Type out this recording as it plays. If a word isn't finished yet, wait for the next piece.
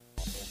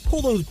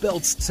Pull those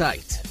belts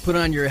tight, put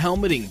on your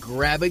helmet, and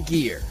grab a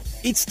gear.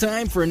 It's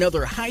time for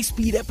another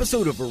high-speed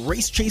episode of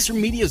Race Chaser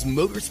Media's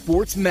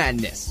Motorsports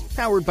Madness,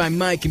 powered by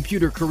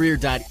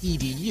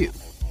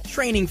mycomputercareer.edu.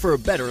 Training for a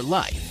better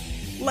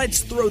life. Let's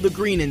throw the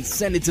green and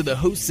send it to the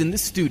hosts in the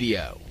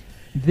studio.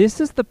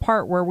 This is the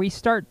part where we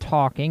start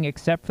talking,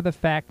 except for the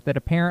fact that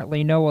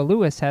apparently Noah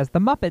Lewis has the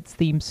Muppets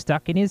theme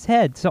stuck in his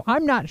head, so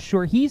I'm not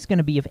sure he's going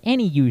to be of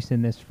any use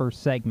in this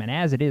first segment.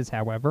 As it is,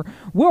 however,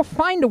 we'll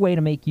find a way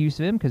to make use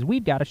of him because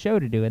we've got a show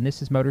to do, and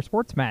this is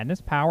Motorsports Madness,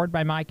 powered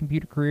by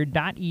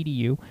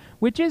mycomputercareer.edu,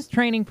 which is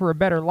training for a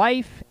better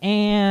life,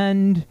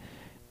 and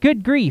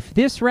good grief,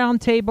 this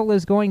roundtable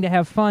is going to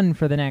have fun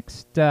for the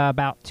next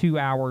about 2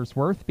 hours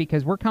worth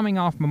because we're coming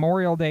off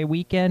Memorial Day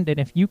weekend, and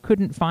if you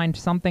couldn't find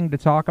something to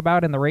talk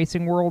about in the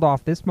racing world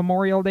off this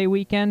Memorial Day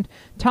weekend,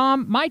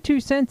 Tom, my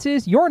 2 cents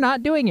is you're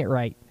not doing it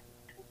right.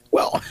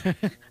 Well,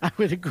 I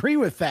would agree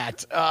with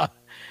that.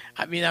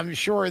 I'm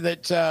sure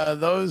that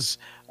those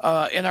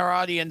in our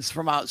audience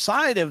from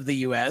outside of the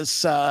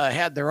U.S.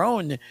 Had their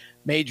own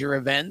major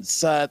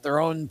events at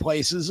their own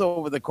places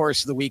over the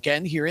course of the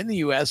weekend. Here in the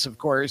U.S., of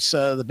course,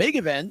 the big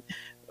event,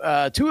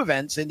 2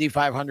 events, Indy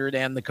 500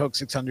 and the Coke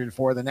 600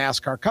 for the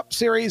NASCAR Cup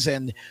Series,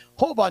 and a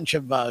whole bunch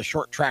of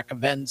short track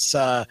events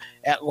at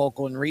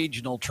local and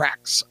regional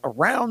tracks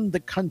around the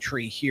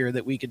country here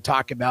that we could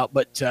talk about.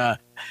 But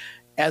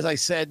as I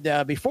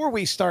said before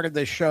we started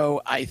the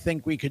show, I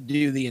think we could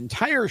do the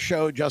entire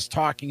show just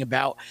talking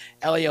about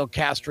Helio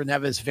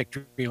Castroneves'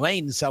 Victory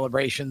Lane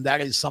celebration. That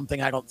is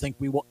something I don't think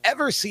we will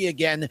ever see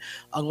again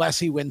unless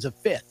he wins a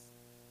 5th.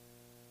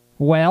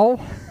 Well,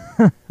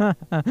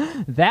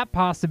 that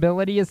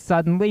possibility is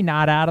suddenly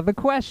not out of the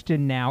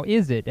question now,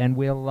 is it? And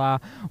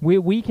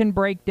we can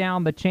break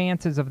down the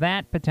chances of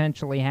that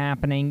potentially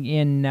happening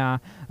in a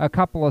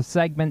couple of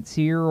segments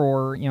here,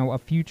 or a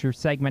future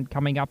segment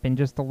coming up in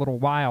just a little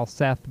while,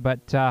 Seth.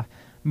 But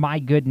my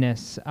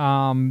goodness,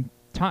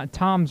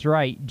 Tom's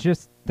right.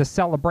 Just the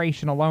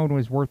celebration alone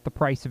was worth the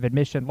price of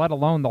admission, let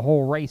alone the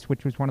whole race,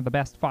 which was one of the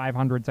best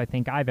 500s I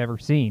think I've ever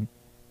seen.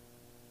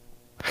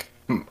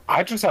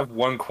 I just have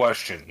one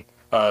question.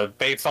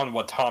 Based on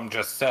what Tom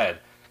just said,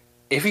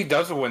 if he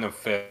doesn't win a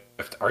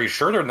 5th, are you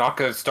sure they're not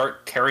going to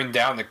start tearing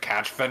down the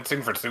catch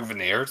fencing for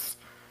souvenirs?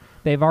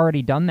 They've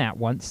already done that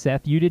once,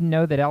 Seth. You didn't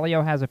know that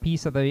Helio has a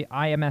piece of the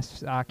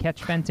IMS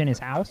catch fence in his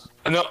house?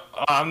 No,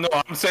 I'm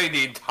saying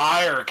the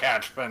entire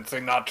catch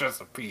fencing, not just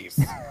a piece.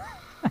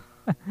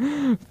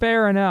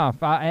 Fair enough.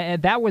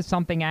 That was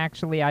something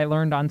actually I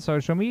learned on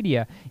social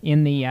media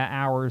in the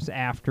hours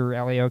after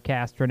Helio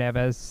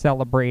Castroneves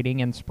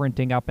celebrating and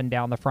sprinting up and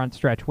down the front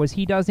stretch, was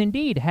he does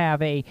indeed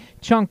have a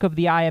chunk of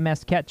the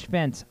IMS catch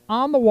fence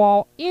on the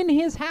wall in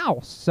his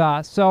house.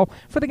 So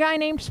for the guy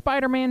named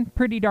Spider-Man,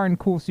 pretty darn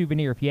cool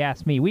souvenir if you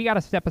ask me. We got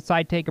to step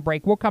aside, take a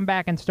break. We'll come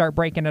back and start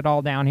breaking it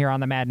all down here on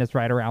the Madness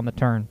right around the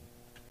turn.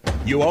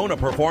 You own a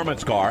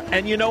performance car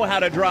and you know how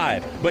to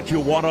drive, but you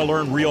want to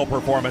learn real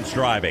performance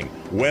driving.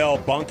 Well,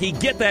 Bunky,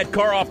 get that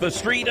car off the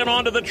street and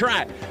onto the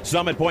track.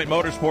 Summit Point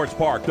Motorsports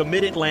Park, the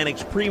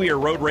Mid-Atlantic's premier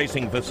road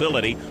racing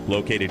facility,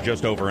 located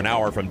just over an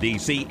hour from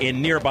D.C. in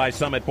nearby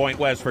Summit Point,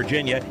 West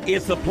Virginia,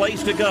 is the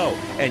place to go.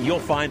 And you'll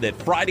find that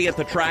Friday at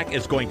the Track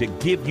is going to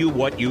give you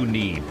what you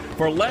need.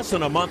 For less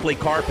than a monthly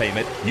car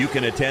payment, you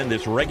can attend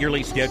this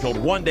regularly scheduled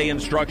one-day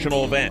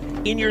instructional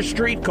event in your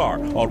street car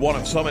on one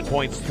of Summit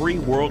Point's 3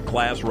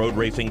 world-class road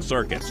racing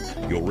circuits.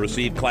 You'll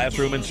receive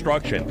classroom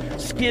instruction,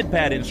 skid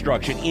pad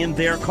instruction in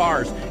their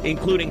cars,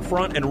 including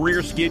front and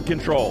rear skid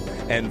control,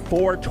 and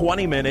 4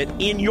 20-minute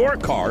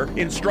in-your-car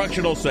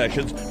instructional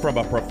sessions from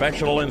a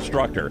professional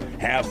instructor.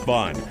 Have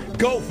fun,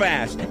 go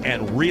fast,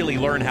 and really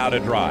learn how to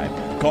drive.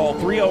 Call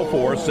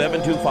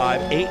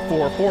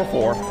 304-725-8444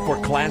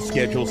 for class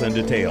schedules and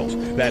details.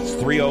 That's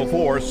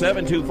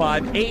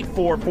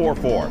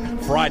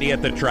 304-725-8444. Friday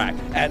at the Track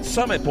at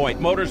Summit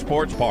Point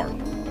Motorsports Park.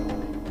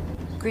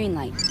 Green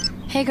light.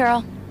 Hey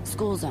girl,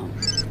 school zone.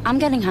 I'm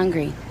getting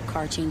hungry.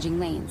 Car changing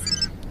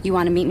lanes. You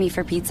want to meet me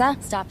for pizza?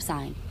 Stop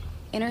sign.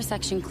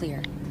 Intersection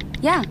clear.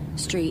 Yeah,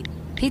 street.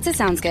 Pizza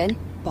sounds good.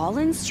 Ball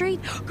in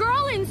street?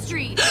 Girl in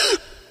street!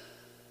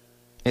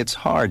 It's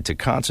hard to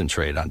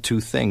concentrate on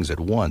 2 things at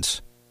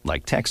once,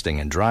 like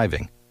texting and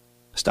driving.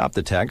 Stop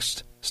the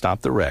text,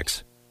 stop the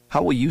wrecks.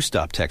 How will you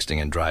stop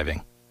texting and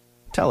driving?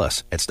 Tell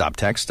us at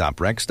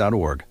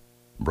stoptextstopwrecks.org.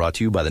 Brought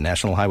to you by the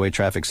National Highway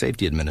Traffic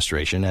Safety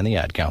Administration and the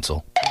Ad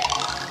Council.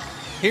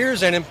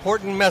 Here's an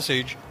important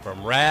message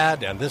from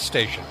RAD and this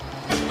station.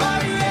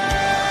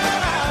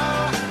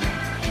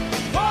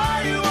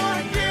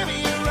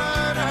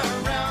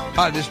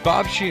 Hi, this is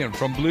Bob Sheehan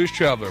from Blues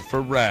Traveler for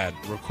RAD,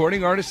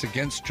 recording artists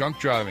against drunk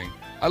driving.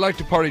 I like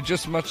to party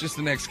just as much as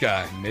the next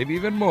guy, maybe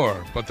even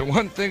more, but the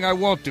one thing I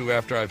won't do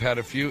after I've had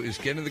a few is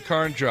get in the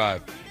car and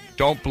drive.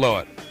 Don't blow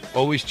it.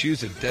 Always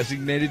choose a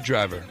designated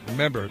driver.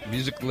 Remember,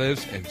 music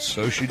lives, and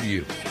so should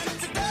you.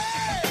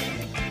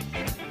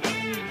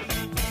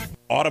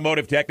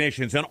 Automotive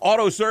technicians and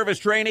auto service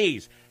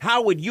trainees,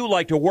 how would you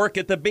like to work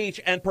at the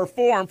beach and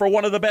perform for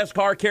one of the best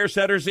car care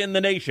centers in the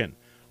nation?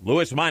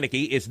 Lewis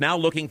Meineke is now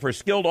looking for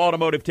skilled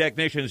automotive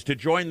technicians to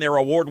join their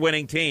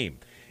award-winning team.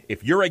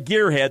 If you're a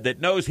gearhead that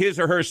knows his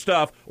or her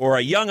stuff, or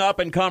a young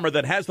up-and-comer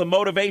that has the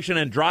motivation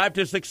and drive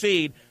to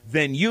succeed,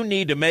 then you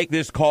need to make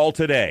this call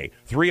today.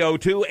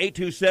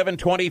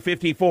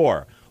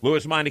 302-827-2054.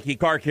 Lewis Meineke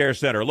Car Care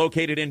Center,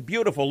 located in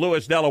beautiful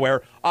Lewis,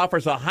 Delaware,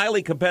 offers a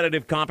highly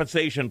competitive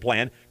compensation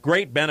plan,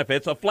 great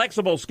benefits, a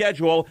flexible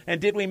schedule, and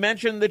did we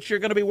mention that you're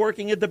going to be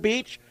working at the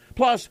beach?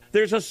 Plus,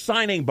 there's a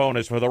signing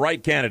bonus for the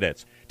right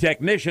candidates.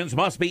 Technicians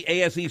must be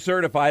ASE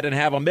certified and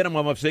have a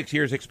minimum of 6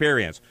 years'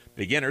 experience.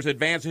 Beginners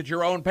advance at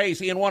your own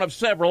pace in one of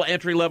several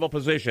entry-level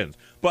positions.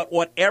 But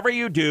whatever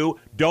you do,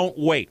 don't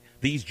wait.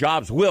 These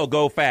jobs will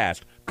go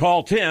fast.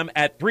 Call Tim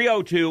at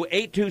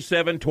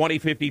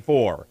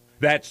 302-827-2054.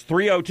 That's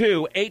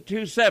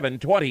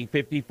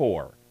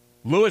 302-827-2054.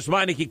 Lewis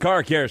Meineke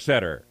Car Care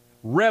Center.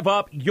 Rev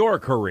up your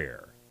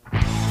career.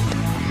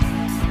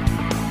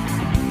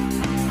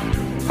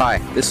 Hi,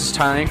 this is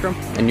Ty Ankrum,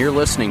 and you're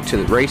listening to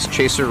the Race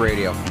Chaser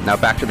Radio. Now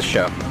back to the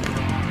show.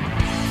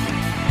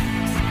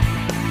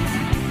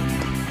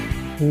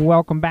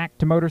 Welcome back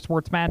to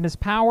Motorsports Madness,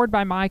 powered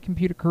by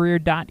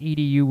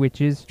mycomputercareer.edu,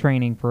 which is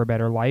training for a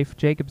better life.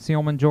 Jacob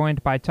Seelman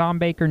joined by Tom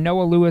Baker,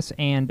 Noah Lewis,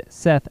 and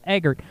Seth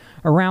Eggert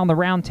around the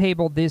round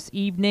table this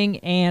evening,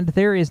 and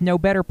there is no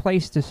better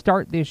place to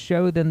start this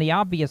show than the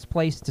obvious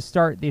place to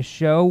start this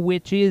show,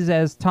 which is,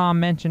 as Tom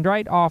mentioned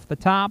right off the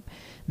top,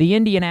 the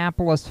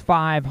Indianapolis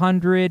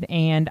 500,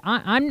 and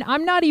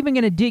I'm not even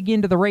going to dig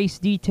into the race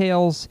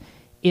details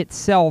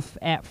itself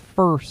at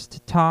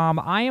first, Tom.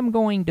 I am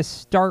going to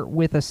start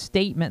with a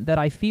statement that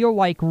I feel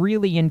like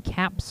really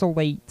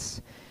encapsulates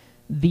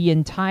the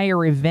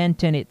entire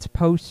event and its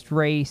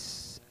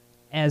post-race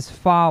as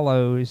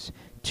follows.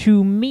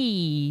 To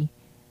me,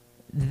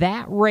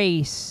 that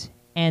race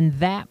and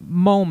that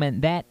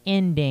moment, that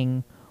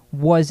ending,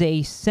 was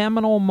a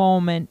seminal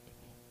moment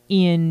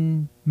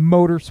in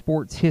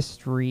motorsports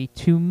history.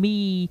 To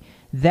me,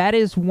 that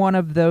is one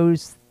of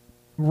those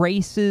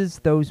races,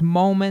 those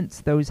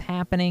moments, those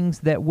happenings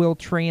that will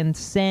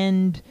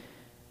transcend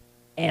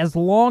as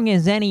long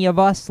as any of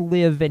us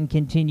live and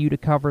continue to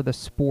cover the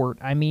sport.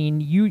 I mean,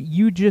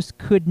 you just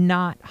could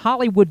not,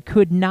 Hollywood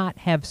could not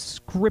have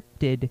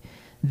scripted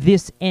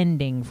this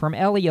ending, from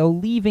Elio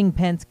leaving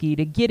Penske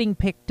to getting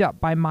picked up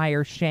by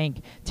Meyer Shank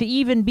to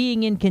even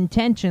being in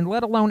contention,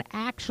 let alone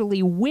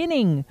actually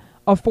winning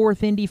a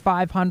fourth Indy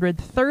 500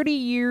 30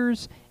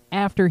 years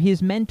after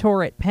his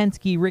mentor at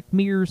Penske, Rick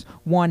Mears,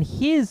 won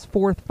his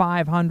fourth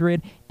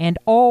 500, and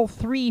all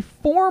three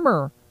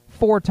former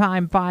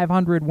four-time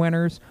 500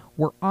 winners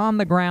were on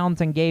the grounds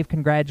and gave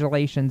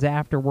congratulations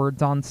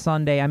afterwards on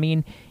Sunday. I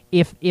mean,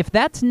 if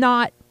that's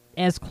not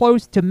as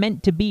close to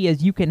meant to be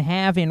as you can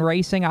have in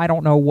racing, I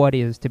don't know what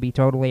is, to be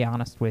totally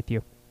honest with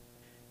you.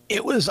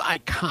 It was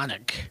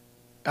iconic.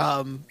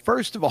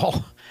 First of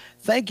all,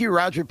 thank you,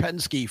 Roger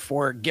Penske,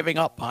 for giving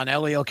up on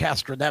Elio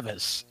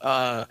Castroneves,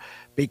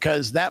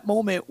 because that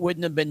moment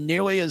wouldn't have been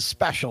nearly as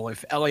special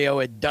if Elio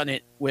had done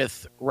it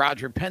with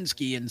Roger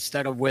Penske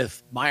instead of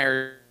with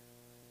Meyer.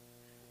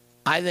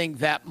 I think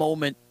that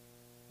moment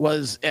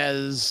was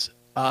as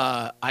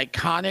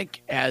iconic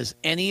as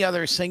any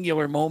other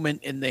singular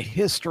moment in the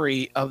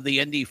history of the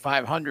Indy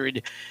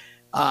 500.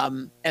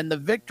 And the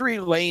victory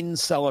lane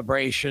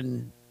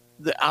celebration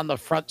on the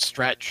front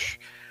stretch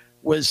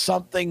was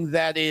something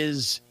that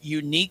is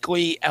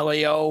uniquely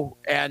Elio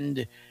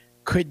and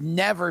could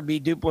never be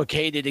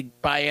duplicated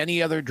by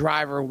any other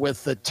driver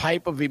with the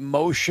type of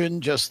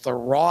emotion, just the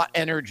raw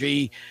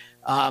energy.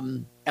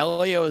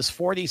 Elio is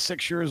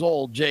 46 years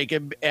old,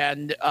 Jacob,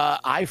 and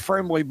I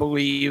firmly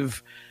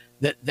believe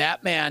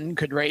that man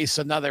could race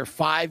another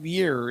 5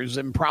 years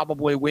and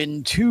probably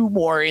win 2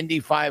 more Indy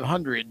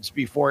 500s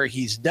before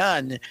he's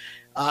done,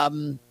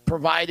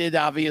 provided,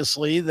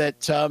 obviously,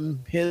 that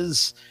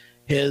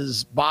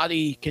his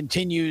body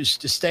continues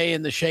to stay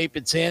in the shape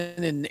it's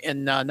in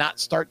and not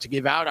start to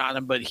give out on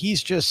him. But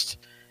he's just,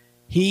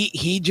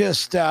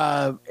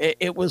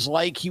 it was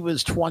like he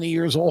was 20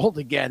 years old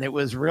again. It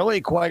was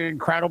really quite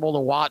incredible to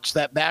watch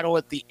that battle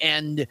at the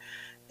end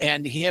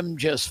and him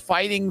just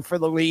fighting for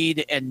the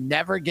lead and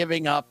never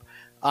giving up.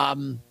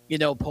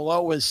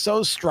 Palou was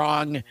so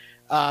strong,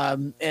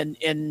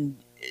 and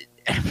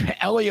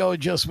Elio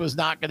just was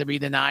not going to be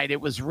denied.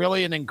 It was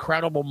really an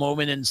incredible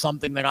moment and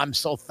something that I'm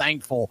so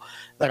thankful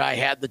that I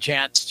had the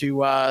chance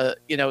to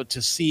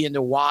see and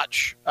to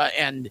watch.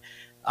 And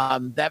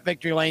that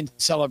victory lane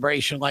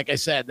celebration, like I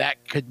said,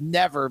 that could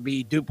never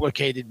be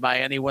duplicated by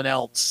anyone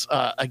else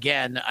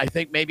again. I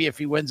think maybe if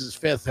he wins his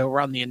fifth, he'll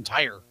run the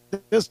entire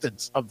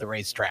distance of the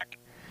racetrack.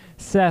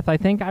 Seth, I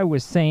think I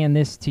was saying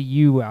this to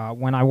you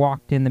when I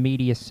walked in the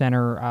media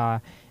center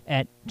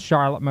at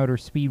Charlotte Motor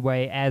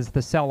Speedway as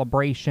the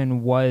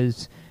celebration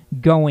was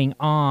going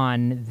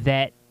on,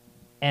 that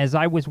as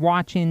I was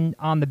watching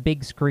on the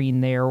big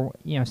screen there,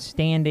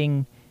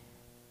 standing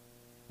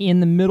in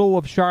the middle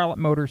of Charlotte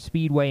Motor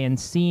Speedway and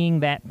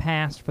seeing that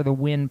pass for the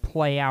win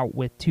play out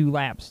with 2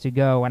 laps to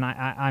go, and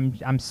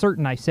I'm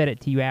certain I said it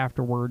to you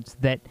afterwards,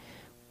 that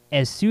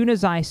As soon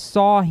as I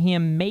saw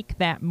him make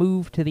that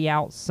move to the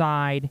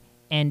outside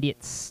and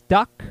it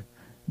stuck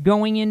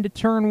going into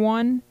turn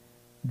one,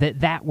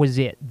 that was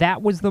it.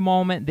 That was the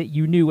moment that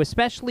you knew,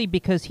 especially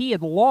because he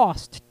had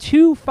lost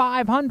 2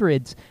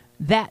 500s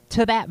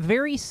to that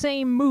very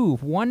same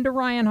move, one to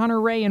Ryan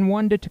Hunter-Reay and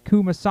one to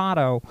Takuma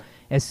Sato.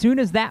 As soon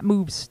as that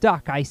move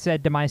stuck, I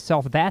said to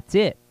myself, that's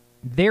it.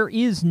 There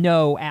is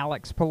no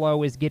Alex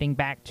Palou is getting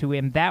back to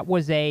him. That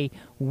was a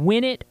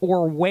win it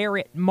or wear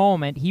it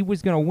moment. He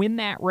was going to win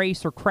that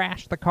race or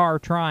crash the car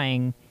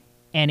trying,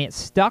 and it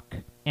stuck,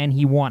 and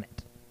he won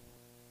it.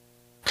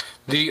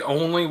 The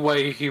only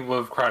way he would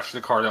have crashed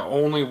the car, the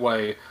only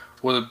way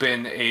would have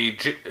been a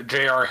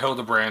J.R.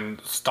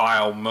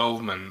 Hildebrand-style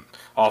movement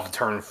off of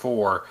turn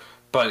 4,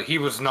 but he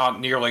was not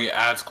nearly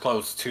as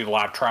close to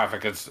lap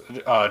traffic as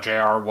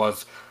J.R.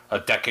 was a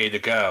decade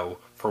ago,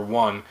 for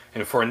one.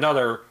 And for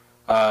another,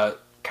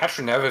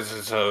 Castro Neves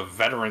is a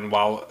veteran,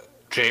 while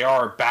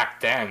JR back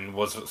then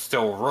was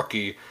still a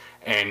rookie,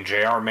 and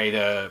JR made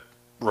a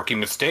rookie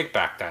mistake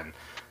back then.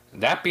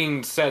 That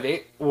being said,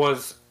 it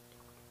was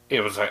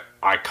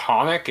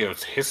iconic, it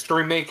was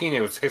history making,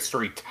 it was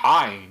history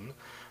tying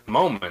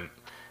moment,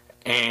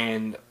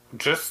 and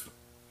just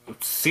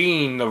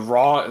seeing the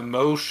raw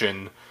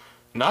emotion,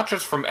 not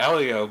just from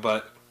Elio,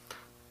 but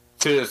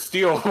to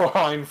steal a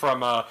line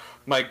from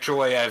Mike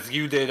Joy, as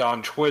you did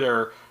on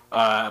Twitter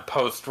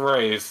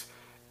post-race,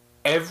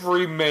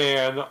 every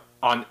man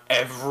on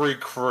every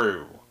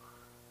crew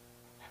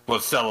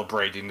was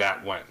celebrating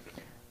that win.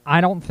 I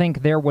don't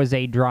think there was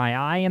a dry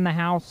eye in the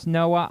house,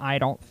 Noah. I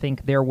don't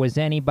think there was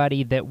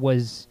anybody that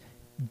was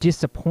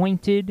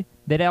disappointed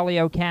that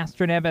Elio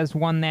Castroneves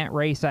won that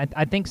race.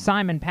 I think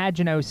Simon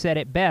Pagenaud said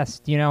it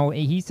best. You know,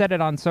 he said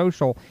it on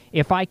social.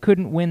 If I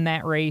couldn't win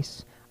that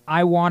race,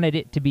 I wanted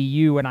it to be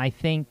you, and I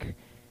think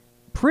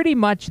pretty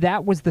much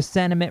that was the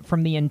sentiment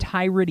from the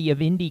entirety of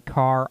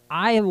IndyCar.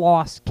 I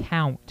lost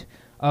count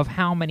of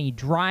how many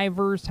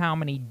drivers, how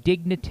many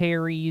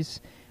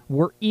dignitaries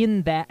were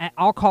in that,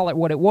 I'll call it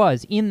what it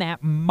was, in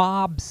that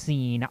mob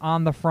scene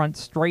on the front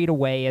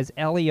straightaway as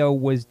Elio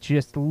was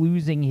just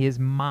losing his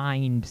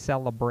mind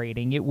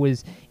celebrating. It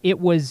was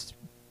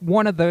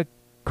one of the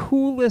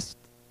coolest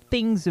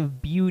things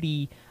of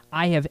beauty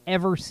I have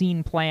ever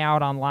seen play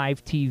out on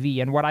live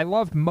TV. And what I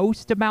loved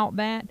most about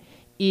that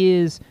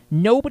is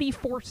nobody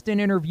forced an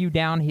interview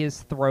down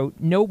his throat.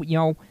 No, you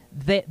know,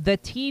 the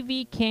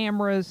TV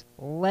cameras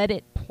let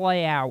it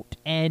play out,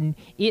 and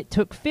it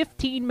took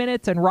 15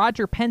 minutes, and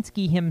Roger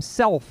Penske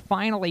himself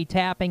finally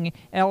tapping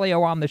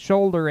Elio on the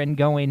shoulder and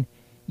going,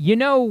 you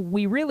know,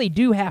 we really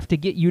do have to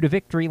get you to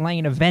victory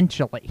lane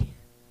eventually.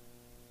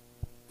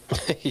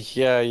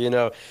 Yeah, you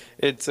know,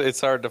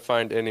 it's hard to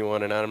find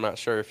anyone, and I'm not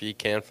sure if you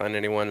can find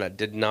anyone that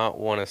did not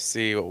want to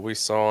see what we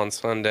saw on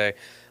Sunday.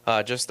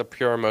 Just the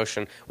pure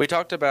emotion. We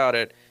talked about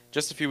it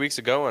just a few weeks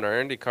ago in our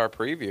IndyCar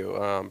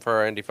preview for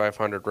our Indy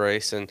 500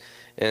 race, and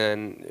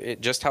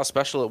just how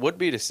special it would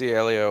be to see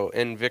Elio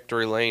in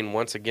victory lane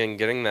once again,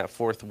 getting that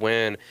fourth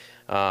win.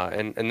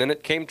 And then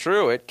it came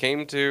true. It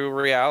came to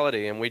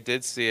reality, and we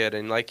did see it.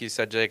 And like you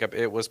said, Jacob,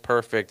 it was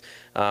perfect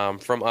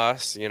from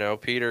us. You know,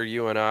 Peter,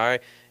 you and I,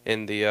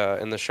 in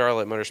the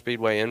Charlotte Motor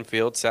Speedway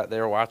infield, sat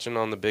there watching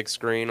on the big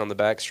screen on the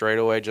back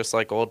straightaway, just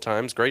like old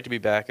times. Great to be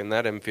back in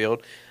that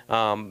infield.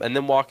 And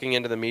then walking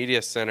into the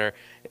media center,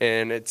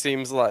 and it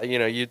seems like, you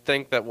know, you'd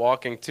think that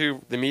walking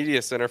to the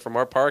media center from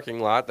our parking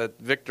lot, that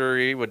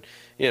victory would,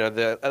 you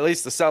know, at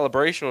least the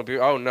celebration would be,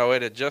 oh no,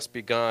 it had just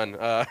begun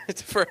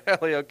for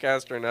Elio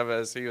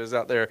Castroneves. He was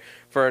out there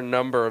for a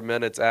number of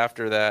minutes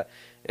after that.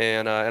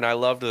 And I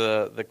loved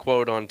the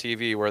quote on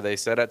TV where they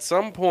said, at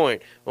some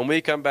point when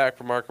we come back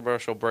from our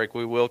commercial break,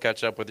 we will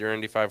catch up with your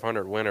Indy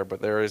 500 winner,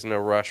 but there is no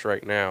rush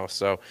right now.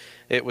 So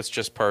it was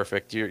just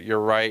perfect. You're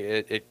right.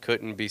 It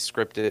couldn't be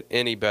scripted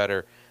any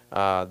better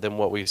than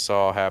what we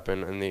saw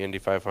happen in the Indy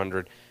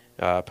 500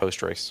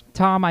 post-race.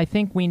 Tom, I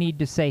think we need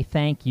to say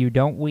thank you,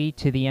 don't we,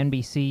 to the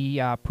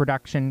NBC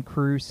production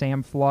crew,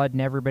 Sam Flood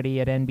and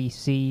everybody at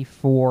NBC,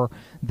 for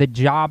the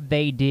job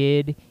they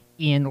did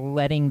in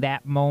letting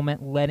that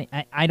moment,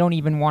 I don't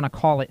even want to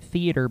call it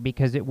theater,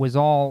 because it was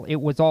all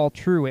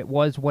true. It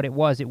was what it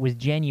was. It was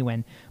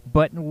genuine.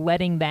 But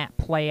letting that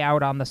play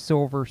out on the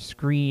silver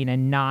screen,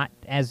 and not,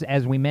 as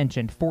we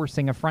mentioned,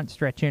 forcing a front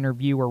stretch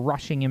interview or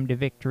rushing him to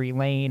victory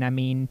lane. I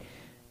mean,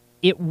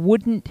 it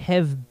wouldn't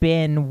have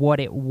been what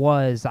it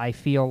was, I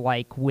feel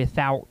like,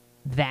 without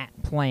that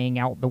playing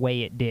out the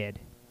way it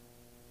did.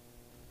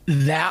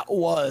 That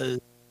was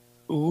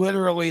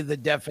literally the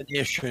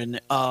definition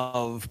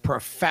of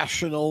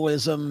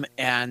professionalism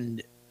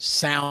and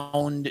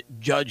sound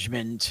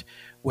judgment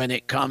when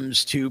it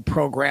comes to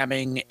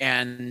programming,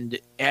 and,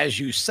 as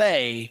you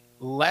say,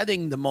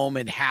 letting the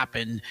moment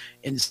happen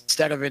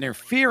instead of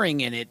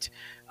interfering in it.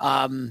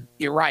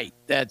 You're right.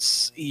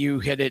 You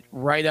hit it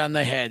right on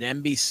the head.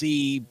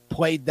 NBC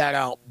played that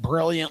out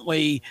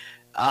brilliantly.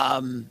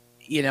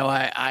 You know,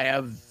 I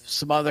have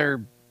some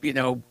other, you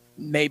know,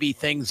 maybe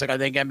things that I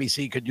think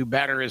NBC could do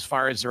better as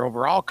far as their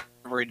overall coverage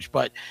coverage,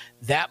 but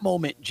that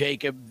moment,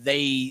 Jacob,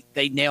 they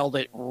nailed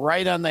it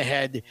right on the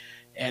head,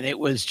 and it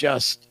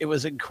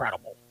was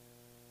incredible.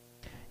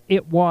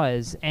 It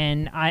was,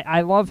 and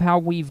I love how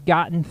we've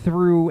gotten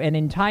through an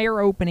entire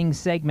opening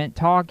segment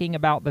talking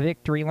about the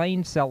Victory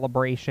Lane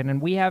celebration,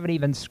 and we haven't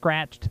even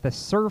scratched the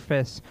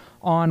surface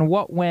on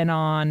what went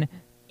on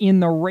in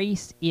the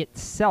race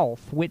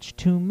itself, which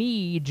to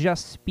me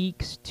just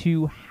speaks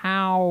to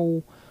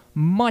how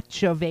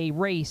much of a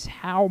race,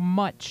 how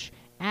much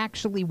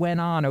actually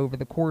went on over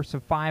the course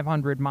of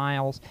 500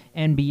 miles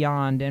and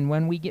beyond. And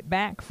when we get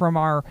back from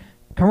our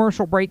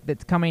commercial break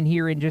that's coming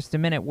here in just a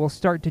minute, we'll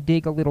start to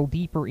dig a little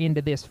deeper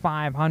into this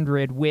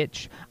 500,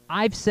 which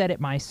I've said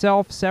it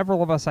myself.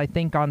 Several of us, I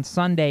think, on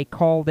Sunday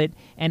called it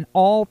an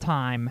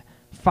all-time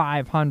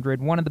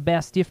 500, one of the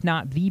best, if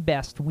not the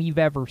best, we've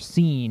ever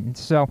seen.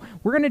 So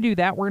we're going to do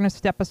that. We're going to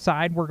step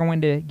aside. We're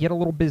going to get a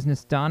little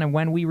business done. And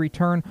when we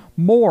return,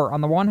 more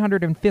on the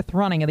 105th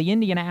running of the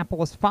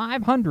Indianapolis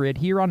 500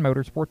 here on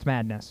Motorsports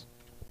Madness.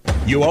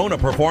 You own a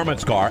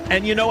performance car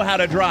and you know how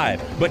to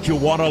drive, but you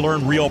want to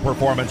learn real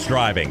performance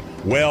driving.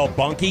 Well,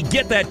 Bunky,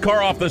 get that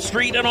car off the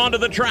street and onto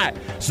the track.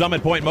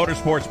 Summit Point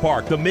Motorsports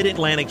Park, the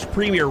Mid-Atlantic's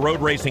premier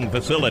road racing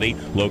facility,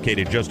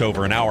 located just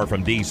over an hour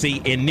from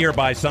D.C. in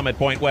nearby Summit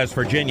Point, West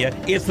Virginia,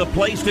 is the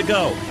place to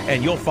go.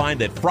 And you'll find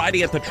that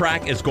Friday at the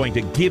Track is going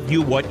to give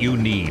you what you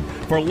need.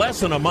 For less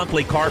than a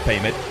monthly car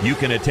payment, you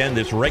can attend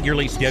this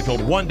regularly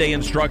scheduled one-day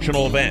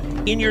instructional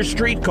event in your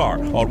street car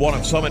on one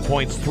of Summit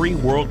Point's 3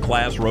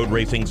 world-class road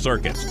racing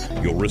circuits.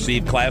 You'll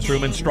receive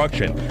classroom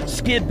instruction,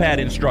 skid pad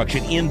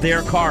instruction in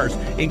their cars,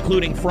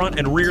 including front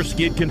and rear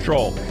skid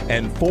control,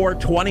 and 4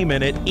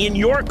 20-minute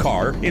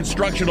in-your-car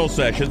instructional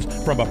sessions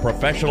from a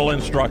professional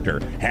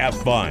instructor. Have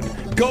fun,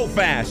 go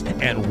fast,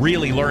 and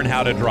really learn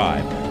how to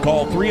drive.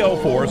 Call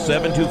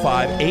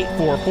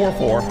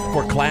 304-725-8444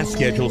 for class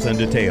schedules and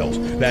details.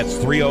 That's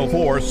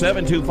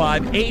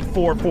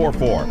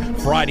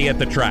 304-725-8444. Friday at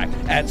the Track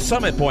at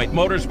Summit Point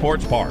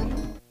Motorsports Park.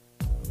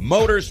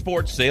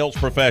 Motorsports Sales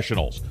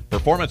Professionals.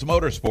 Performance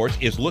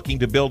Motorsports is looking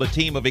to build a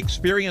team of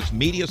experienced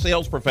media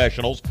sales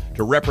professionals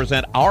to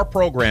represent our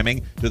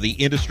programming to the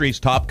industry's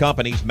top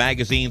companies,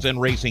 magazines,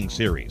 and racing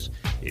series.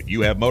 If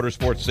you have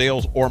motorsports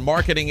sales or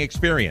marketing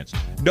experience,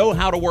 know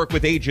how to work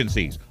with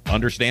agencies,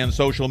 understand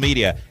social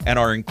media, and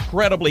are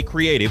incredibly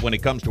creative when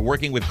it comes to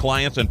working with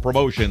clients and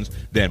promotions,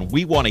 then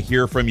we want to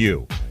hear from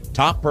you.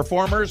 Top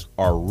performers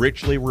are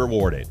richly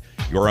rewarded.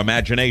 Your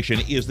imagination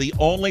is the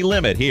only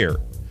limit here.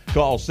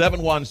 Call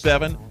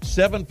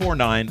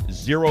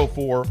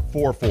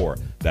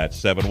 717-749-0444. That's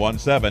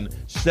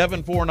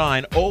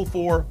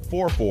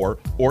 717-749-0444,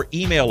 or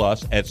email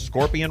us at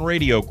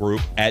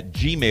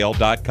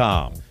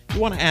scorpionradiogroup@gmail.com. You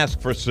want to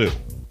ask for Sue.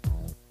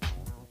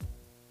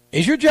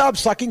 Is your job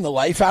sucking the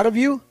life out of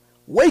you?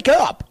 Wake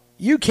up.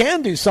 You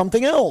can do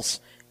something else.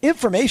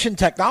 Information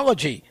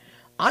technology.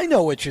 I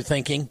know what you're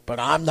thinking, but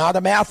I'm not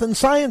a math and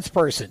science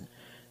person.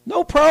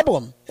 No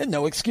problem, and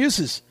no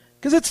excuses.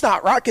 Because it's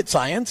not rocket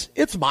science,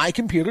 it's My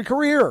Computer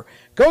Career.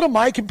 Go to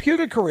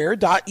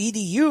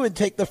mycomputercareer.edu and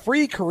take the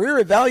free career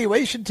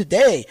evaluation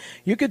today.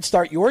 You can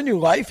start your new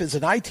life as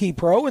an IT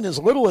pro in as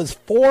little as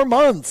 4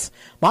 months.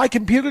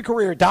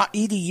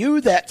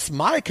 mycomputercareer.edu, that's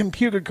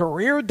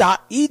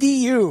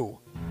mycomputercareer.edu.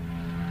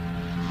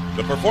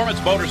 The Performance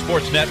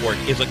Motorsports Network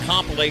is a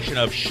compilation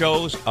of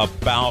shows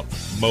about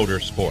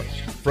motorsports.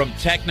 From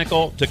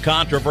technical to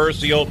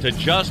controversial to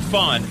just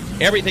fun,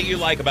 everything you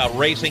like about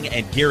racing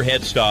and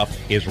gearhead stuff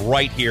is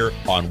right here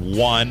on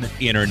one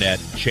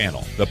internet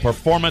channel. The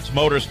Performance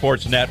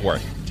Motorsports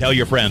Network. Tell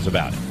your friends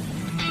about it.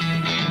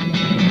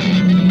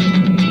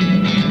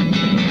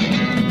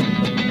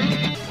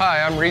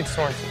 Hi, I'm Reed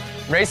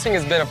Sorensen. Racing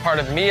has been a part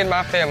of me and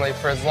my family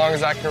for as long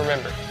as I can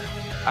remember.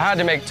 I had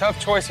to make tough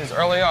choices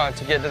early on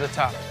to get to the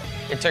top.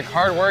 It took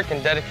hard work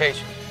and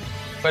dedication.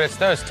 But it's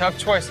those tough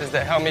choices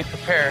that help me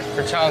prepare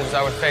for challenges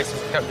I would face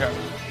as a cup driver.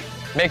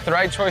 Make the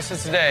right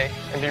choices today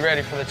and be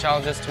ready for the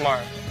challenges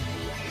tomorrow.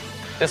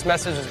 This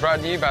message is brought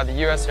to you by the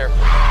U.S. Air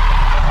Force.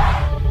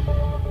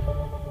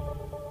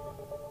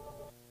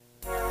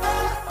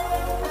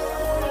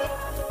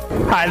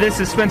 Hi, this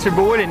is Spencer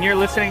Boyd, and you're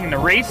listening to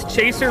Race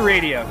Chaser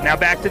Radio. Now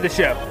back to the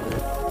show.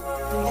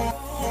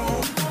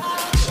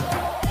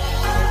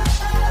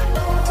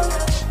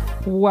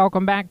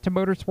 Welcome back to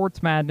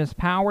Motorsports Madness,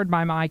 powered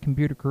by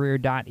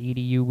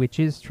mycomputercareer.edu, which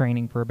is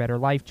training for a better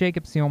life.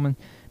 Jacob Seelman,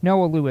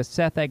 Noah Lewis,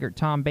 Seth Eggert,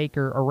 Tom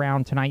Baker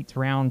around tonight's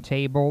round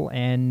table,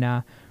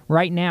 and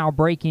right now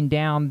breaking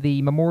down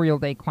the Memorial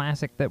Day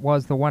Classic that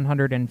was the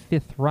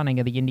 105th running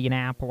of the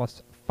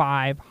Indianapolis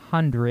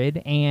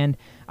 500. And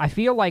I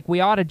feel like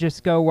we ought to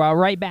just go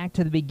right back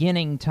to the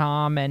beginning,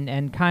 Tom,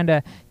 and kind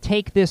of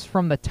take this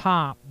from the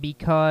top,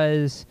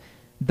 because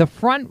the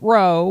front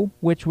row,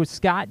 which was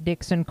Scott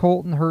Dixon,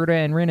 Colton Herta,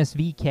 and Rinus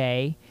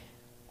VeeKay,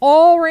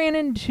 all ran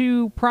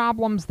into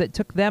problems that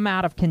took them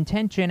out of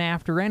contention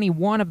after any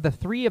one of the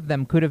three of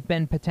them could have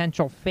been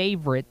potential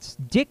favorites.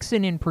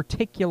 Dixon in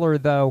particular,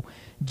 though,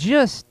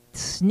 just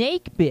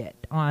snake bit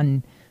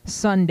on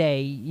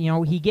Sunday. You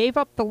know, he gave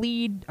up the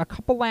lead a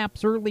couple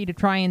laps early to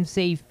try and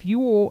save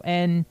fuel,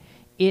 and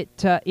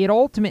it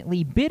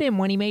ultimately bit him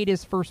when he made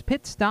his first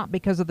pit stop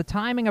because of the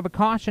timing of a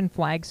caution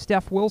flag.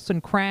 Steph Wilson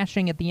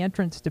crashing at the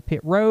entrance to pit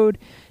road.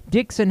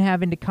 Dixon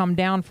having to come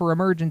down for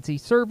emergency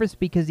service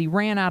because he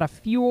ran out of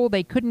fuel.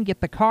 They couldn't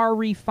get the car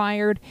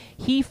refired.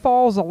 He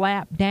falls a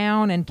lap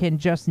down and can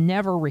just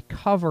never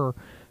recover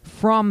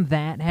from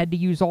that. Had to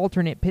use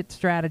alternate pit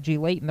strategy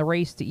late in the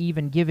race to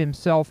even give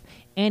himself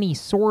any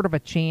sort of a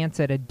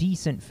chance at a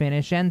decent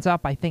finish. Ends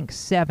up, I think,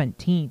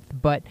 17th,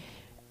 but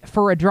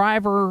for a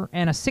driver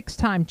and a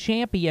six-time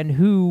champion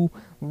who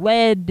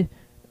led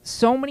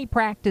so many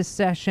practice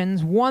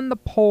sessions, won the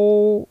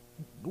pole,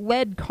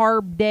 led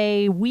Carb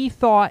Day, we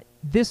thought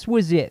this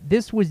was it.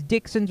 This was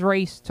Dixon's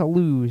race to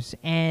lose.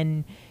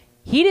 And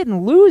he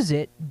didn't lose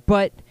it,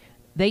 but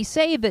they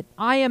say that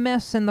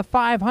IMS and the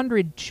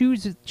 500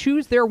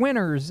 choose their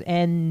winners,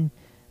 and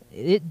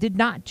it did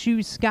not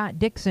choose Scott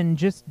Dixon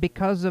just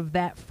because of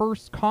that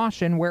first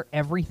caution where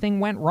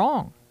everything went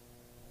wrong.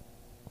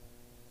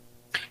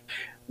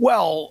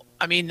 Well,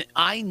 I mean,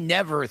 I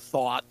never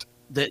thought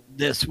that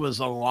this was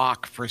a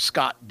lock for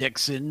Scott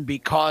Dixon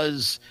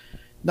because,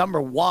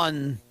 number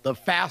one, the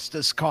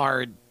fastest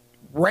car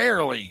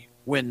rarely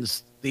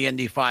wins the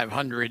Indy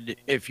 500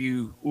 if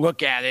you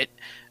look at it.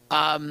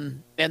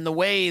 And the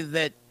way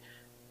that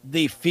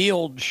the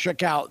field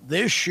shook out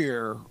this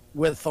year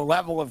with the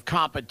level of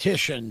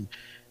competition,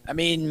 I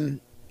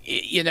mean,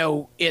 you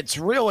know, it's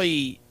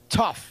really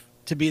tough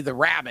to be the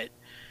rabbit.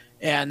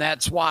 And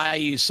that's why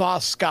you saw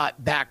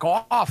Scott back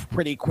off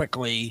pretty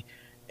quickly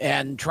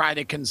and try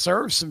to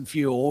conserve some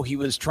fuel. He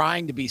was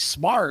trying to be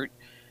smart.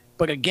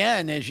 But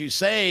again, as you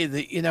say,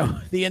 the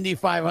Indy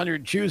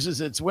 500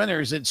 chooses its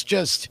winners.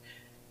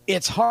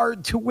 It's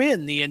hard to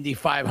win the Indy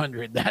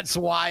 500. That's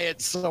why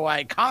it's so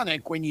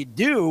iconic when you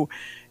do.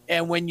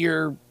 And when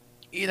you're,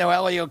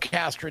 Elio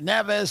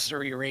Castroneves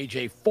or you're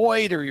AJ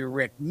Foyt or you're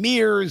Rick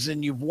Mears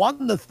and you've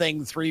won the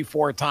thing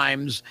 3-4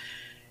 times,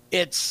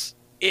 it's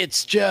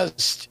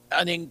just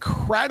an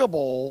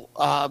incredible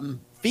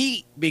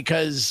feat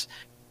because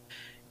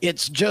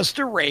it's just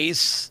a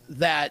race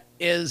that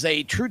is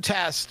a true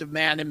test of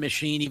man and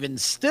machine, even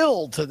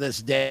still to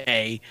this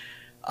day.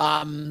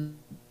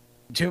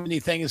 Too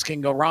many things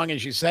can go wrong,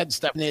 as you said,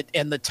 Stephen,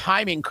 and the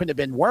timing couldn't have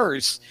been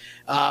worse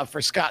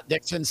for Scott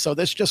Dixon. So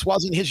this just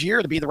wasn't his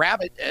year to be the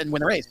rabbit and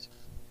win the race.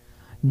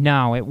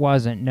 No, it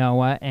wasn't,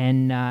 Noah.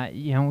 And,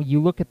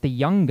 you look at the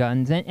young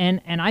guns,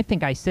 and I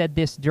think I said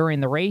this during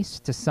the race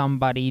to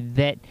somebody,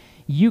 that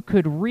you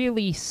could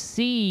really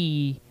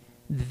see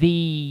the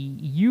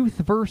youth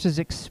versus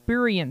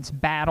experience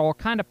battle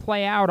kind of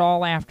play out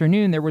all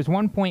afternoon. There was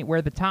one point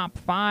where the top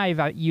five,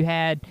 you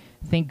had,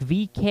 I think,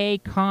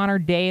 VK, Connor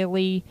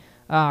Daly,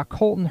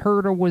 Colton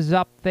Herta was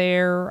up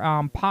there,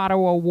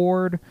 Pato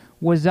Award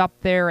was up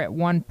there at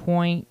one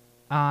point.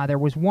 There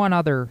was one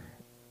other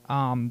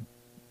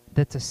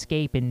that's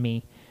escaping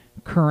me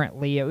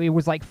currently. It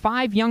was like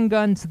 5 young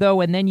guns, though,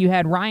 and then you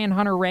had Ryan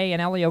Hunter-Reay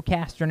and Elio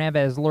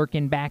Castroneves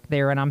lurking back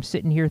there, and I'm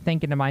sitting here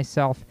thinking to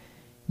myself,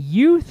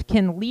 youth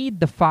can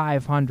lead the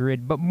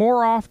 500, but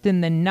more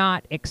often than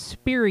not,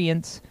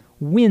 experience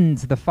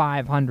wins the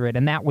 500,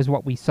 and that was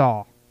what we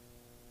saw.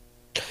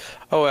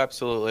 Oh,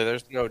 absolutely.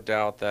 There's no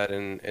doubt that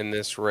in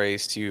this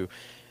race,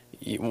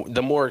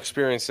 the more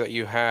experience that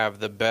you have,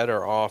 the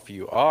better off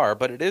you are.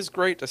 But it is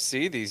great to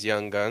see these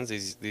young guns,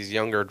 these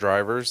younger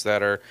drivers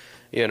that are,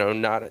 they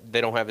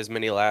don't have as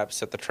many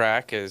laps at the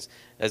track as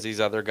these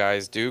other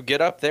guys do.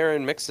 Get up there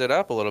and mix it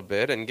up a little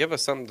bit and give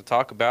us something to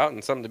talk about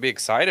and something to be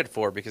excited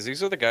for, because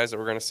these are the guys that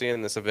we're going to see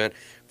in this event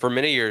for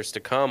many years to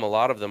come. A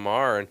lot of them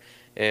are,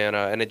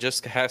 and it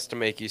just has to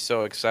make you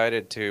so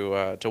excited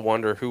to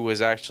wonder who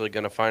is actually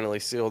going to finally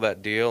seal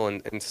that deal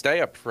and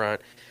stay up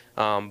front.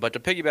 But to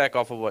piggyback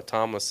off of what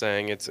Tom was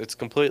saying, it's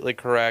completely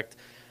correct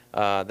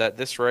that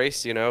this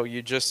race, you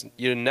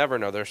never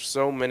know. There's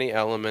so many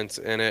elements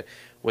in it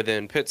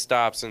within pit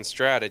stops and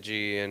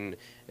strategy, and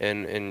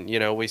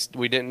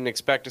we didn't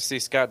expect to see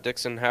Scott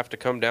Dixon have to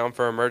come down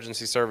for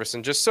emergency service,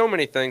 and just so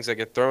many things that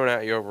get thrown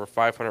at you over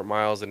 500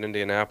 miles in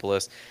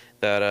Indianapolis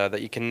that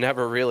you can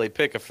never really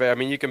pick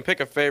you can pick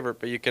a favorite,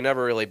 but you can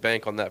never really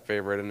bank on that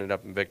favorite ended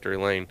up in victory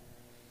lane.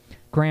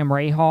 Graham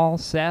Rahal,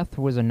 Seth,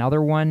 was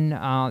another one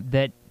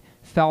that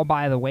fell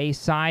by the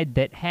wayside,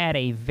 that had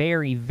a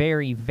very,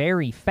 very,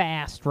 very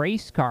fast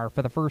race car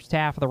for the first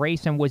half of the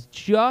race and was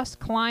just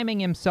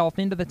climbing himself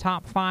into the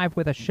top 5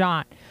 with a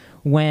shot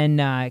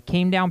when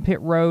came down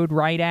pit road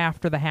right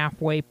after the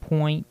halfway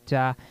point,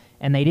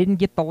 and they didn't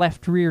get the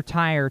left rear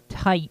tire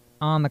tight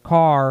on the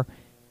car.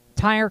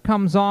 Tire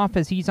comes off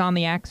as he's on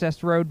the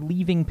access road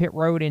leaving pit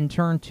road in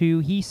turn 2.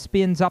 He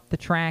spins up the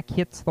track,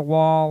 hits the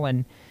wall,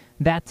 and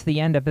that's the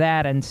end of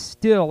that. And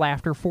still,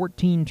 after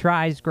 14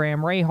 tries,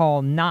 Graham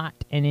Rahal not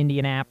an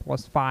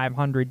Indianapolis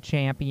 500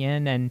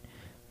 champion. And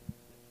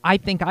I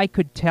think I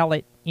could tell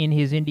it in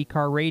his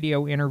IndyCar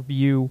radio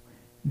interview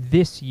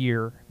this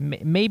year,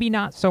 maybe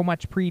not so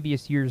much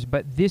previous years,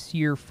 but this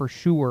year for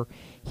sure,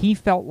 he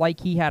felt like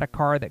he had a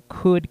car that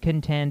could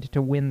contend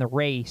to win the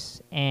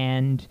race,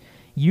 and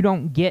you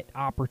don't get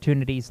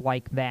opportunities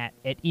like that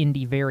at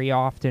Indy very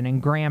often,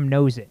 and Graham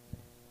knows it.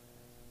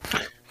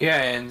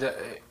 Yeah, and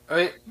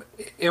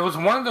it was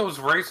one of those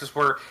races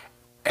where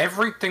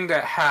everything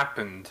that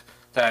happened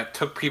that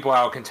took people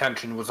out of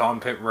contention was on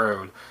pit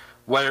road.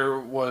 Whether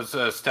it was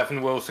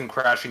Stephen Wilson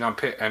crashing on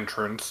pit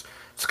entrance,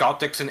 Scott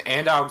Dixon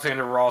and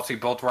Alexander Rossi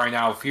both running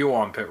out of fuel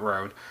on pit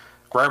road,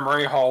 Graham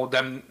Rahal,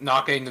 them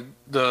not getting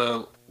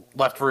the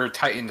left rear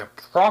tightened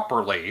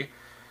properly,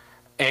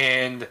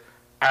 and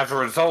as a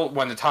result,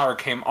 when the tire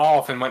came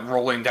off and went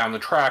rolling down the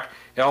track,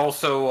 it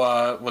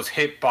also was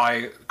hit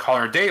by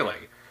Connor Daly.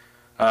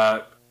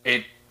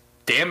 It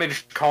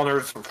damaged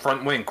Connor's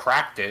front wing,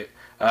 cracked it.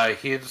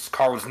 His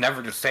car was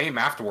never the same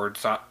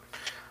afterwards.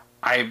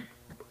 I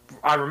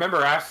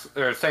remember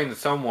saying to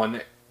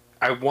someone,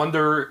 I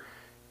wonder,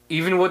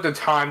 even with the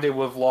time they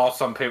would have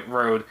lost on pit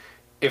road,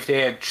 if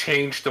they had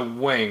changed the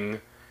wing,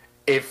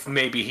 if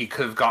maybe he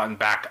could have gotten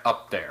back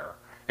up there,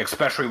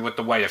 especially with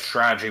the way the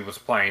strategy was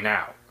playing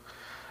out.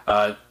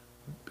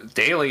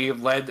 Daly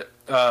led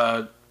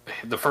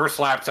the first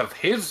laps of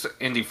his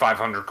Indy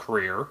 500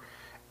 career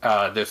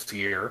this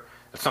year,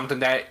 something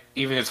that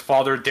even his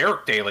father,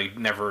 Derek Daly,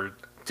 never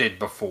did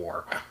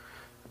before.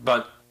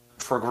 But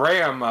for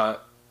Graham,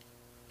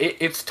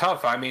 it's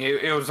tough. I mean,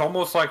 it was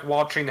almost like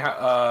watching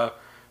the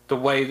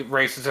way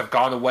races have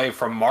gone away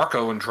from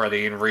Marco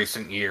Andretti in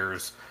recent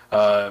years.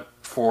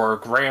 For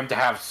Graham to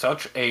have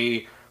such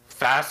a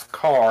fast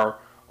car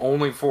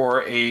only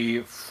for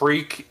a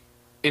freak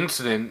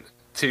incident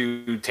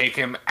to take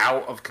him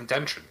out of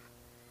contention.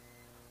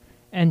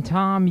 And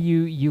Tom,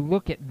 you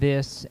look at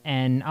this,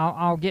 and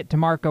I'll get to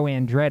Marco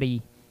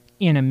Andretti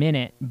in a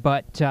minute,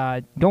 but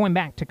going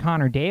back to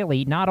Connor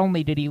Daly, not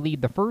only did he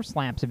lead the first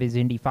laps of his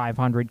Indy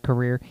 500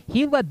 career,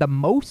 he led the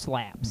most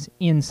laps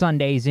in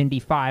Sunday's Indy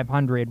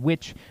 500,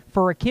 which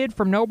for a kid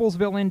from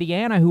Noblesville,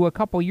 Indiana, who a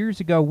couple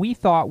years ago we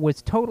thought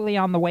was totally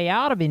on the way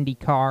out of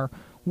IndyCar,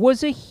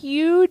 was a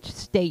huge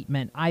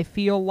statement, I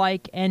feel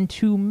like, and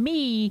to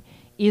me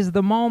is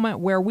the moment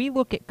where we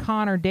look at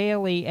Connor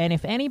Daly, and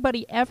if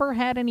anybody ever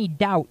had any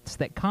doubts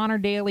that Connor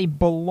Daly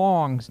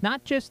belongs,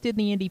 not just in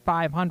the Indy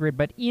 500,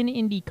 but in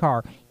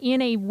IndyCar, in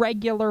a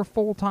regular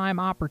full-time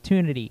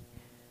opportunity,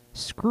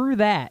 screw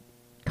that.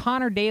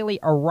 Connor Daly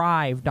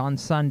arrived on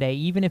Sunday,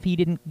 even if he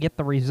didn't get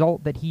the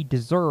result that he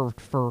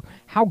deserved for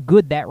how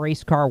good that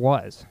race car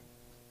was.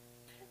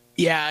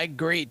 Yeah, I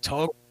agree.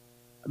 I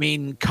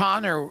mean,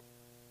 Connor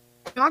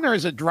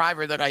is a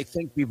driver that I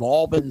think we've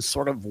all been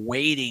sort of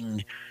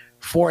waiting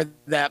for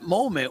that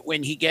moment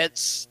when he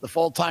gets the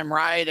full-time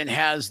ride and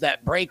has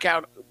that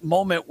breakout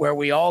moment where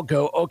we all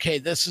go, okay,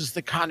 this is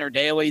the Connor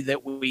Daly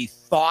that we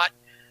thought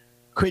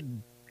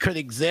could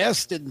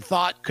exist and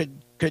thought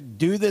could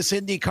do this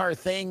IndyCar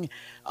thing.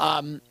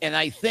 And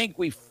I think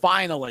we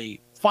finally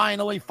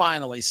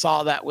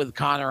saw that with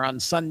Connor on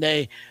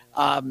Sunday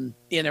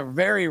in a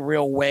very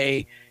real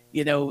way.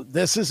 You know,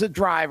 this is a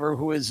driver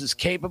who is as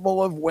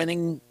capable of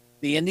winning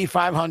the Indy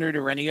 500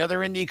 or any other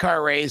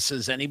IndyCar race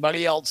as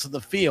anybody else in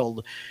the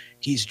field.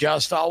 He's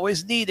just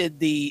always needed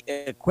the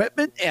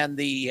equipment and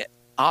the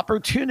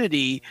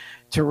opportunity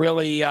to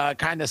really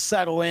kind of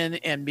settle in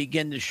and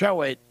begin to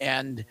show it.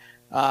 And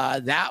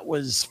that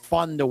was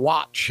fun to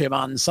watch him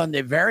on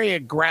Sunday. Very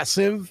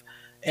aggressive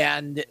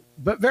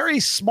but very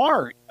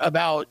smart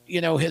about,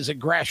 his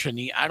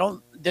aggression.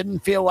 Didn't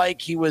feel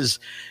like he was,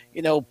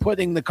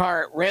 putting the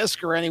car at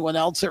risk or anyone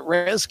else at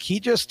risk. He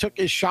just took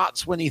his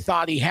shots when he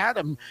thought he had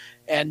them.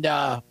 And,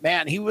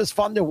 man, he was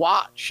fun to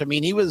watch. I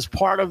mean, he was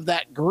part of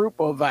that group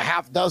of a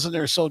half dozen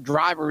or so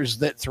drivers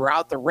that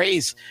throughout the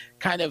race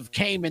kind of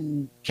came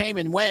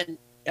and went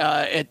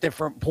at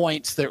different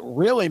points that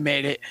really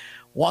made it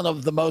one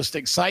of the most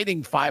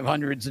exciting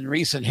 500s in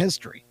recent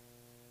history.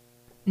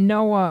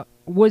 Noah,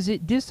 was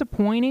it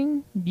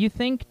disappointing, do you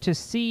think, to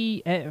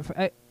see,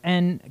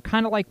 and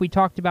kind of like we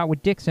talked about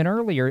with Dixon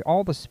earlier,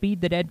 all the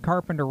speed that Ed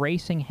Carpenter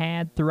Racing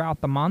had throughout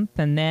the month,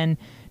 and then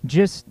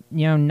just,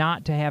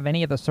 not to have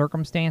any of the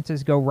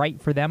circumstances go right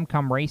for them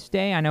come race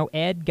day? I know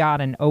Ed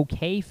got an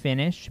okay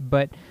finish,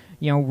 but,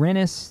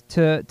 Rennes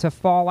to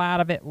fall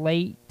out of it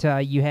late.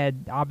 You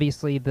had,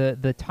 obviously,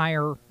 the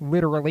tire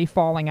literally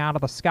falling out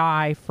of the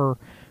sky for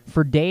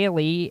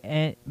Daly,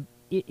 and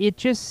it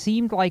just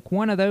seemed like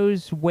one of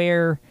those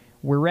where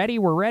we're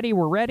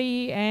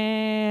ready,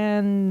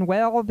 and,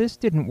 well, this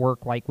didn't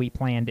work like we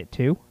planned it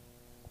to.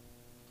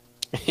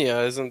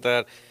 Yeah, isn't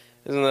that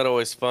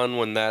always fun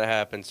when that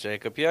happens,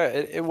 Jacob? Yeah,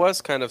 it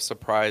was kind of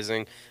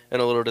surprising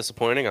and a little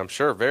disappointing. I'm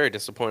sure very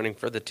disappointing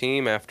for the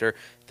team after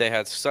they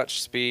had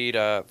such speed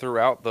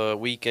throughout the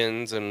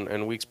weekends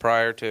and weeks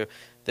prior to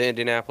the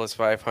Indianapolis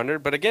 500.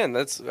 But again,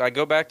 I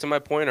go back to my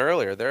point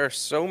earlier. There are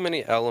so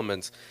many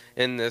elements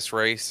in this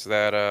race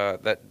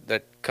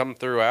that come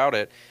throughout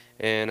it.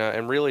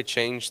 and really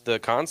change the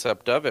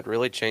concept of it,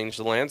 really change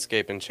the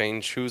landscape and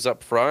change who's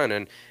up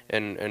front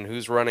and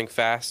who's running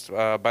fast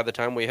by the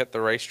time we hit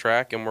the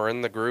racetrack and we're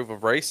in the groove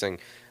of racing.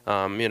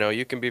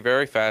 You can be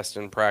very fast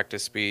in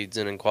practice speeds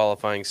and in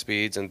qualifying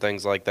speeds and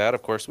things like that.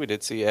 Of course, we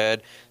did see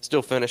Ed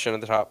still finishing in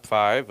the top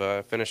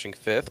 5, finishing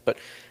 5th,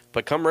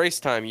 but come race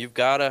time, you've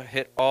got to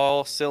hit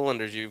all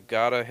cylinders. You've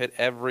got to hit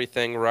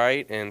everything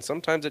right, and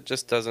sometimes it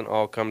just doesn't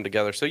all come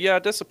together. So, yeah,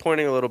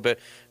 disappointing a little bit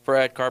for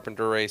Ed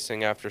Carpenter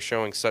Racing after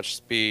showing such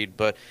speed.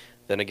 But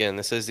then again,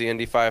 this is the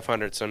Indy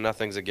 500, so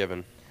nothing's a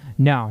given.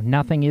 No,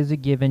 nothing is a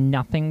given.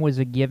 Nothing was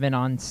a given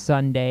on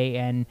Sunday,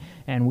 and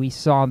we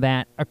saw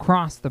that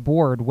across the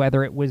board,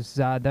 whether it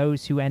was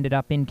those who ended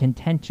up in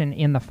contention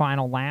in the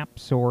final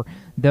laps or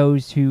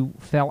those who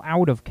fell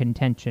out of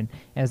contention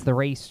as the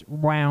race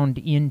wound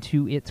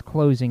into its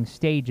closing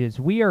stages.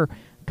 We are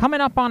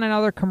coming up on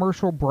another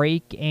commercial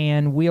break,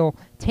 and we'll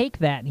take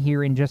that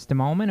here in just a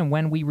moment. And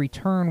when we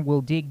return,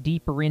 we'll dig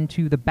deeper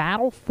into the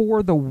battle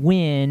for the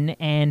win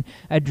and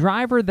a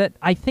driver that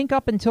I think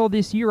up until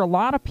this year a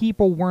lot of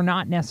people were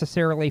not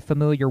necessarily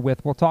familiar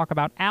with. We'll talk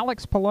about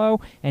Alex Palou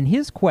and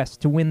his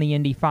quest to win the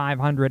Indy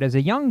 500 as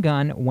a young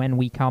gun when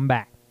we come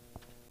back.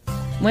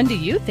 When do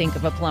you think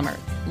of a plumber?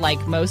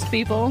 Like most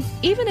people,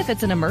 even if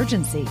it's an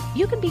emergency,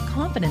 you can be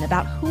confident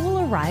about who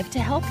will arrive to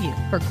help you.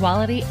 For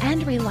quality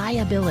and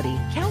reliability,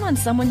 count on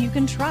someone you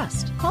can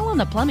trust. Call on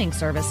the plumbing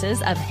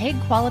services of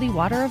Hague Quality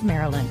Water of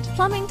Maryland.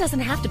 Plumbing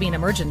doesn't have to be an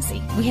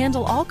emergency. We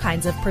handle all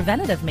kinds of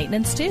preventative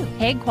maintenance too.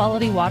 Hague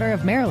Quality Water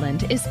of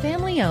Maryland is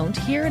family owned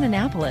here in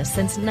Annapolis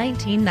since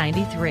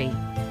 1993.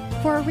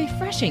 For a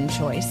refreshing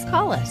choice,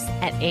 call us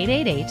at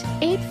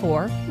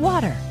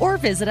 888-84-WATER or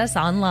visit us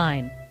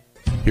online.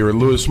 Here at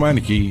Lewis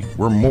Meineke,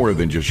 we're more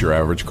than just your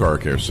average car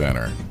care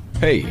center.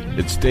 Hey,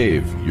 it's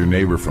Dave, your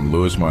neighbor from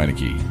Lewis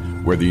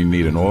Meineke. Whether you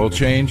need an oil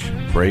change,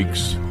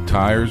 brakes,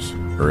 tires,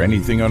 or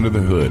anything under the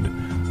hood,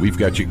 we've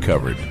got you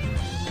covered.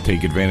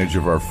 Take advantage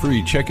of our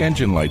free check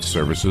engine light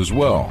service as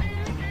well.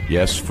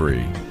 Yes,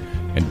 free.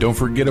 And don't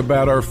forget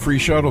about our free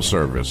shuttle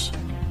service.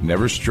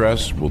 Never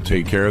stress, we'll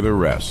take care of the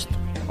rest.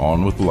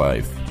 On with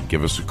life.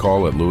 Give us a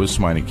call at Lewis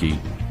Meineke,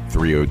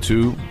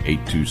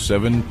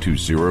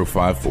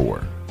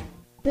 302-827-2054.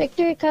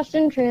 Victory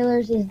Custom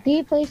Trailers is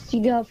the place to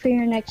go for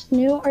your next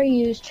new or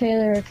used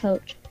trailer or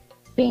coach.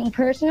 Being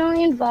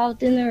personally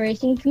involved in the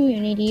racing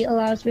community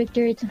allows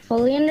Victory to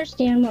fully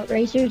understand what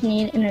racers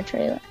need in a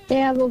trailer. They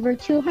have over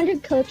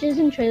 200 coaches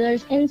and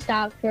trailers in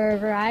stock for a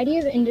variety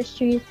of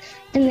industries,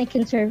 and they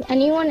can serve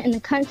anyone in the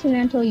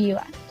continental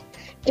U.S.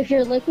 If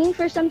you're looking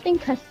for something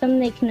custom,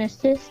 they can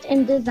assist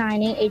in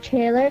designing a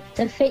trailer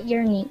that fit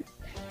your needs.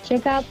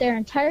 Check out their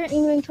entire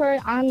inventory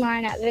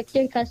online at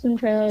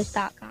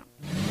victorycustomtrailers.com.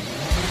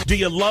 Do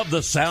you love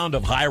the sound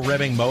of high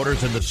revving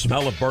motors and the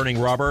smell of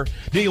burning rubber?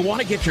 Do you want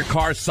to get your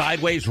car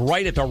sideways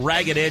right at the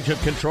ragged edge of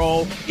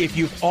control? If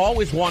you've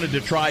always wanted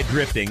to try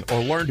drifting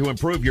or learn to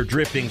improve your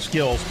drifting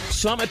skills,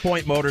 Summit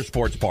Point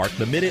Motorsports Park,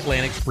 the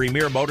Mid-Atlantic's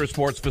premier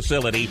motorsports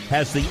facility,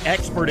 has the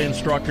expert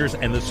instructors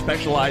and the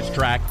specialized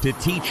track to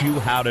teach you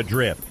how to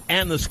drift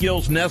and the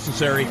skills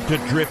necessary to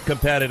drift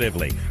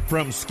competitively.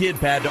 From skid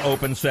pad to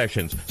open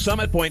sessions,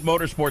 Summit Point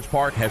Motorsports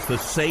Park has the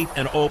safe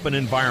and open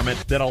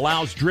environment that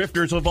allows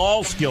drifters of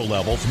all skill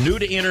levels, new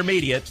to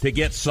intermediate, to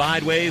get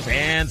sideways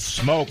and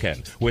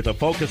smoking. With a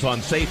focus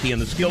on safety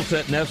and the skill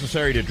set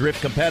necessary to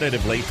drift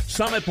competitively,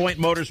 Summit Point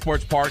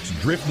Motorsports Park's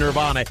Drift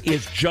Nirvana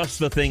is just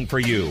the thing for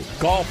you.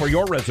 Call for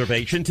your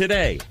reservation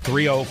today,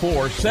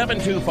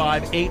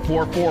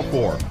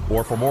 304-725-8444.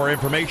 Or for more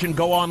information,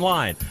 go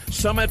online,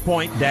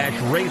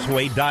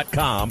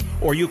 summitpoint-raceway.com,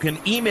 or you can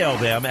email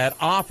them at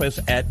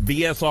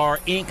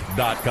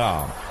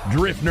office@bsrinc.com.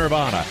 Drift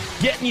Nirvana,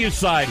 getting you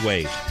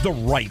sideways the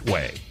right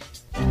way.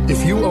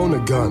 If you own a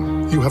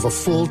gun, you have a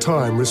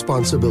full-time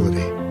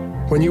responsibility.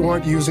 When you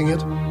aren't using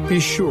it, be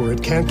sure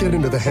it can't get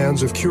into the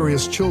hands of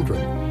curious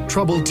children,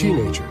 troubled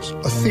teenagers,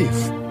 a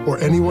thief, or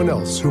anyone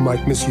else who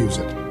might misuse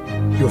it.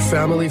 Your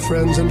family,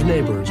 friends, and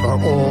neighbors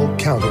are all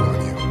counting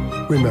on you.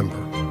 Remember,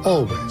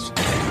 always,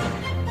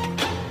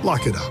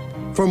 lock it up.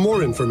 For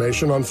more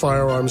information on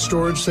firearm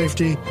storage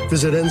safety,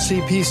 visit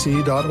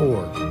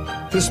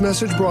ncpc.org. This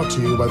message brought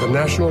to you by the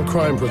National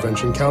Crime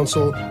Prevention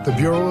Council, the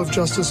Bureau of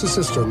Justice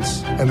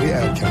Assistance, and the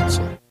Ad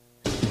Council.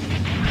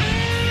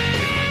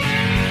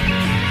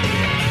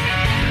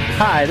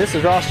 Hi, this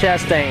is Ross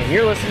Chastain.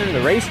 You're listening to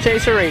Race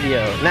Chaser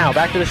Radio. Now,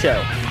 back to the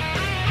show.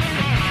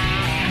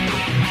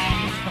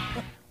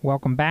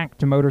 Welcome back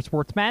to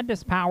Motorsports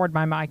Madness, powered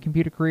by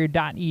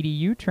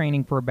mycomputercareer.edu,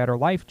 training for a better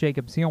life.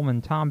 Jacob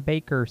Seelman, Tom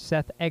Baker,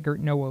 Seth Eggert,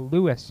 Noah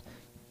Lewis.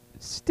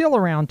 Still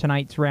around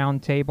tonight's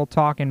roundtable,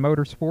 talking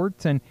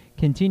motorsports and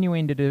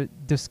continuing to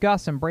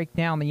discuss and break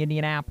down the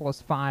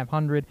Indianapolis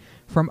 500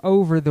 from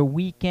over the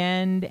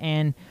weekend.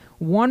 And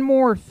one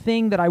more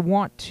thing that I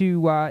want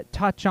to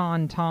touch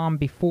on, Tom,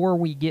 before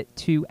we get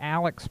to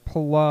Alex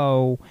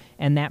Palou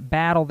and that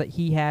battle that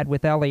he had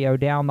with Elio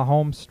down the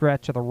home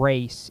stretch of the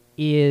race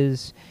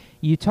is,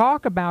 you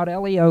talk about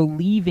Elio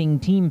leaving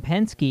Team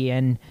Penske,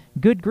 and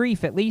good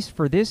grief, at least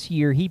for this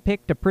year, he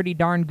picked a pretty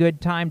darn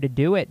good time to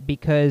do it,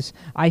 because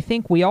I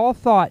think we all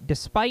thought,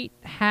 despite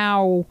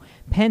how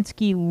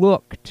Penske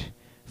looked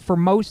for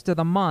most of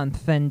the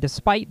month, and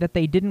despite that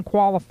they didn't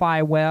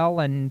qualify well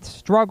and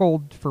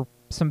struggled for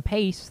some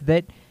pace,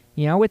 that,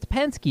 it's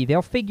Penske.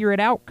 They'll figure it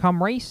out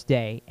come race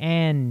day.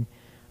 And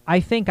I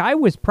think I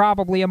was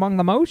probably among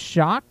the most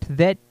shocked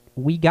that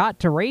we got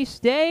to race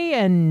day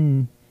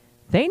and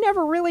they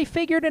never really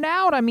figured it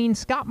out. I mean,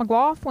 Scott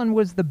McLaughlin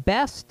was the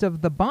best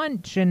of the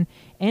bunch and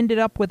ended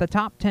up with a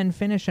top 10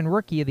 finish and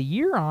Rookie of the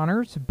Year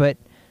honors. But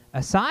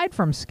aside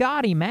from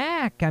Scotty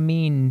Mack, I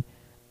mean,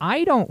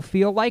 I don't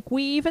feel like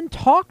we even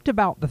talked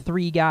about the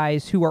three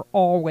guys who are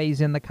always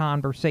in the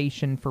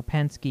conversation for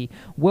Penske.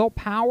 Will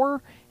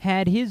Power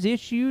had his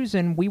issues,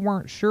 and we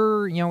weren't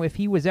sure, if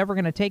he was ever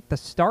going to take the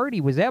start. He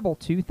was able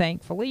to,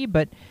 thankfully,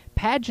 but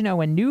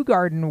Pagenaud and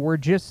Newgarden were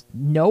just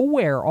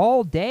nowhere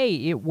all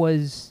day. It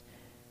was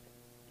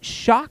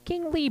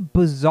shockingly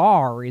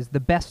bizarre is the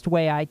best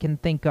way I can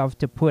think of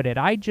to put it.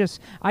 I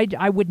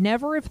would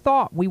never have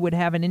thought we would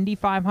have an Indy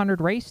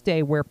 500 race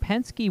day where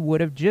Penske would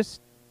have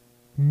just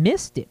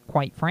missed it,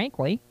 quite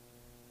frankly.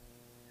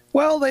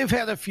 Well, they've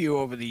had a few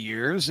over the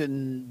years,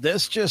 and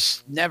this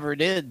just never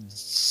did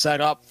set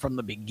up from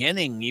the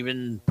beginning,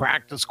 even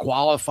practice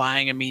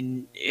qualifying. I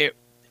mean,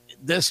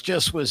 this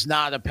just was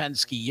not a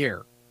Penske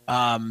year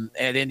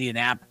at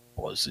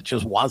Indianapolis. It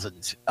just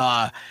wasn't.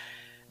 I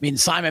mean,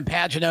 Simon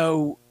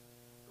Pagenaud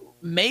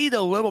made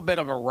a little bit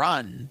of a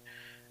run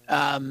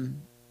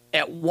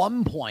at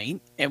one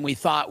point, and we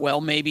thought,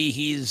 well, maybe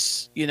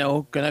he's,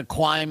 going to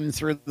climb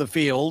through the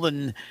field.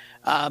 And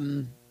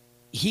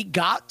he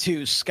got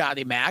to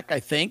Scotty Mack,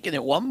 I think. And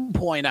at one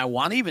point, I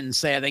want to even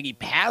say, I think he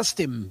passed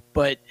him.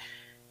 But,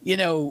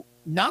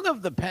 none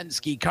of the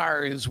Penske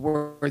cars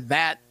were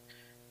that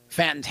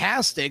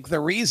fantastic. The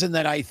reason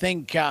that I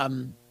think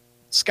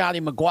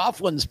Scotty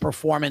McLaughlin's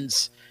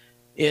performance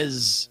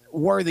is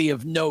worthy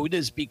of note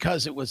is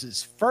because it was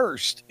his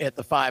first at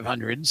the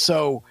 500.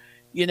 So,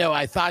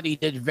 I thought he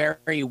did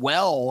very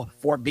well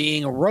for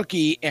being a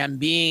rookie and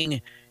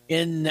being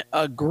in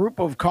a group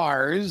of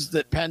cars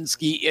that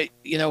Penske,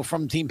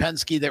 from Team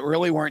Penske, that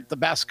really weren't the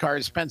best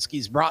cars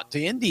Penske's brought to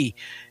Indy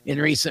in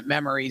recent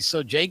memory.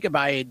 So, Jacob,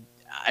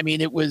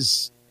 it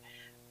was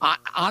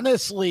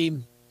honestly,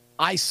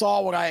 I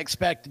saw what I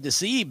expected to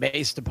see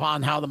based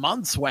upon how the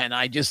months went.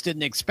 I just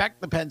didn't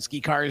expect the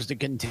Penske cars to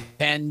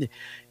contend.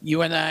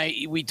 You and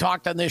we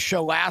talked on this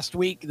show last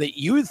week that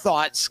you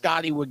thought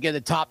Scotty would get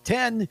a top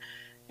 10.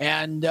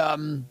 And,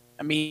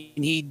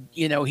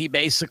 he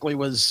basically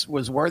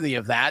was worthy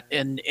of that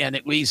and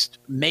at least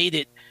made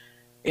it,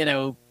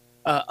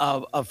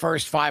 a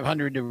first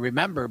 500 to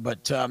remember.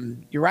 But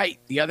you're right.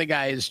 The other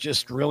guys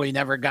just really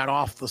never got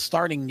off the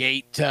starting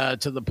gate to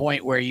the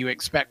point where you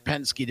expect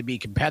Penske to be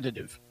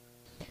competitive.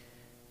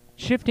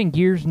 Shifting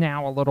gears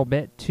now a little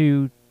bit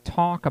to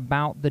talk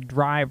about the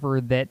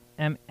driver that,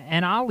 and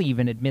I'll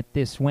even admit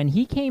this, when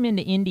he came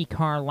into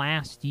IndyCar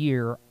last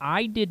year,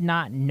 I did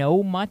not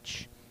know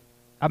much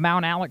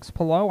about Alex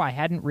Palou. I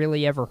hadn't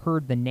really ever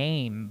heard the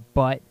name,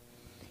 but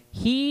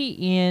he,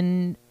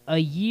 in a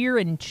year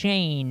and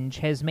change,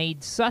 has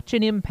made such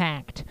an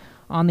impact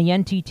on the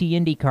NTT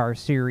IndyCar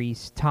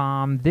series,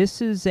 Tom.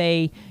 This is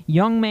a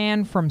young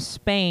man from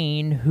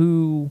Spain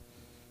who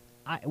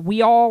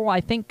we all, I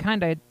think,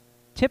 kind of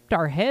tipped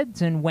our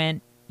heads and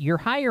went, you're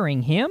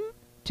hiring him?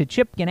 To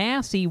Chip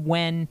Ganassi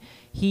when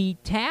he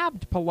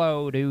tabbed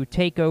Palou to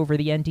take over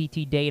the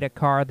NTT Data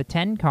car, the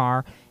 10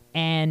 car,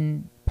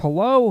 and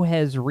Palou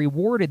has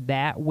rewarded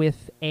that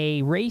with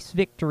a race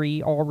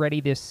victory already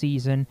this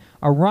season,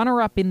 a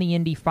runner-up in the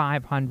Indy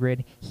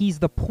 500. He's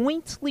the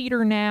points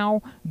leader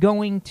now,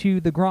 going to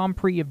the Grand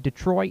Prix of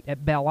Detroit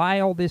at Belle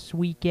Isle this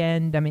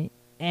weekend.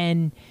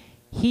 And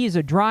he's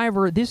a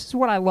driver. This is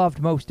what I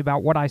loved most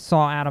about what I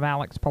saw out of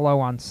Alex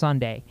Palou on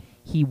Sunday.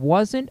 He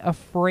wasn't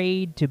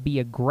afraid to be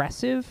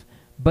aggressive,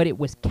 but it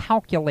was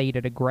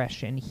calculated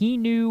aggression. He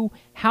knew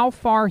how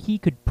far he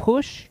could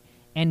push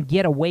and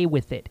get away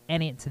with it.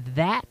 And it's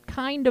that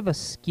kind of a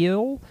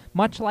skill,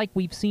 much like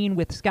we've seen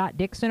with Scott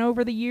Dixon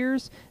over the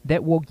years,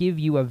 that will give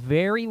you a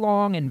very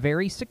long and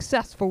very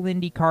successful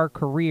IndyCar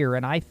career.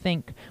 And I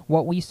think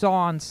what we saw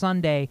on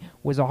Sunday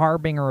was a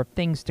harbinger of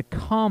things to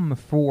come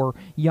for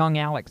young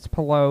Alex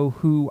Palou,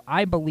 who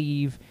I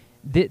believe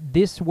that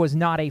this was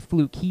not a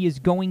fluke. He is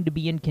going to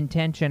be in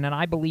contention, and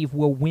I believe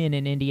will win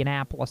in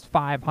Indianapolis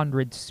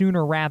 500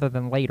 sooner rather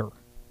than later.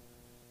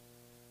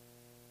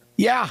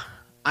 Yeah,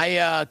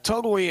 I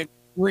totally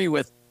agree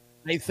with.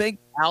 I think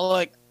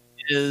Alec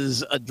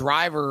is a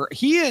driver.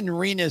 He and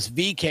Rinus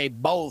VeeKay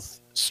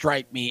both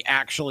strike me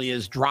actually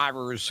as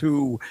drivers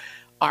who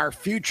are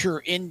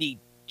future Indy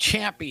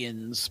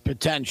champions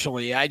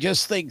potentially. I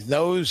just think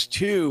those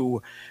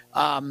two,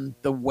 the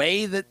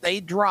way that they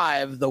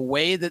drive, the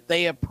way that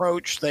they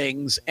approach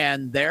things,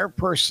 and their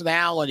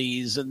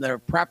personalities and their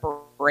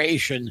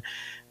preparation,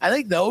 I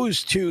think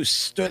those two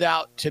stood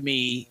out to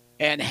me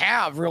and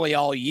have really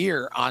all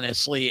year,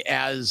 honestly,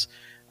 as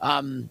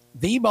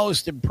the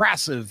most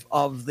impressive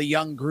of the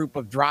young group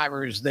of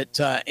drivers that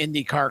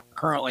IndyCar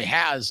currently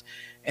has.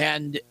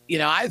 And,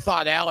 I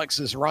thought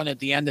Alex's run at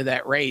the end of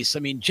that race, I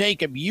mean,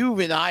 Jacob, you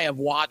and I have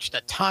watched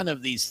a ton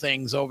of these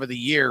things over the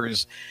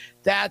years.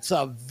 That's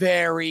a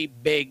very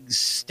big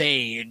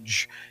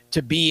stage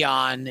to be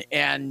on.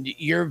 And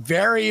you're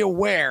very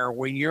aware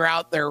when you're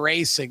out there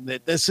racing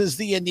that this is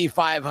the Indy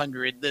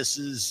 500. This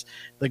is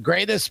the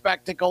greatest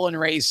spectacle in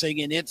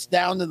racing. And it's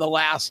down to the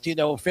last,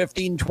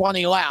 15,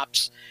 20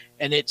 laps.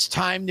 And it's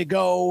time to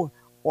go,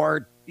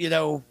 or,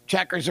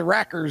 checkers or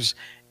wreckers.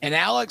 And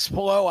Alex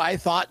Palou, I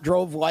thought,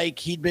 drove like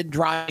he'd been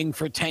driving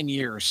for 10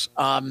 years.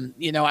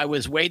 I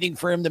was waiting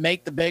for him to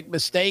make the big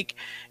mistake,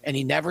 and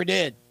he never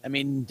did. I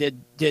mean,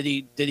 did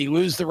he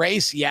lose the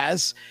race?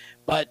 Yes.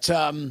 But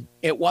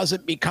it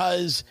wasn't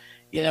because,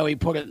 he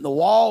put it in the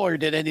wall or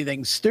did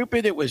anything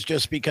stupid. It was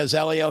just because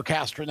Helio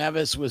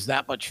Castroneves was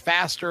that much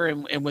faster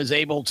and was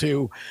able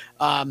to,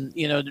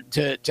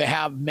 to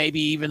have maybe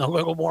even a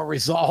little more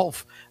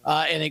resolve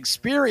and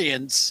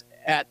experience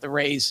at the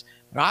race.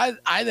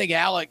 I think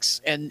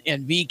Alex and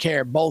VK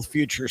are both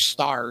future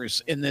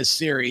stars in this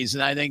series,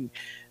 and I think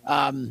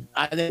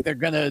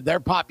their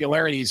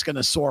popularity is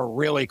gonna soar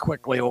really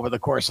quickly over the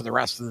course of the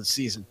rest of the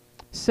season.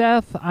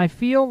 Seth, I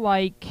feel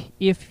like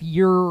if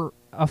you're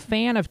a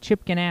fan of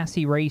Chip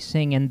Ganassi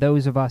Racing and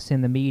those of us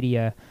in the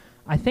media,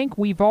 I think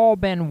we've all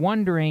been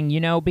wondering,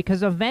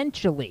 because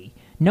eventually,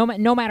 no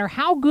matter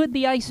how good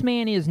the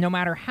Iceman is, no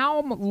matter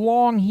how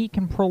long he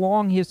can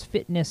prolong his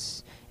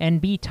fitness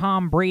and be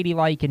Tom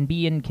Brady-like and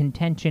be in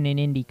contention in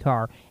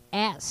IndyCar,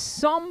 at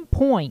some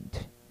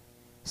point,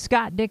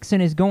 Scott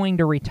Dixon is going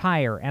to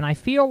retire. And I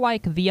feel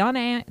like the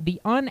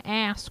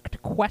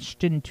unasked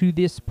question to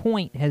this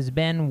point has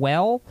been,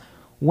 well,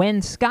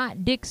 when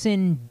Scott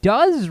Dixon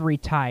does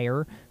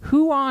retire,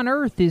 who on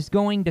earth is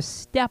going to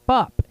step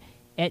up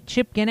at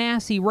Chip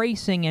Ganassi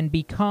Racing and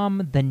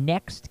become the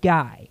next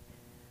guy?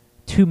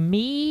 To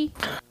me,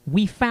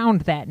 we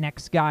found that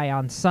next guy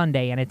on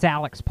Sunday, and it's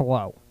Alex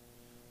Palou.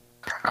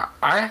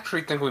 I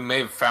actually think we may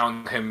have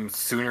found him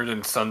sooner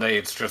than Sunday.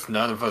 It's just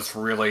none of us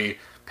really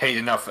paid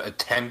enough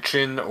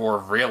attention or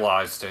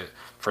realized it,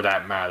 for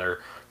that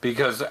matter,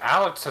 because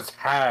Alex has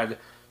had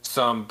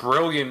some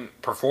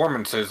brilliant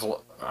performances.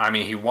 I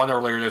mean, he won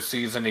earlier this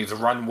season. He's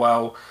run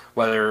well,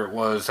 whether it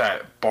was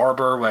at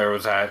Barber, whether it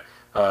was at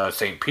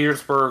St.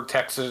 Petersburg,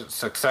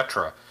 Texas,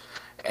 etc.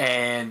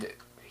 And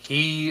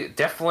he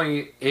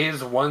definitely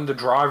is one of the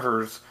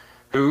drivers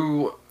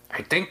who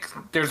I think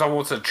there's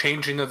almost a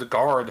changing of the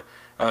guard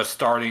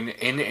starting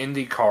in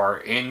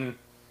IndyCar, in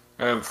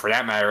for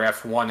that matter,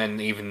 F1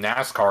 and even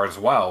NASCAR as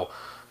well.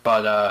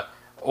 But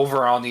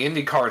over on the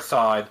IndyCar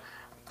side,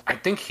 I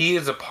think he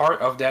is a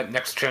part of that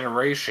next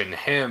generation.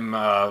 Him,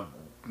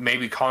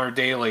 maybe Connor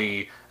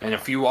Daly, and a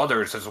few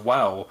others as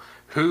well,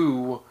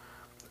 who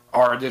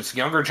are this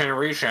younger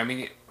generation. I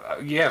mean,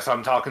 yes,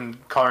 I'm talking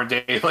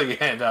Connor Daly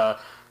and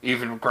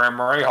even Graham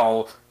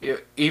Rahal.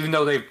 Even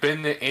though they've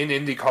been in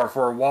IndyCar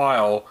for a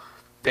while,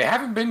 they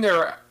haven't been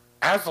there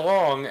as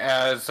long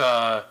as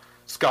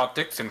Scott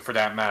Dixon, for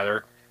that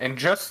matter. And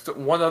just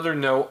one other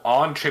note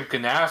on Chip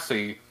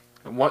Ganassi,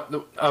 one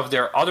of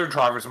their other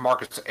drivers,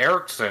 Marcus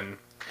Ericsson,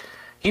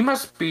 he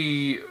must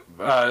be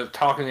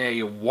talking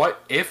a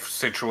what-if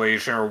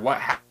situation, or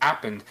what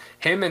happened.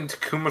 Him and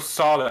Takuma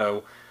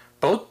Sato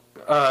both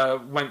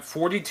went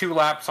 42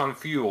 laps on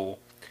fuel,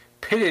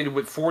 pitted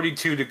with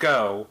 42 to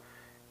go,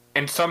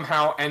 and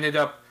somehow ended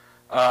up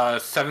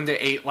 7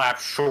 to 8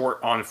 laps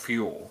short on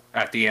fuel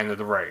at the end of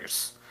the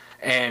race.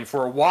 And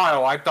for a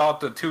while, I thought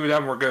the two of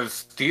them were going to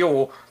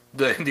steal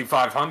the Indy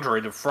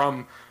 500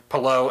 from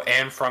Palou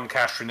and from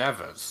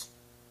Castroneves.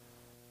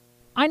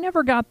 I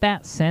never got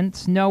that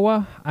sense,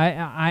 Noah.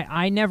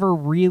 I never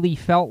really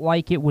felt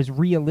like it was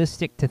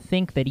realistic to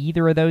think that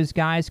either of those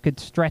guys could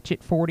stretch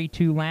it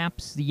 42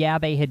 laps. Yeah,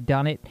 they had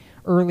done it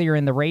earlier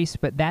in the race,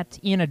 but that's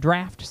in a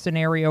draft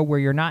scenario where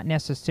you're not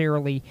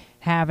necessarily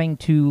having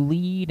to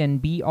lead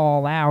and be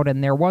all out,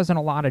 and there wasn't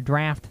a lot of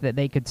draft that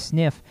they could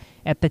sniff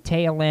at the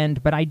tail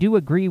end. But I do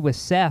agree with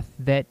Seth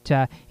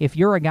that if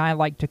you're a guy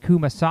like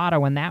Takuma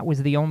Sato and that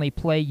was the only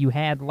play you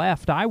had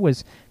left, I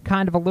was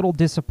kind of a little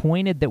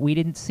disappointed that we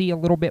didn't see a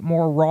little bit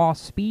more raw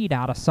speed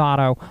out of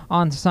Sato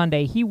on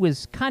Sunday. He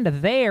was kind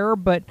of there,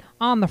 but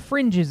on the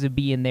fringes of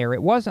being there.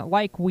 It wasn't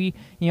like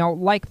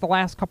like the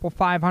last couple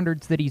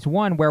 500s that he's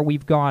won where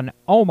we've gone,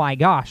 oh my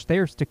gosh,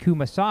 there's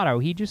Takuma Sato.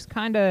 He just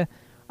kind of,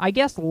 I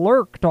guess,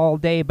 lurked all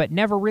day, but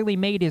never really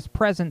made his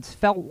presence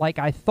felt like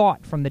I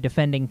thought from the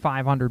defending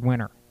 500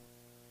 winner.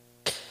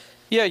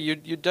 Yeah, you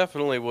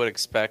definitely would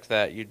expect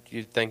that.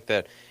 You'd think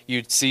that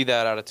you'd see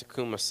that out of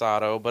Takuma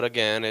Sato, but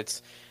again,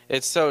 it's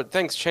so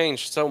things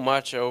changed so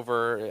much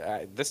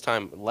over this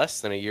time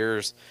less than a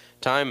year's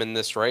time in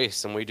this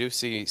race, and we do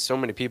see so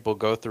many people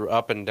go through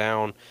up and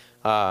down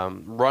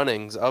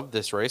runnings of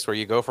this race where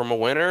you go from a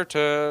winner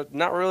to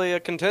not really a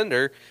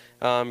contender.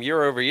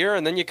 year over year,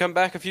 and then you come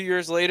back a few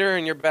years later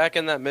and you're back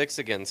in that mix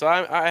again. So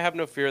I have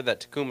no fear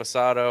that Takuma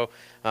Sato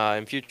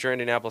in future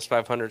Indianapolis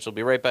 500s will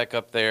be right back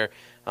up there,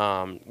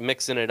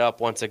 mixing it up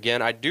once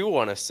again. I do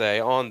want to say,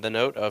 on the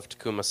note of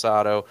Takuma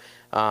Sato,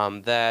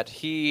 that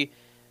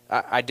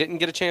I didn't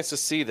get a chance to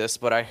see this,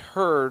 but I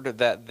heard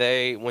that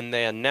when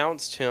they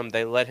announced him,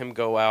 they let him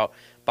go out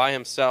by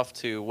himself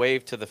to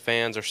wave to the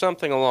fans or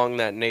something along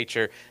that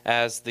nature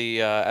as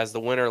the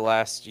winner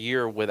last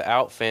year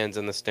without fans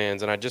in the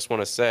stands. And I just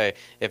want to say,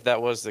 if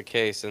that was the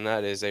case, then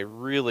that is a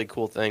really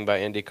cool thing by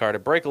IndyCar to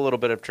break a little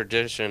bit of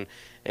tradition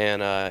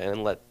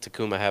and let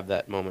Takuma have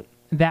that moment.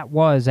 That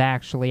was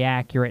actually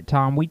accurate,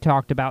 Tom. We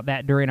talked about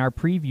that during our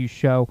preview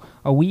show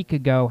a week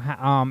ago,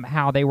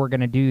 how they were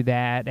going to do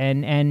that,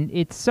 and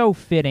it's so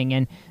fitting.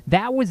 And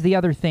that was the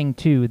other thing,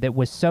 too, that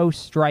was so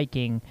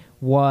striking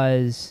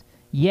was,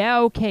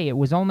 yeah, okay, it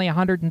was only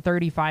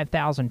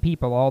 135,000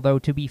 people, although,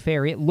 to be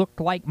fair, it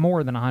looked like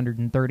more than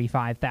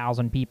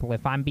 135,000 people,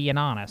 if I'm being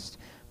honest.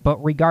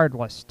 But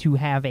regardless, to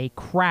have a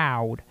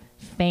crowd,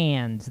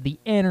 fans, the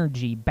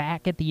energy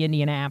back at the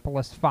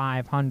Indianapolis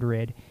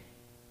 500,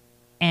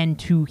 and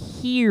to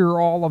hear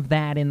all of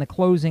that in the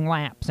closing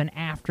laps and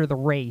after the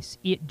race,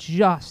 it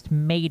just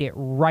made it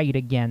right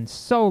again.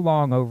 So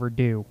long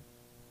overdue.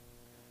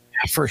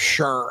 Yeah, for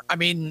sure. I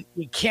mean,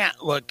 you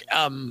can't look,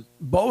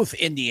 both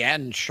Indy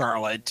and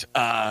Charlotte,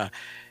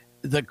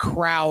 the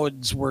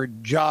crowds were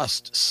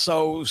just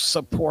so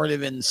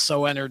supportive and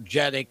so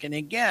energetic. And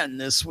again,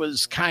 this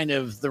was kind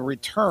of the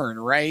return,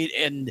 right?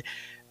 And,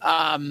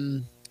 I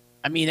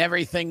mean,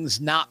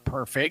 everything's not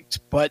perfect,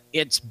 but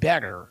it's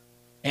better.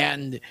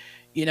 And,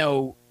 you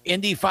know,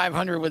 Indy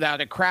 500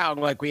 without a crowd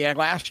like we had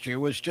last year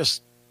was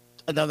just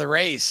another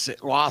race.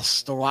 It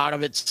lost a lot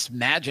of its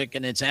magic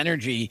and its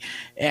energy.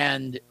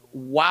 And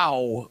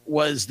wow,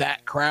 was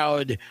that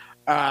crowd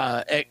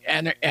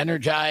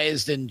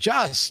energized and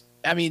just,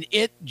 I mean,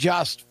 it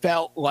just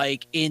felt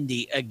like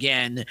Indy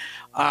again.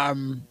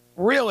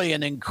 Really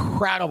an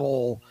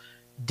incredible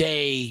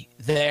day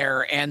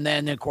there, and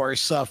then of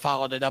course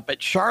followed it up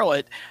at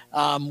Charlotte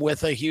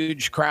with a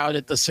huge crowd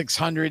at the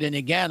 600, and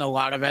again a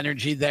lot of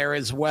energy there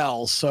as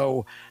well.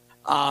 So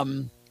I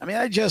mean,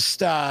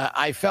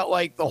 I felt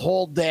like the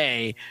whole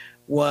day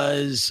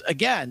was,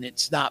 again,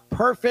 it's not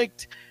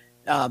perfect,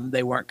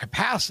 they weren't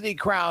capacity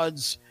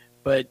crowds,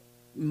 but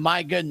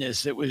my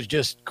goodness, it was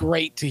just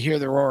great to hear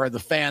the roar of the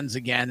fans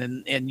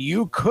again, and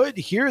you could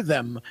hear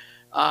them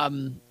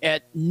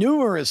at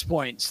numerous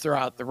points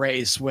throughout the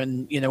race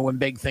when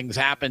big things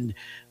happened,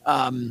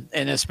 and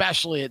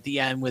especially at the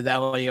end with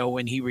Elio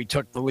when he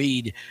retook the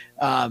lead.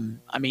 I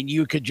mean,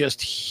 you could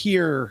just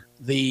hear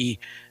the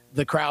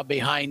crowd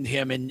behind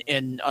him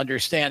and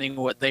understanding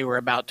what they were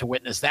about to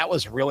witness. That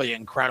was really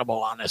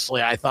incredible,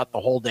 honestly. I thought the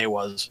whole day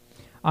was.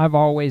 I've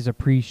always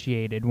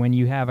appreciated when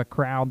you have a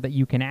crowd that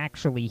you can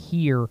actually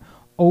hear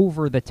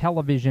over the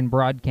television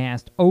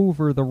broadcast,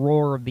 over the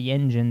roar of the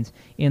engines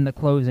in the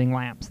closing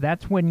laps.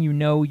 That's when you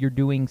know you're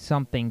doing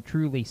something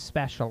truly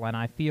special, and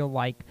I feel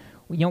like,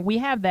 we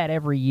have that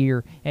every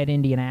year at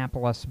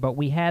Indianapolis, but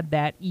we had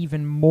that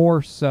even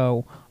more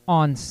so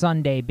on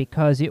Sunday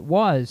because it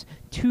was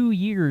 2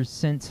 years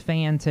since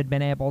fans had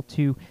been able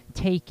to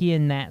take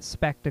in that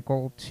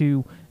spectacle,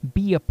 to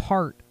be a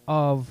part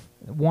of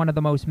one of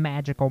the most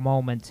magical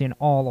moments in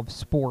all of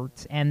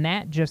sports. And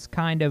that just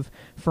kind of,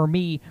 for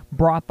me,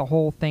 brought the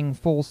whole thing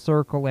full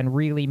circle and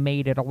really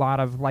made it a lot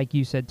of, like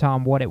you said,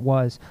 Tom, what it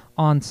was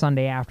on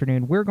Sunday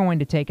afternoon. We're going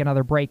to take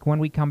another break. When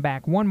we come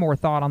back, one more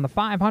thought on the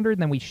 500,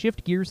 then we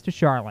shift gears to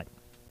Charlotte.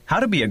 How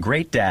to be a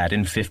great dad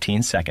in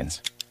 15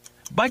 seconds.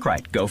 Bike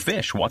ride, go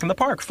fish, walk in the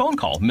park, phone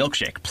call,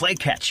 milkshake, play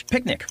catch,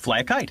 picnic, fly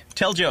a kite,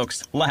 tell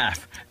jokes,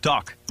 laugh,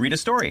 talk, read a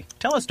story,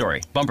 tell a story,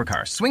 bumper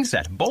car, swing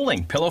set,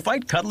 bowling, pillow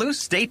fight, cut loose,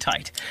 stay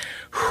tight.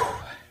 Whew.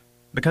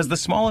 Because the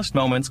smallest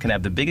moments can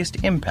have the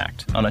biggest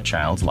impact on a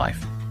child's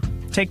life.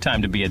 Take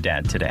time to be a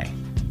dad today.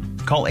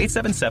 Call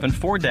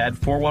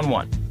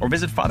 877-4DAD-411 or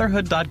visit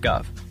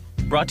fatherhood.gov.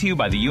 Brought to you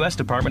by the U.S.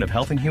 Department of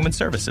Health and Human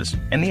Services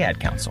and the Ad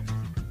Council.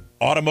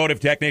 Automotive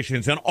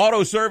technicians and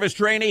auto service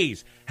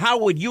trainees, how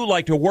would you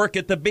like to work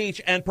at the beach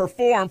and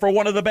perform for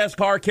one of the best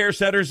car care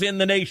centers in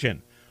the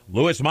nation?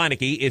 Louis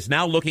Meineke is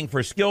now looking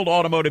for skilled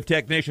automotive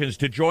technicians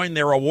to join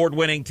their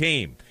award-winning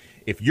team.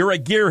 If you're a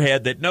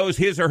gearhead that knows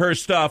his or her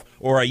stuff,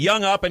 or a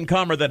young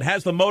up-and-comer that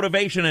has the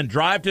motivation and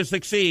drive to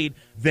succeed,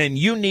 then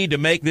you need to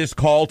make this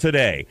call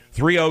today.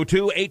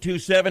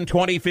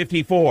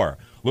 302-827-2054.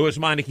 Louis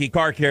Meineke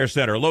Car Care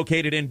Center,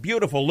 located in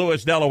beautiful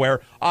Lewis, Delaware,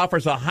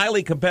 offers a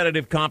highly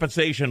competitive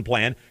compensation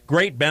plan,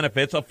 great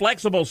benefits, a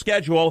flexible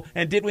schedule,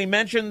 and did we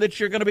mention that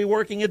you're going to be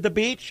working at the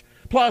beach?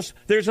 Plus,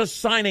 there's a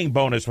signing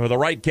bonus for the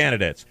right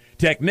candidates.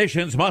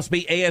 Technicians must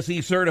be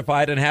ASE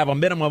certified and have a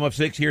minimum of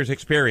 6 years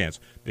experience.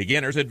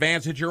 Beginners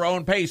advance at your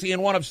own pace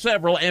in one of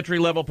several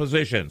entry-level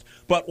positions.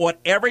 But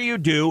whatever you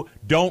do,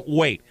 don't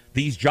wait.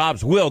 These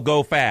jobs will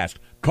go fast.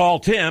 Call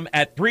Tim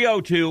at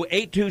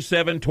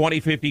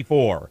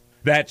 302-827-2054.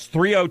 That's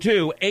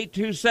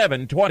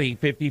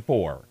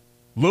 302-827-2054.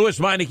 Louis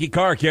Meineke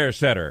Car Care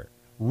Center.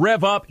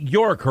 Rev up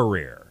your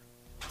career.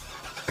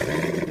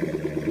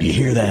 You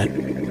hear that?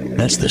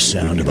 That's the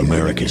sound of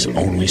America's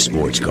only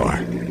sports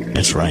car.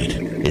 That's right,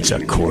 it's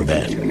a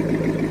Corvette.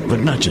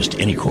 But not just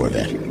any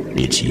Corvette.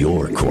 It's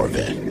your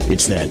Corvette.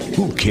 It's that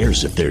who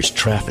cares if there's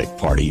traffic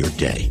part of your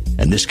day.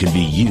 And this can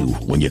be you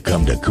when you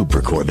come to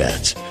Cooper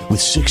Corvettes.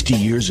 With 60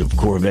 years of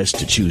Corvettes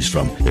to choose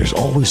from, there's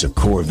always a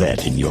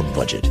Corvette in your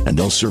budget. And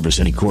they'll service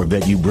any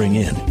Corvette you bring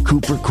in.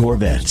 Cooper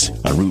Corvettes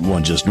on Route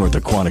 1 just north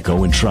of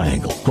Quantico and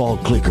Triangle. Call,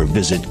 click, or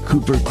visit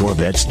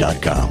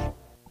CooperCorvettes.com.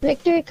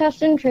 Victory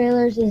Custom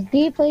Trailers is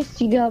the place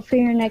to go for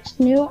your next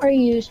new or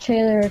used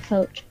trailer or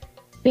coach.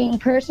 Being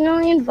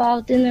personally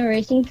involved in the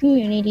racing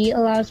community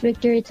allows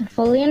Victory to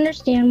fully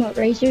understand what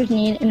racers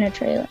need in a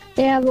trailer.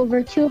 They have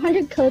over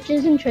 200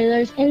 coaches and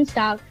trailers in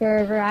stock for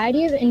a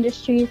variety of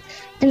industries,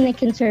 and they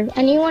can serve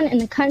anyone in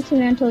the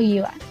continental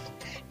U.S.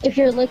 If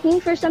you're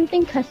looking for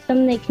something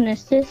custom, they can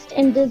assist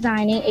in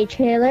designing a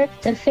trailer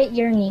to fit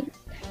your needs.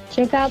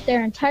 Check out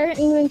their entire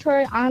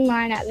inventory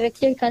online at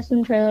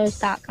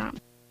victorycustomtrailers.com.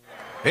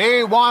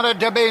 He wanted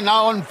to be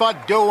known for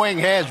doing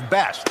his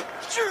best.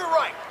 Sure, you're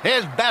right.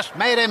 His best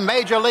made him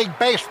Major League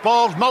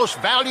Baseball's most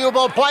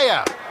valuable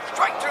player.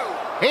 Strike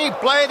two. He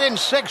played in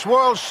 6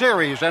 World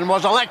Series and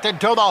was elected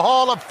to the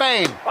Hall of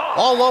Fame.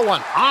 Although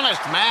an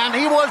honest man,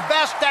 he was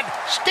best at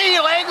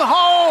stealing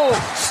home.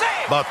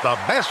 But the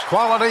best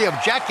quality of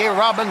Jackie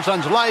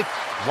Robinson's life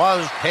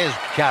was his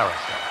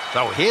character.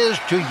 So here's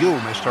to you,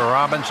 Mr.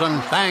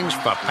 Robinson. Thanks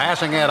for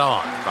passing it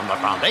on. From the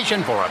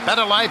Foundation for a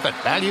Better Life at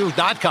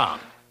Values.com.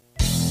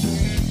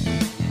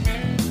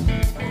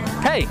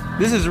 Hey,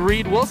 this is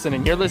Reed Wilson,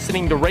 and you're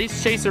listening to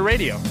Race Chaser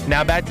Radio.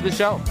 Now back to the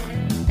show.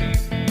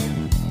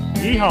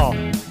 Yeehaw.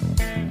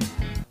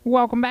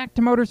 Welcome back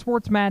to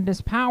Motorsports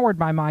Madness, powered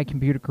by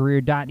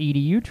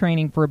mycomputercareer.edu.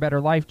 Training for a better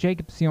life.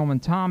 Jacob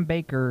Seelman, Tom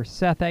Baker,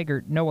 Seth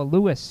Eggert, Noah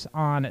Lewis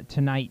on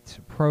tonight's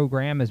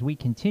program as we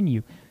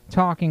continue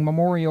talking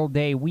Memorial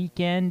Day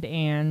weekend,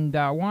 and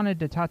wanted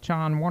to touch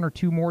on one or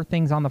two more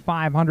things on the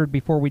 500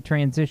 before we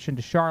transition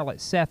to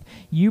Charlotte. Seth,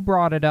 you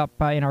brought it up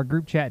in our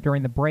group chat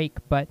during the break,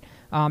 but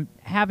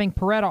having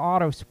Peretta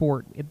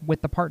Autosport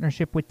with the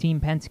partnership with Team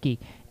Penske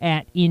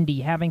at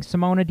Indy, having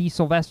Simona Di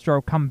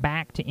Silvestro come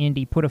back to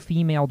Indy, put a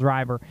female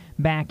driver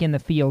back in the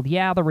field.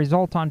 Yeah, the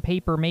result on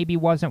paper maybe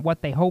wasn't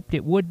what they hoped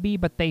it would be,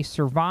 but they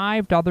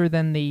survived other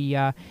than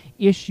the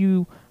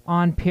issue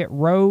on pit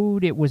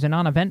road. It was an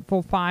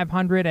uneventful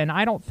 500, and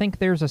I don't think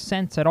there's a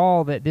sense at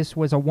all that this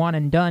was a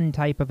one-and-done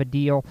type of a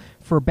deal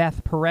for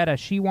Beth Peretta.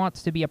 She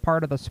wants to be a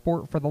part of the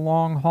sport for the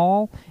long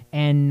haul,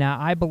 and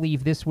I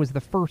believe this was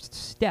the first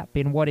step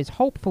in what is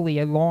hopefully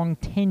a long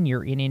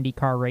tenure in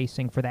IndyCar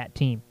racing for that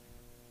team.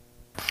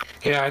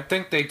 Yeah, I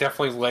think they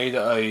definitely laid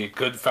a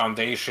good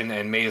foundation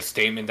and made a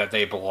statement that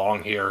they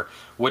belong here,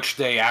 which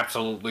they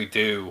absolutely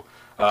do.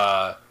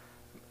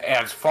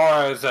 As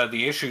far as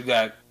the issue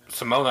that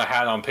Simona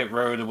had on pit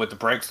road with the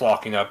brakes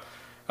locking up,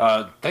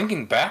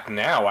 thinking back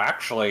now,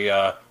 actually,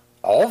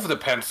 all of the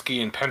Penske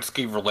and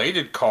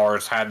Penske-related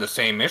cars had the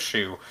same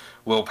issue.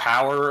 Will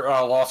Power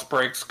lost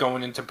brakes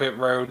going into pit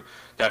road.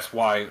 That's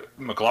why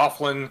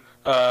McLaughlin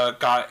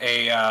got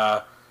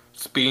a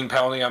speeding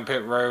penalty on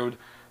pit road.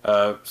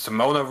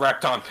 Simona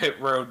wrecked on pit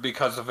road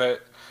because of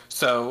it.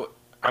 So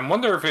I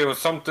wonder if it was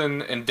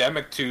something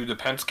endemic to the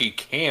Penske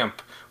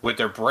camp with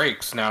their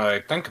brakes, now that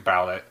I think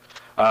about it.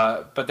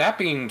 But that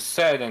being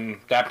said, and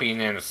that being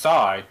an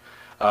aside,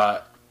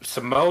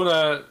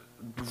 Simona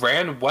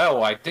ran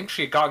well. I think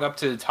she had gotten up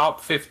to the top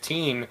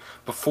 15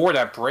 before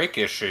that brake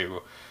issue.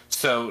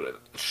 So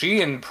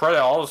she and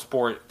Peretta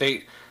Autosport,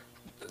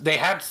 they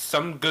had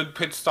some good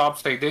pit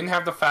stops. They didn't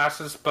have the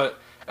fastest, but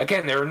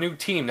again, they're a new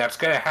team. That's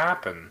going to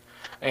happen.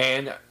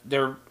 And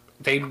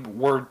they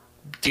were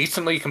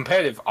decently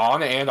competitive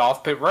on and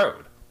off pit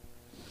road.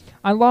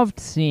 I loved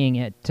seeing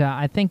it.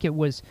 I think it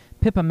was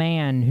Pippa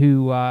Mann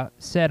who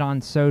said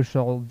on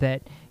social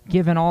that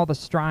given all the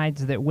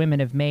strides that women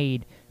have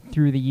made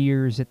through the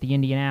years at the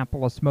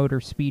Indianapolis Motor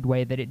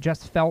Speedway, that it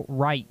just felt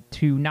right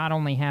to not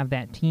only have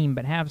that team,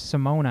 but have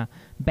Simona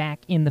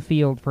back in the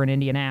field for an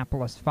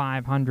Indianapolis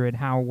 500.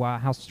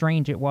 How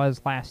strange it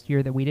was last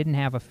year that we didn't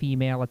have a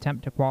female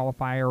attempt to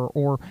qualify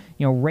or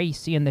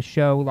race in the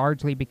show,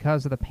 largely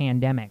because of the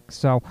pandemic.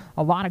 So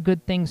a lot of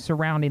good things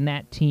surrounding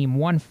that team.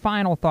 One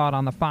final thought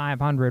on the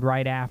 500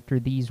 right after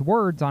these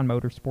words on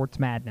Motorsports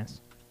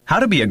Madness. How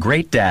to be a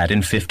great dad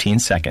in 15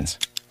 seconds.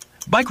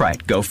 Bike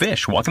ride, go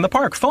fish, walk in the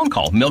park, phone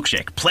call,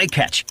 milkshake, play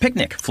catch,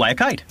 picnic, fly a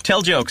kite,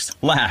 tell jokes,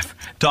 laugh,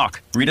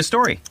 talk, read a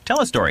story,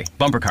 tell a story,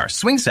 bumper car,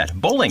 swing set,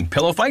 bowling,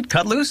 pillow fight,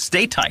 cut loose,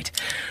 stay tight.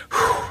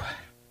 Whew.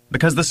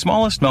 Because the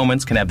smallest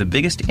moments can have the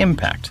biggest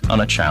impact on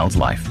a child's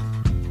life.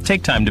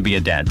 Take time to be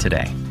a dad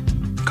today.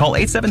 Call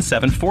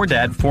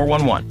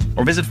 877-4DAD-411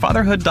 or visit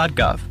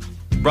fatherhood.gov.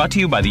 Brought to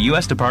you by the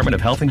U.S. Department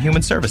of Health and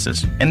Human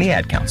Services and the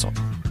Ad Council.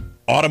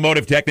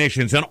 Automotive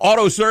technicians and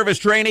auto service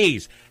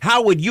trainees,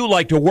 how would you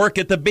like to work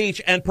at the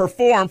beach and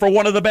perform for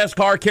one of the best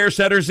car care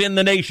centers in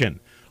the nation?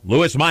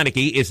 Lewis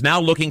Meineke is now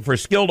looking for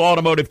skilled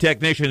automotive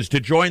technicians to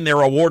join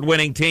their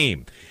award-winning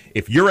team.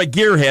 If you're a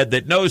gearhead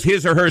that knows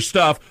his or her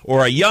stuff,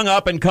 or a young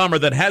up-and-comer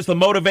that has the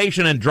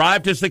motivation and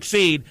drive to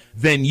succeed,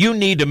 then you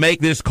need to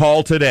make this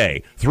call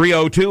today.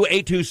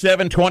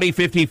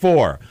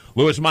 302-827-2054.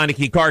 Lewis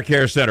Meineke Car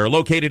Care Center,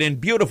 located in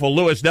beautiful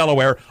Lewis,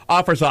 Delaware,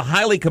 offers a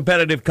highly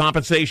competitive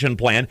compensation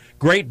plan,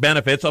 great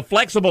benefits, a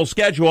flexible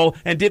schedule,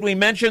 and did we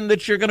mention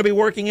that you're going to be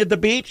working at the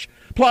beach?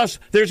 Plus,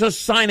 there's a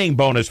signing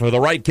bonus for the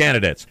right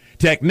candidates.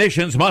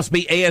 Technicians must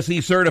be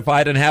ASE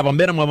certified and have a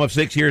minimum of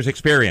 6 years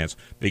experience.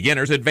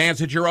 Beginners advance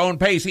at your own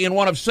pace in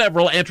one of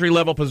several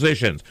entry-level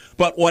positions.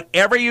 But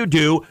whatever you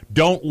do,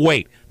 don't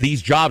wait.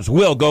 These jobs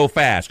will go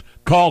fast.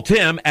 Call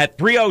Tim at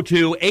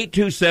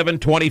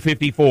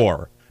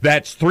 302-827-2054.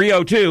 That's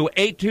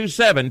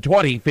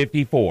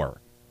 302-827-2054.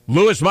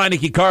 Lewis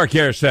Meineke Car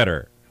Care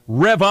Center.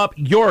 Rev up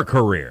your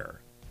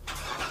career.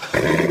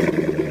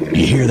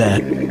 You hear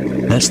that?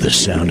 That's the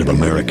sound of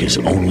America's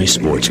only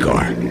sports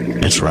car.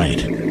 That's right.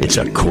 It's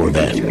a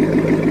Corvette.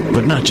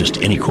 But not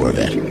just any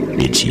Corvette.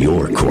 It's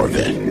your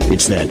Corvette.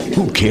 It's that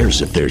who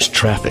cares if there's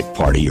traffic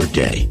part of your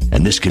day.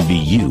 And this can be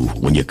you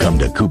when you come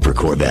to Cooper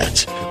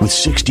Corvettes. With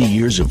 60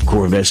 years of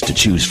Corvettes to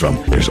choose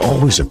from, there's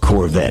always a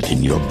Corvette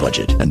in your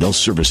budget. And they'll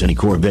service any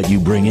Corvette you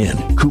bring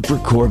in. Cooper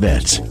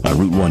Corvettes on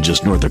Route 1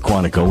 just north of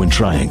Quantico and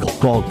Triangle.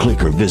 Call,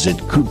 click, or visit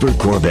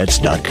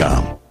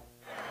CooperCorvettes.com.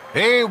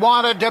 He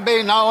wanted to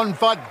be known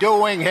for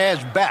doing his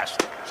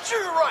best.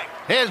 Sure, right.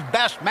 His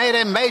best made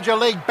him Major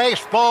League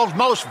Baseball's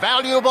most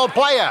valuable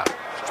player.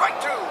 Strike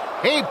two.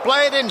 He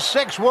played in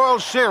 6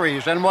 World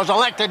Series and was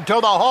elected to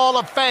the Hall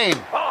of Fame.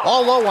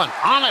 Although an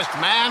honest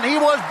man, he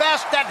was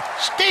best at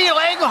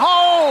stealing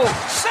home.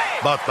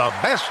 But the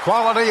best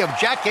quality of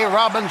Jackie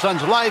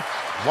Robinson's life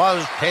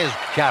was his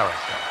character.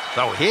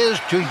 So here's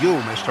to you,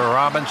 Mr.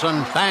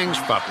 Robinson. Thanks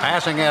for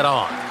passing it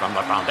on. From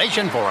the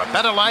Foundation for a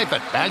Better Life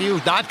at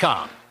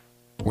Values.com.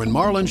 When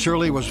Marlon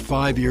Shirley was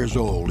 5 years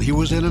old, he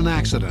was in an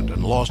accident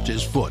and lost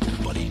his foot,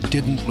 but he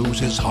didn't lose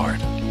his heart.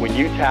 When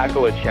you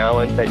tackle a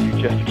challenge that you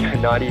just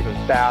cannot even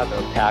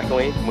fathom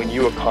tackling, when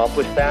you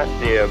accomplish that,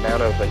 the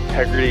amount of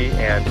integrity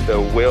and the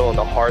will and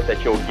the heart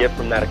that you'll get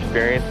from that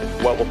experience is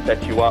what will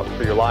set you up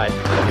for your life.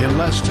 In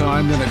less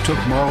time than it took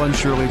Marlon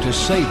Shirley to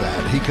say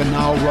that, he can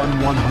now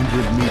run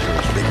 100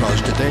 meters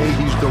because today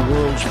he's the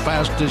world's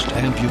fastest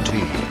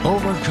amputee.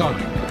 Overcome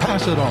it.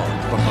 Pass it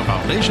on from the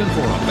Foundation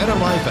for a Better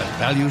Life at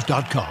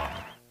Values.com.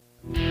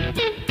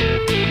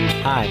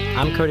 Hi,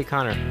 I'm Cody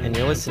Connor, and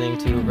you're listening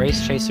to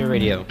Race Chaser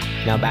Radio.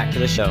 Now back to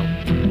the show.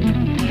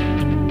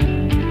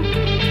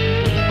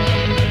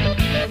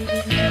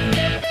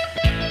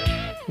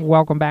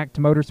 Welcome back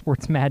to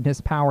Motorsports Madness,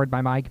 powered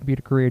by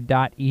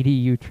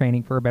mycomputercareer.edu,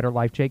 training for a better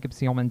life. Jacob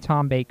Seelman,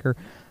 Tom Baker,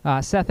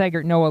 Seth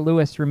Eggert, Noah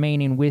Lewis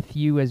remaining with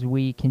you as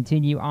we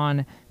continue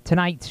on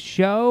tonight's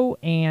show.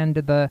 And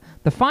the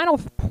final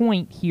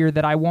point here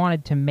that I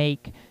wanted to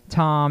make,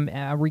 Tom,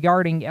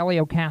 regarding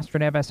Elio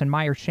Castroneves and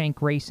Meyer Shank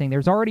Racing.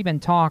 There's already been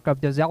talk of,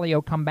 does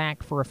Elio come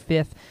back for a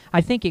 5th?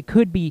 I think it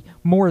could be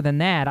more than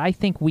that. I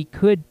think we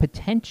could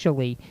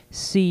potentially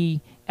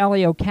see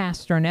Elio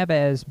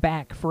Castroneves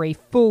back for a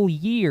full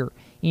year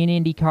in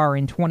IndyCar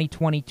in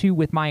 2022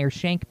 with Meyer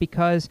Shank,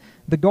 because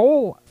the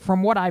goal,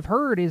 from what I've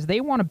heard, is they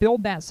want to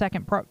build that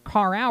second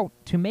car out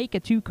to make a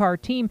 2-car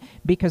team,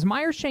 because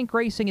Meyer Shank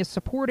Racing is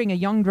supporting a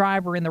young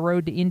driver in the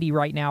road to Indy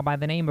right now by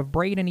the name of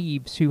Braden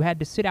Eves, who had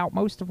to sit out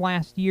most of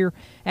last year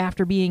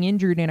after being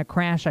injured in a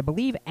crash, I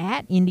believe,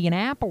 at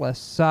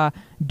Indianapolis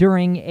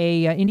during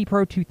a Indy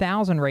Pro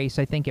 2000 race,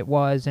 I think it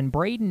was. And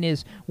Braden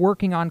is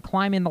working on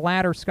climbing the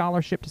ladder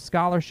scholarship to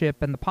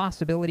scholarship, and the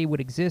possibility would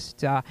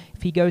exist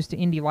if he goes to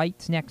Indy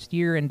Lights next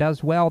year and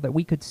does well, that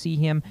we could see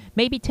him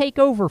maybe take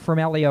over from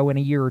Elio in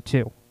a year or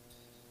two.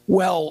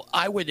 Well,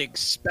 I would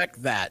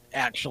expect that,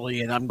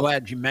 actually, and I'm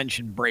glad you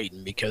mentioned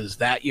Braden, because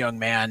that young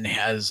man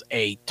has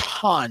a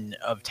ton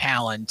of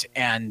talent,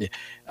 and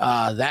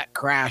that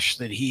crash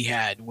that he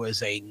had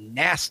was a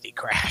nasty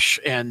crash,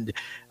 and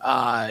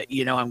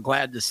I'm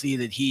glad to see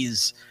that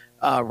he's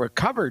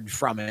recovered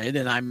from it,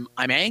 and I'm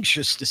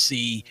anxious to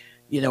see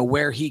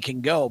where he can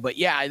go. But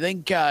yeah, I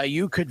think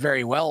you could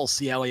very well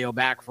see Elio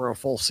back for a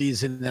full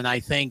season, and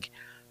I think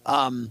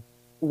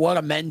what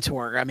a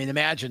mentor. I mean,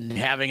 imagine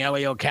having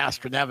Elio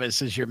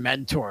Castroneves as your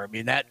mentor. I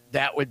mean,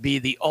 that would be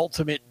the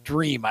ultimate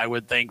dream, I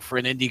would think, for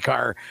an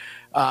IndyCar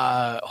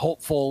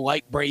hopeful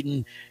like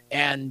Braden.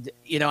 And,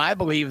 I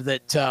believe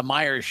that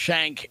Meyer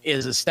Shank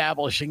is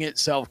establishing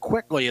itself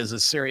quickly as a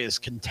serious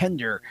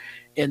contender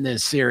in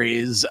this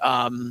series.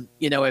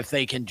 If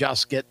they can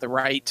just get the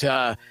right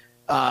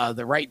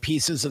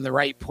pieces in the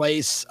right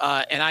place.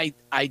 And I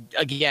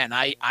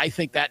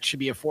think that should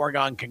be a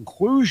foregone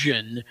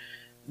conclusion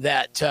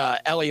that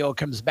Elio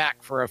comes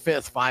back for a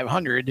 5th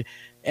 500,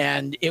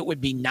 and it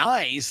would be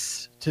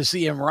nice to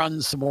see him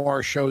run some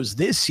more shows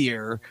this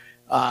year.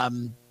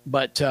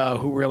 But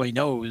who really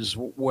knows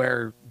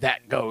where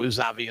that goes,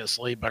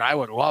 obviously. But I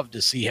would love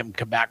to see him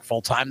come back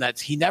full time.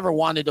 He never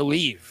wanted to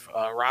leave.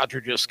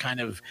 Roger just kind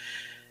of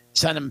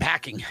sent him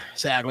packing,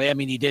 sadly. I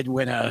mean, he did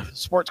win a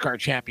sports car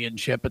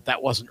championship, but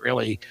that wasn't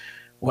really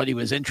what he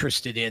was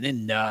interested in.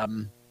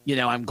 And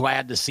I'm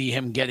glad to see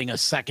him getting a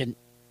second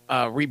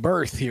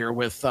rebirth here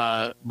with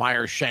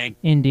Meyer Shank.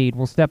 Indeed.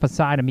 We'll step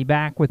aside and be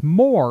back with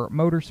more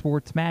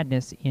Motorsports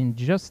Madness in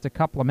just a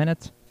couple of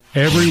minutes.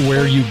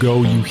 Everywhere you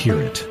go, you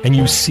hear it, and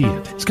you see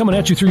it. It's coming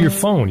at you through your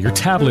phone, your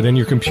tablet, and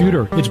your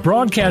computer. It's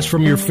broadcast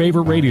from your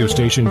favorite radio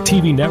station,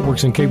 TV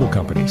networks, and cable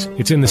companies.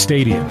 It's in the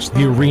stadiums,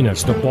 the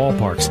arenas, the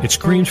ballparks. It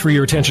screams for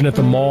your attention at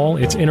the mall.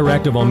 It's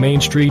interactive on Main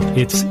Street.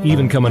 It's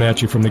even coming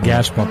at you from the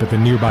gas pump at the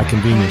nearby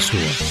convenience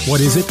store. What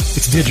is it?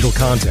 It's digital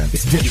content.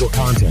 It's digital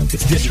content.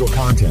 It's digital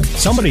content.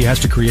 Somebody has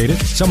to create it.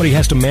 Somebody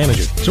has to manage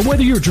it. So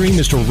whether your dream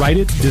is to write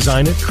it,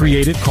 design it,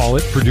 create it, call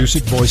it, produce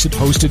it, voice it,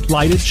 host it,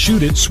 light it,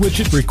 shoot it,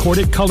 switch it, record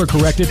it, color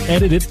correct it,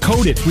 edit it,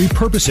 code it,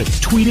 repurpose it,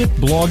 tweet it,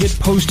 blog it,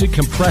 post it,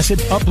 compress it,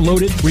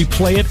 upload it,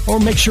 replay it, or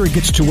make sure it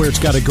gets to where it's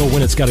got to go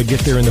when it's got to get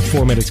there in the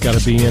format it's got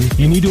to be in,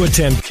 you need to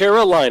attend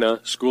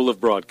Carolina School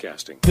of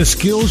Broadcasting. The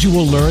skills you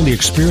will learn, the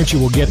experience you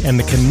will get, and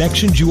the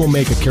connections you will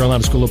make at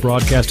Carolina School of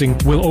Broadcasting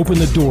will open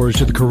the doors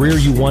to the career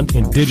you want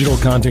in digital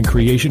content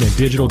creation and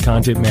digital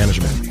content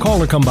management.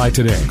 Call or come by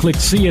today. Click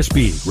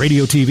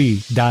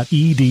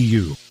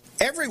csbradiotv.edu.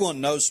 Everyone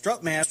knows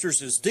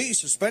Strutmasters is the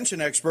suspension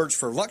experts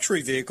for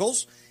luxury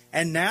vehicles,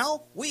 and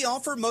now we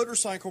offer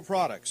motorcycle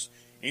products.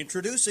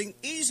 Introducing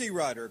Easy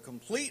Rider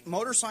Complete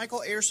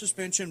Motorcycle Air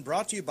Suspension,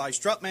 brought to you by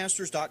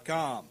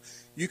Strutmasters.com.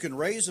 You can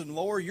raise and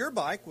lower your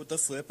bike with the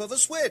flip of a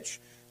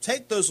switch.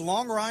 Take those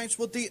long rides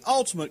with the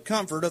ultimate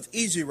comfort of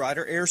Easy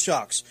Rider Air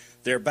Shocks.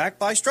 They're backed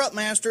by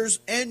Strutmasters,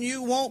 and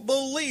you won't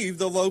believe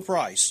the low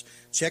price.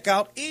 Check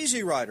out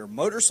Easy Rider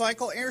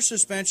Motorcycle Air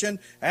Suspension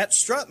at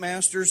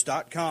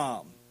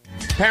Strutmasters.com.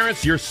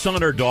 Parents, your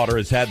son or daughter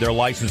has had their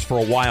license for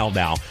a while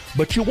now,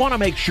 but you want to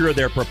make sure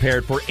they're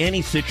prepared for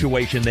any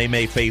situation they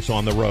may face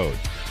on the road.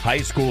 High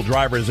school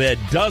driver's ed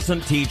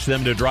doesn't teach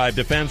them to drive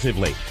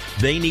defensively.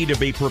 They need to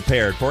be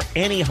prepared for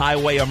any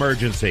highway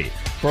emergency.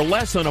 For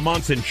less than a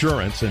month's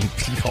insurance, and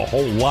a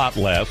whole lot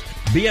less,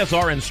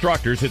 BSR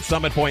instructors at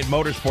Summit Point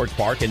Motorsports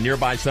Park in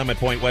nearby Summit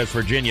Point, West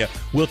Virginia,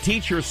 will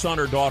teach your son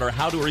or daughter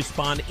how to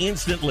respond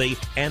instantly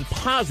and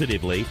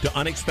positively to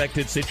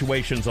unexpected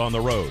situations on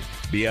the road.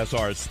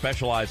 BSR's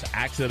specialized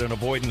accident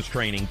avoidance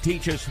training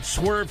teaches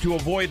swerve to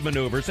avoid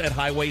maneuvers at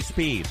highway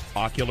speeds,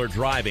 ocular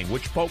driving,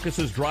 which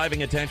focuses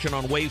driving attention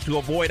on ways to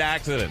avoid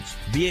accidents,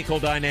 vehicle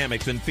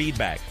dynamics and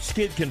feedback,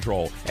 skid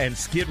control and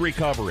skid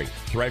recovery,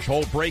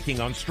 threshold braking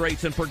on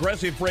straights and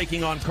progressive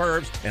braking on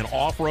curves, and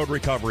off-road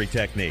recovery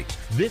techniques.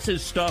 This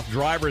is stuff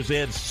driver's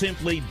ed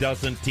simply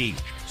doesn't teach.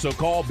 So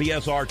call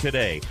BSR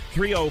today,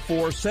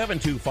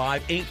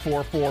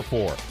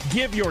 304-725-8444.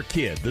 Give your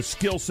kid the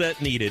skill set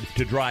needed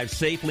to drive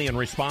safely and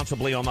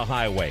responsibly on the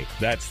highway.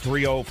 That's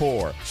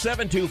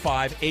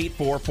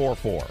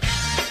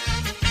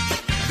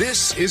 304-725-8444.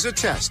 This is a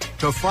test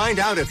to find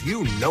out if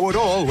you know it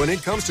all when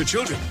it comes to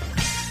children.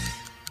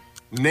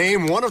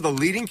 Name one of the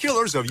leading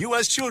killers of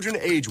U.S. children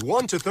age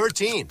 1 to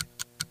 13.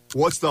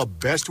 What's the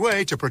best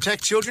way to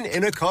protect children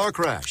in a car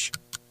crash?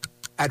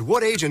 At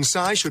what age and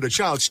size should a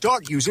child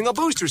start using a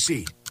booster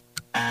seat?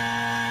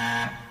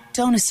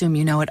 Don't assume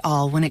you know it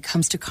all when it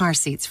comes to car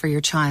seats for your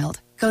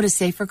child. Go to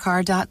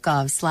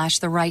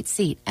safercar.gov/the right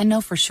seat and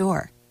know for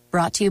sure.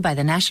 Brought to you by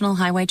the National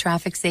Highway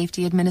Traffic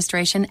Safety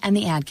Administration and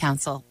the Ad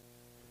Council.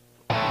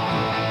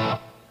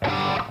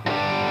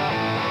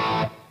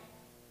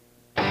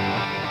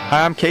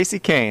 Hi, I'm Casey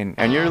Kane,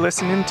 and you're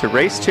listening to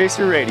Race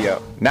Chaser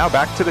Radio. Now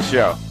back to the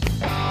show.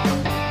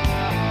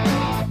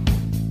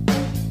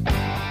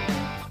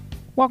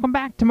 Welcome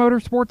back to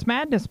Motorsports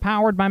Madness,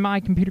 powered by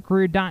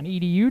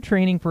mycomputercareer.edu,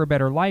 training for a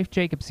better life.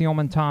 Jacob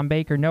Seelman, Tom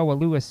Baker, Noah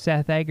Lewis,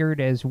 Seth Eggert,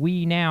 as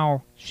we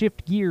now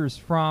shift gears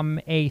from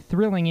a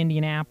thrilling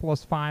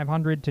Indianapolis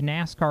 500 to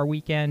NASCAR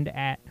weekend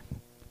at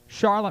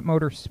Charlotte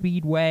Motor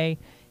Speedway,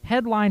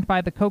 headlined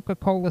by the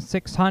Coca-Cola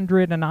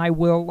 600, and I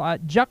will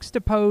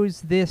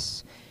juxtapose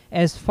this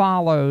as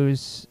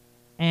follows,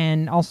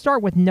 and I'll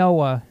start with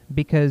Noah,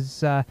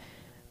 because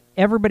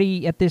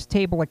everybody at this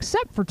table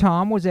except for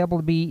Tom was able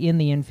to be in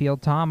the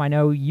infield. Tom, I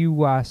know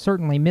you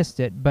certainly missed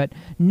it, but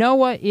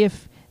Noah,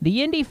 if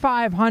the Indy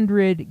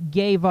 500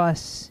 gave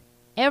us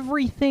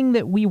everything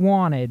that we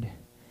wanted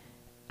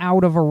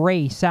out of a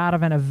race, out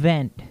of an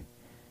event,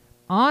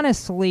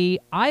 honestly,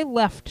 I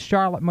left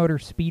Charlotte Motor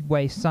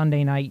Speedway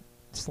Sunday night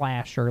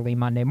 / early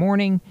Monday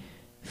morning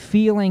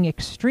feeling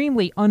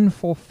extremely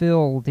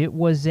unfulfilled. It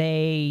was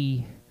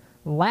a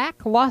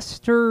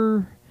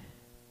lackluster,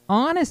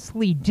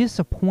 honestly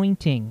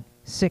disappointing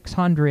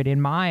 600 in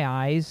my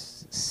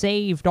eyes,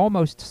 saved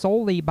almost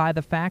solely by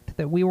the fact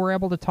that we were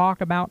able to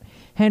talk about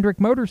Hendrick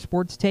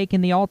Motorsports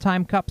taking the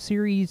all-time Cup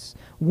Series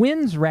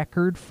wins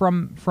record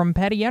from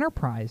Petty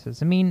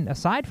Enterprises. I mean,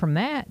 aside from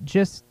that,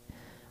 just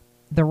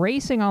the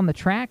racing on the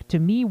track to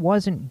me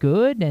wasn't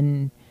good,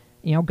 and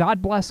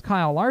God bless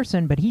Kyle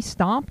Larson, but he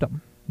stomped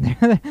him.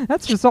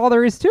 That's just all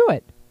there is to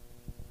it.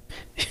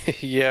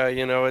 Yeah,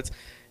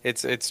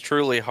 It's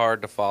truly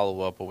hard to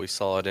follow up what we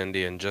saw at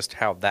Indy and just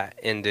how that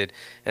ended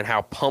and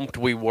how pumped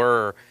we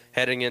were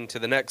heading into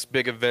the next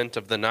big event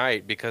of the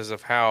night because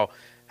of how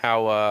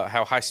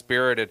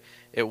high-spirited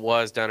it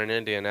was down in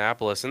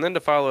Indianapolis. And then to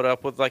follow it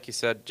up with, like you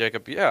said,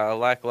 Jacob, a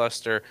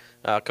lackluster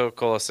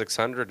Coca-Cola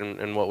 600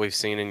 and what we've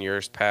seen in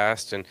years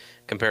past and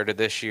compared to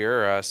this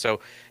year.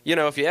 So,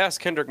 if you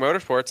ask Hendrick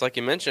Motorsports, like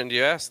you mentioned,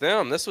 you ask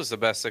them, this was the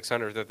best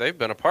 600 that they've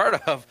been a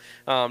part of,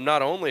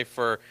 not only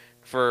for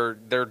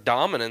their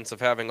dominance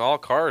of having all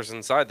cars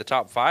inside the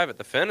top 5 at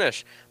the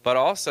finish, but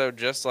also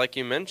just like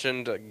you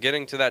mentioned,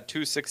 getting to that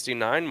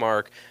 269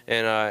 mark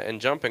and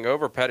jumping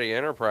over Petty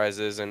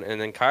Enterprises and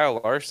then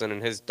Kyle Larson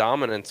and his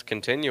dominance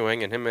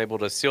continuing and him able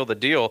to seal the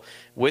deal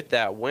with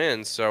that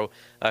win. So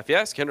if you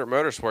ask Hendrick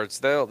Motorsports,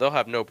 they'll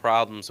have no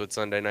problems with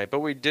Sunday night. But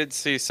we did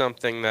see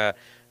something that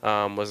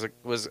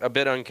was a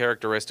bit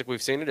uncharacteristic.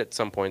 We've seen it at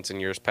some points in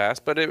years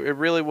past, but it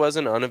really was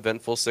an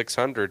uneventful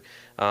 600.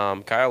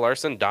 Kyle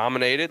Larson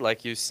dominated,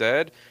 like you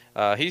said.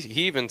 He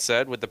even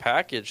said with the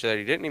package that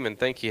he didn't even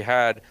think he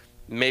had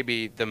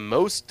maybe the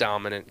most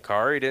dominant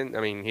car.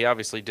 He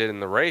obviously did in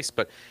the race,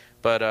 but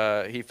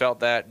he felt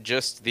that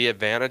just the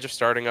advantage of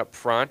starting up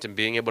front and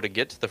being able to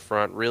get to the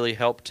front really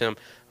helped him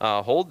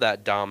hold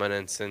that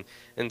dominance.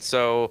 And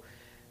so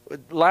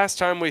last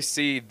time we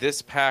see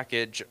this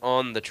package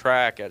on the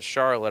track at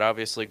Charlotte,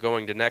 obviously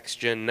going to Next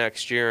Gen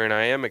next year, and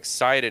I am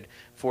excited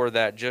for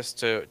that,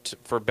 just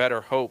for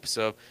better hopes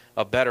of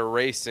a better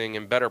racing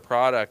and better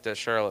product at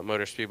Charlotte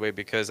Motor Speedway,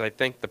 because I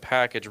think the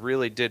package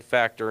really did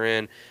factor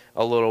in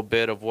a little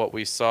bit of what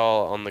we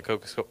saw on the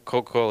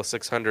Coca-Cola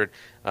 600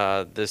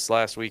 this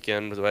last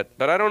weekend.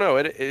 But I don't know.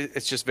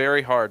 It's just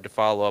very hard to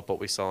follow up what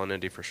we saw in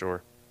Indy for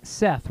sure.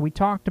 Seth, we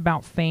talked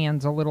about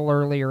fans a little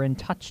earlier and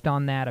touched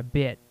on that a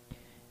bit.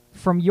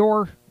 From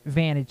your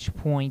vantage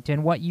point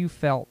and what you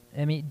felt,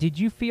 did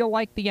you feel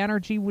like the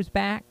energy was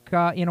back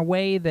in a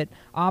way that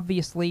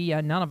obviously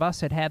none of us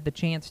had the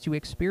chance to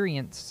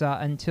experience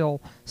until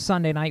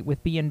Sunday night,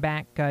 with being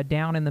back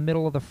down in the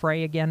middle of the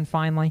fray again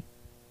finally?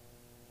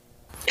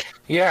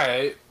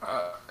 Yeah,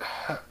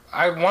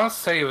 I want to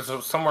say it was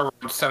somewhere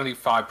around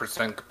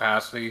 75%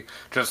 capacity,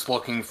 just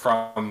looking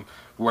from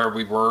where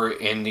we were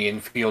in the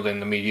infield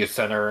in the media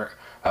center,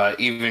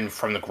 even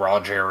from the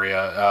garage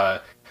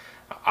area.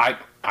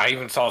 I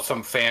even saw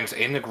some fans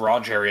in the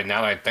garage area,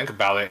 now that I think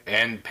about it,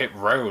 and pit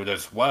road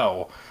as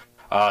well,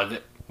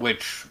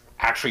 which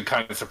actually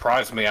kind of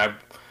surprised me.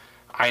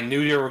 I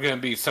knew there were going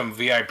to be some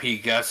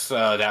VIP guests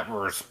that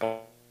were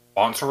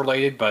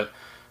sponsor-related, but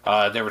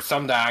there were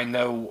some that I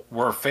know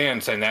were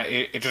fans, and that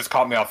it just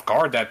caught me off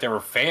guard that there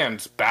were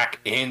fans back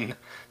in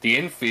the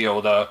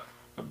infield,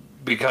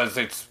 because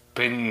it's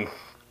been,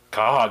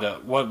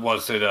 what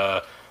was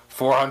it,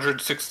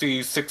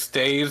 466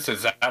 days?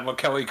 Is that what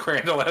Kelly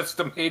Crandall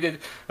estimated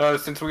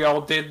since we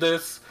all did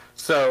this?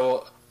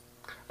 So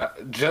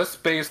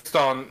just based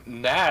on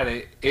that,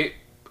 it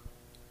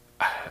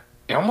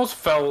almost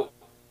felt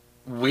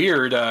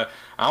weird. I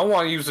don't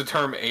want to use the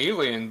term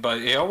alien, but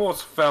it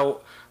almost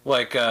felt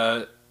like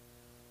so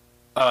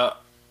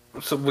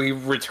we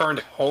returned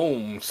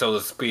home, so to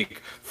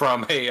speak,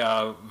 from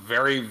a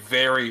very,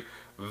 very,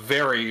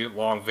 very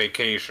long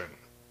vacation.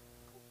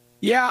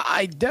 Yeah,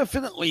 I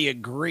definitely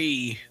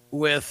agree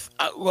with,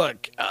 I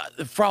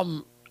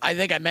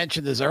think I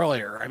mentioned this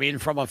earlier.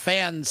 From a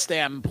fan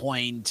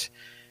standpoint,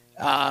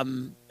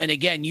 and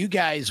again, you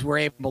guys were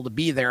able to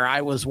be there.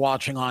 I was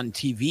watching on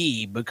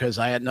TV because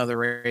I had another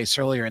race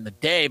earlier in the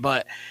day,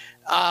 but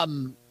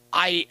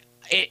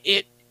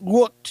it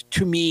looked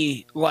to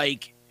me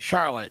like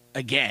Charlotte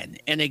again,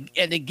 and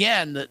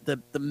again,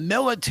 the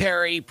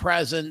military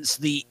presence,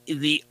 the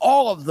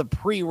all of the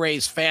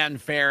pre-race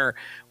fanfare,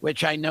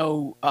 which I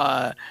know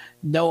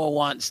Noah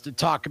wants to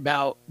talk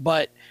about,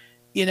 but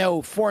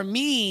for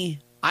me,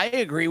 I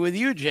agree with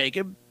you,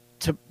 Jacob.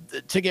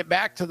 To get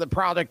back to the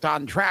product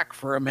on track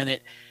for a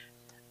minute,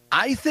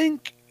 I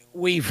think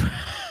we've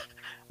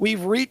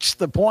reached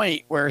the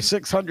point where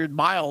 600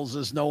 miles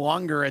is no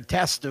longer a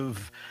test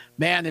of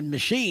man and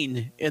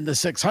machine in the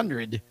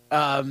 600 in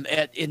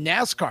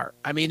NASCAR.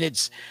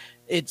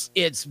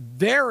 It's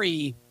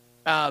very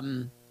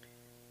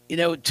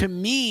to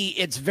me,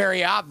 it's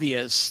very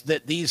obvious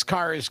that these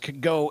cars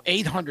could go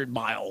 800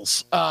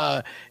 miles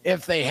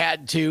if they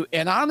had to.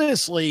 And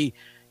honestly,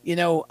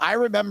 I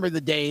remember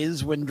the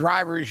days when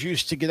drivers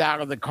used to get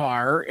out of the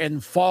car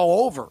and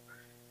fall over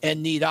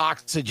and need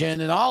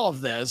oxygen and all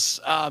of this,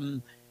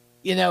 and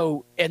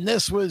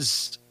this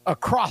was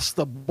across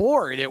the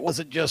board. It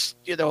wasn't just,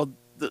 the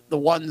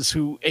ones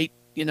who ate,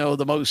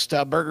 the most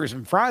burgers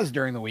and fries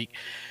during the week.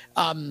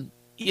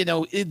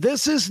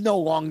 This is no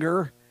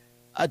longer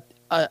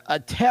a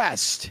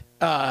test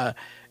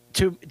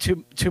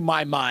to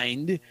my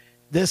mind.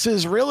 This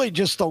is really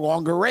just a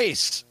longer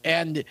race,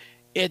 and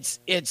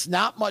it's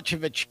not much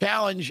of a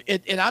challenge.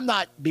 And I'm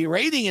not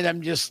berating it.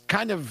 I'm just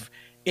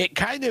it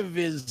kind of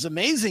is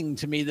amazing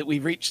to me that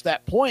we've reached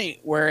that point.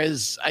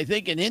 Whereas I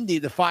think in Indy,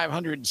 the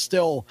 500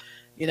 still,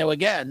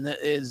 again,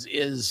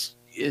 is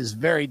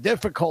very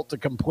difficult to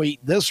complete.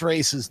 This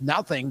race is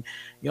nothing.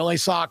 You only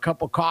saw a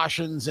couple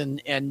cautions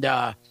and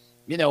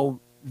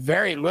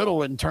very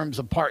little in terms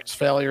of parts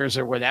failures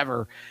or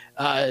whatever.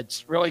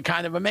 it's really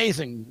kind of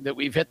amazing that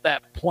we've hit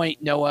that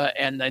point, Noah.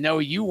 And I know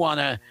you want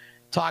to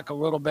talk a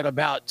little bit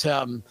about,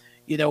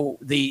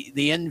 the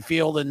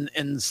infield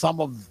and some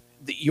of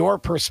your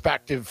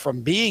perspective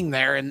from being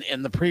there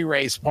in the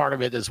pre-race part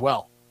of it as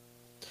well.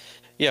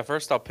 Yeah,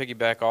 first I'll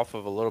piggyback off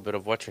of a little bit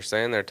of what you're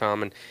saying there,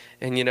 Tom. And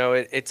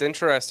it's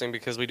interesting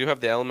because we do have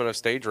the element of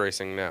stage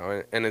racing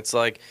now. And it's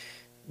like,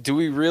 do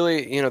we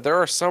really, there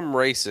are some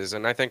races,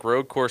 and I think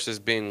road courses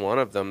being one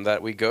of them,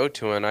 that we go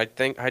to, and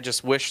I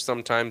just wish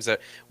sometimes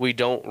that we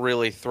don't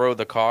really throw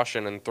the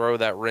caution and throw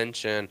that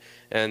wrench in,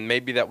 and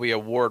maybe that we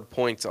award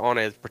points on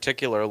a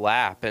particular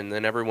lap, and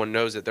then everyone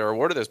knows that they're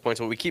awarded those points,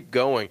 but we keep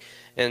going.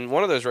 And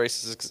one of those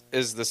races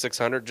is the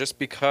 600, just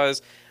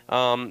because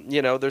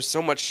there's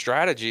so much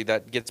strategy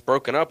that gets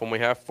broken up when we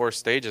have 4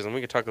 stages, and we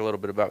can talk a little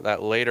bit about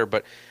that later.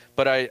 But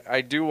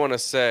I do want to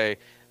say,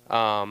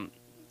 I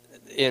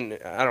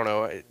don't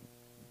know,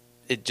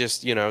 it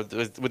just,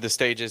 with the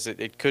stages,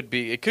 it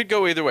could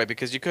go either way,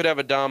 because you could have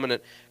a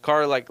dominant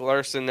car like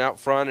Larson out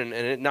front and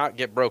it not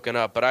get broken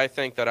up. But I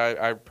think that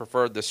I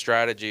preferred the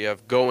strategy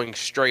of going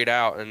straight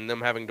out and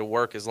them having to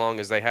work as long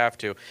as they have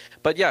to.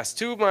 But yes,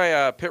 to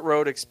my pit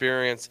road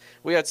experience,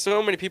 we had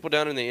so many people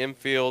down in the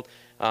infield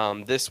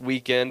this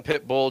weekend.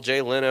 Pitbull,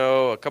 Jay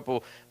Leno, a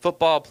couple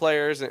football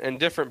players, and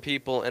different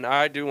people. And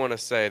I do want to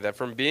say that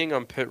from being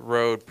on pit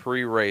road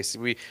pre-race,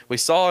 we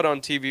saw it on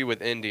TV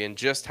with Indy and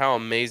just how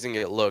amazing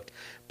it looked.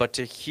 But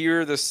to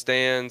hear the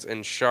stands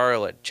in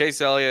Charlotte,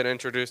 Chase Elliott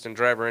introduced in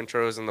driver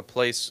intros, and the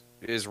place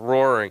is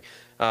roaring.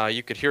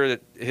 You could hear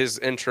his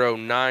intro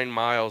 9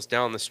 miles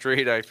down the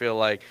street, I feel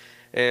like.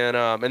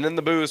 And then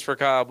the boos for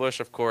Kyle Busch,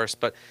 of course.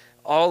 But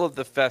all of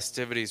the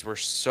festivities were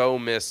so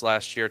missed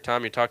last year.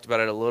 Tom, you talked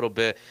about it a little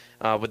bit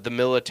with the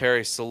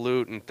military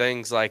salute and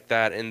things like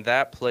that, and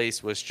that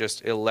place was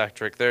just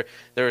electric. There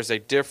is a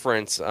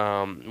difference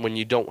when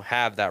you don't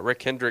have that.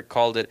 Rick Hendrick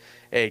called it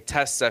a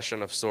test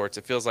session of sorts.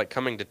 It feels like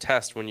coming to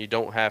test when you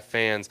don't have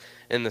fans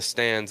in the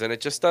stands, and it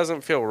just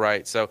doesn't feel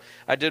right. So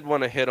I did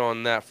want to hit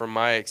on that from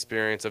my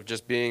experience of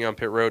just being on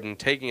pit road and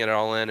taking it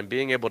all in and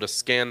being able to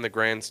scan the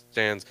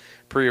grandstands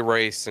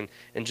pre-race and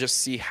just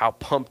see how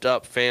pumped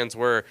up fans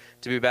were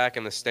to be back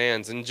in the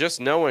stands, and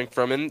just knowing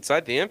from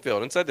inside the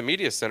infield, inside the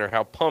media center,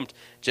 how pumped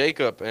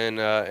Jacob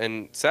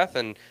and Seth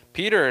and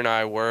Peter and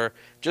I were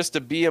just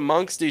to be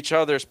amongst each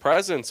other's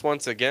presence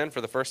once again for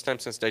the first time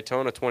since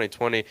Daytona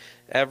 2020.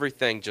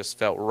 Everything just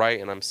felt right,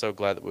 and I'm so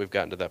glad that we've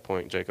gotten to that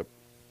point, Jacob.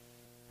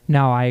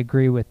 No, I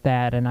agree with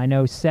that, and I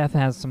know Seth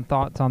has some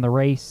thoughts on the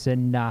race,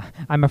 and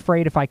I'm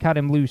afraid if I cut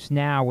him loose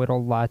now,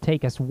 it'll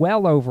take us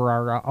well over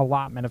our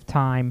allotment of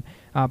time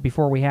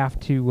before we have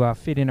to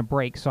fit in a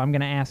break. So I'm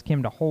going to ask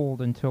him to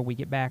hold until we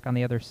get back on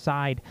the other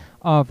side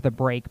of the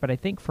break. But I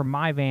think from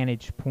my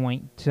vantage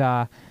point,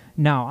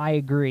 no, I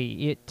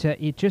agree.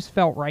 It just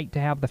felt right to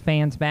have the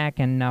fans back,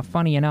 and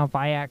funny enough,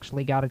 I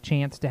actually got a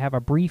chance to have a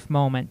brief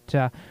moment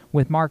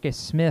with Marcus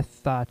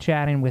Smith,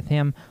 chatting with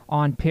him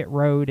on pit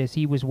road as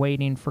he was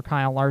waiting for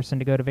Kyle Larson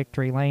to go to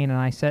victory lane. And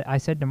I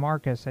said to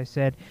Marcus,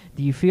 do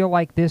you feel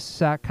like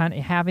this kind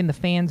of having the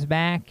fans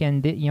back,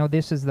 and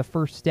this is the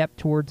first step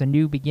towards a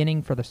new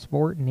beginning for the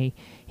sport? And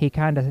he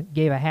kind of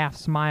gave a half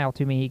smile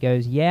to me. He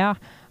goes, yeah,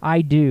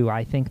 I do.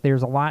 I think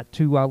there's a lot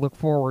to look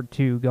forward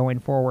to going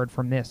forward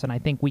from this, and I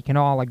think we can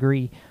all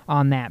agree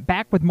on that.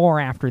 Back with more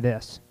after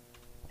this.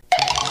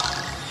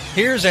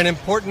 Here's an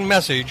important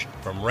message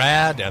from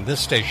RAD and this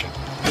station.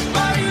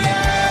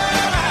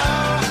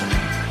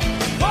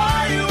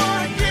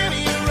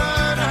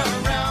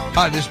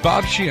 Hi, this is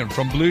Bob Sheehan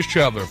from Blues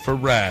Traveler for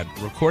RAD,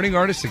 recording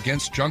artists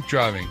against drunk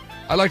driving.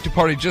 I like to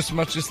party just as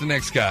much as the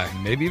next guy,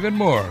 maybe even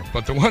more,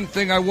 but the one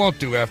thing I won't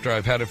do after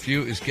I've had a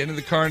few is get in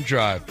the car and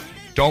drive.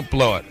 Don't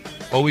blow it.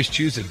 Always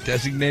choose a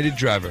designated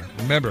driver.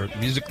 Remember,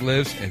 music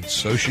lives, and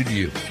so should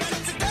you.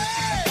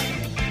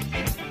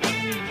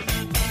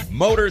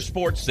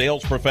 Motorsports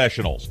Sales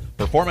Professionals.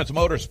 Performance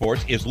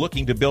Motorsports is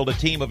looking to build a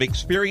team of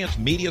experienced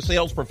media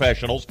sales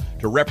professionals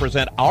to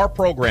represent our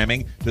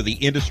programming to the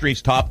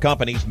industry's top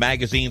companies,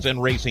 magazines,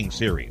 and racing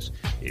series.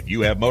 If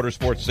you have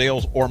motorsports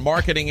sales or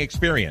marketing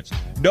experience,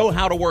 know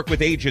how to work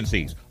with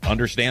agencies,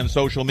 understand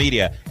social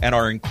media, and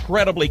are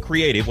incredibly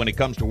creative when it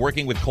comes to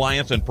working with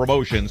clients and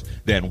promotions,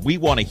 then we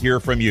want to hear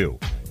from you.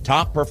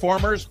 Top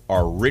performers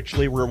are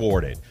richly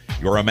rewarded.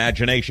 Your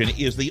imagination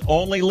is the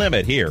only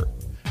limit here.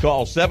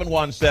 Call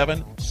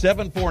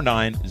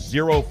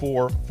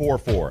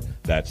 717-749-0444.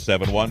 That's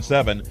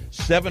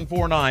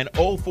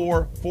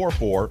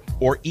 717-749-0444,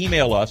 or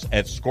email us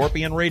at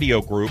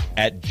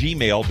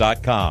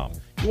scorpionradiogroup@gmail.com.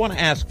 You want to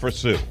ask for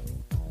Sue.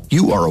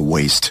 You are a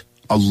waste.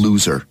 A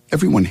loser.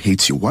 Everyone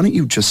hates you. Why don't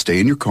you just stay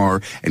in your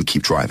car and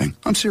keep driving?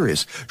 I'm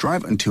serious.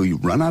 Drive until you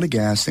run out of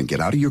gas, then get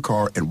out of your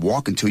car and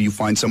walk until you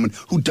find someone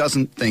who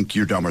doesn't think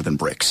you're dumber than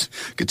bricks.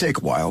 Could take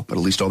a while, but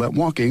at least all that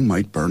walking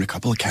might burn a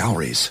couple of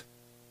calories.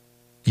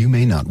 You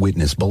may not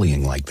witness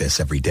bullying like this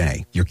every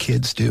day. Your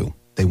kids do.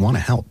 They want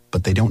to help,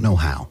 but they don't know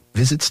how.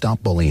 Visit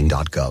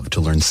stopbullying.gov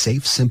to learn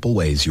safe, simple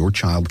ways your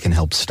child can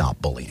help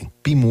stop bullying.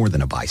 Be more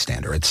than a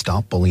bystander at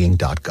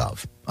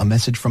stopbullying.gov. A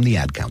message from the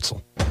Ad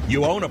Council.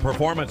 You own a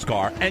performance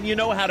car and you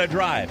know how to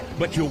drive,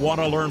 but you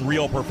want to learn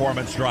real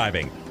performance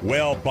driving.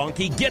 Well,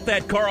 Bunky, get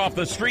that car off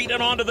the street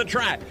and onto the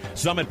track.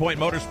 Summit Point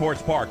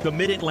Motorsports Park, the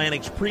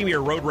Mid-Atlantic's premier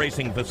road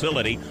racing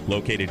facility,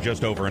 located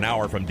just over an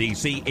hour from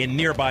D.C. in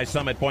nearby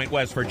Summit Point,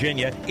 West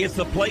Virginia, is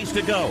the place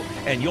to go.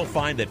 And you'll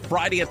find that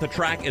Friday at the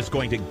track is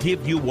going to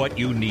give you what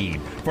you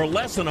need. For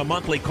less than a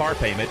monthly car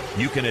payment,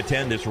 you can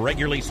attend this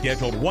regularly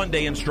scheduled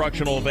one-day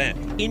instructional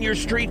event in your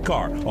street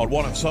car on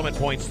one of Summit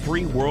Point's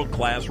 3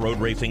 world-class road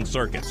racing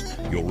circuits.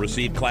 You'll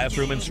receive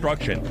classroom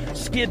instruction,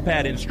 skid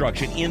pad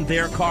instruction in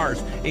their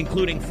cars,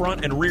 including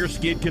front and rear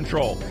skid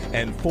control,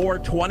 and 4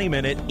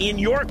 20-minute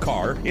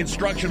in-your-car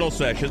instructional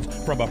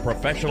sessions from a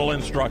professional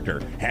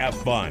instructor. Have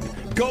fun,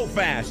 go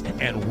fast,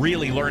 and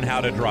really learn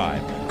how to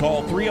drive.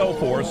 Call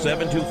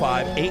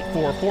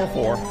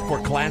 304-725-8444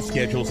 for class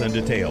schedules and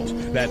details.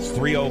 That's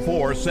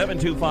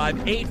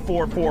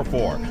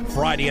 304-725-8444.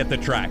 Friday at the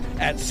track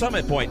at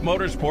Summit Point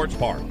Motorsports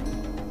Park.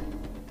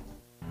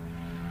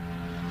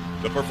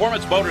 The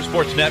Performance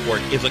Motorsports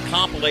Network is a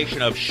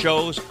compilation of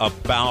shows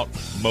about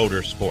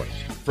motorsports.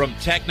 From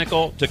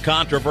technical to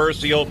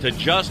controversial to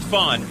just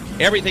fun,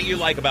 everything you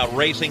like about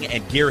racing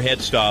and gearhead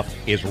stuff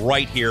is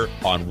right here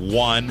on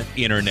one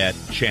internet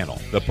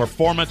channel. The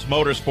Performance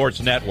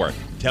Motorsports Network.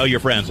 Tell your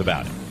friends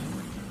about it.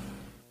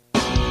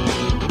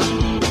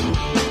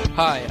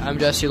 Hi, I'm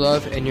Jesse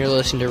Love, and you're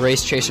listening to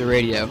Race Chaser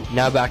Radio.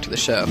 Now back to the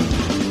show.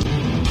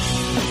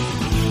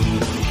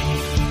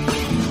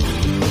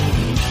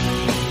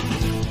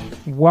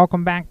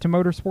 Welcome back to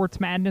Motorsports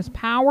Madness,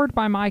 powered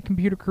by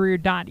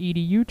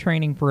mycomputercareer.edu,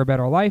 training for a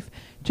better life.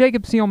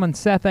 Jacob Seelman,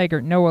 Seth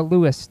Eggert, Noah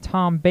Lewis,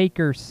 Tom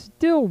Baker,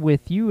 still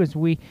with you as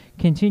we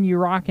continue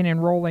rocking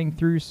and rolling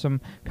through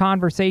some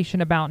conversation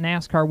about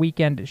NASCAR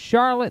weekend at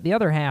Charlotte, the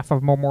other half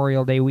of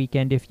Memorial Day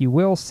weekend, if you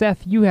will.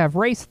 Seth, you have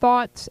race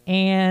thoughts,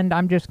 and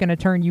I'm just going to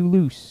turn you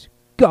loose.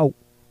 Go.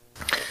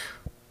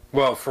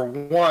 Well, for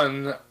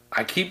one,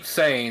 I keep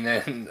saying,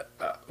 and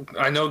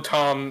I know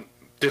Tom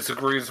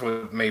disagrees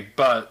with me,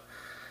 but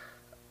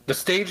the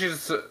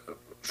stages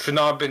should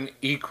not have been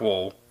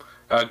equal.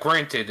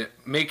 Granted,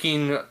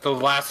 making the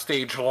last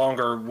stage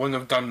longer wouldn't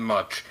have done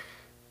much.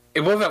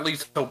 It would have at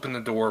least opened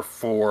the door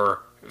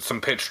for some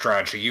pit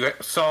strategy. You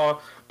saw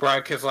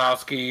Brad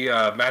Keselowski,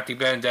 Matthew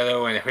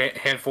Benedetto, and a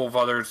handful of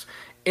others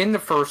in the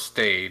first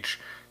stage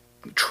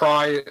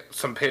try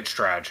some pit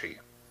strategy,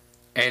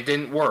 and it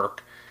didn't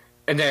work.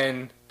 And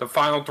then the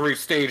final 3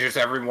 stages,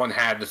 everyone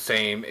had the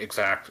same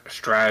exact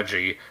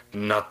strategy.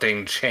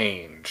 Nothing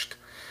changed.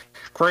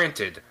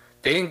 Granted,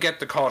 they didn't get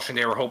the caution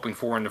they were hoping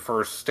for in the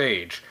first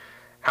stage.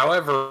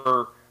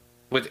 However,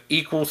 with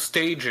equal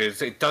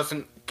stages, it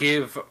doesn't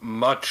give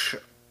much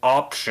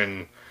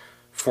option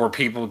for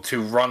people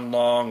to run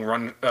long,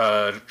 run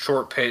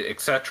short pit,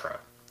 etc.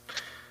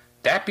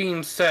 That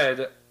being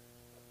said,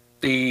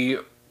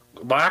 the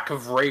lack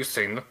of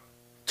racing,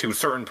 to a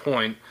certain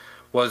point,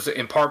 was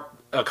in part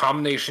a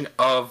combination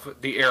of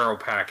the aero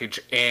package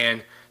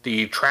and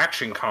the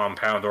traction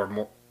compound,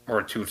 or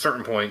to a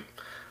certain point,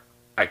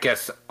 I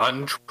guess,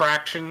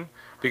 untraction,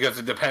 because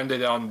it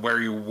depended on where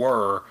you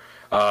were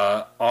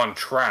on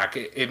track.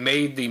 It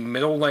made the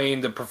middle lane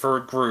the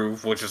preferred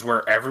groove, which is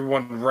where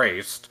everyone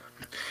raced.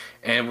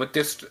 And with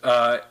this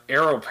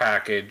aero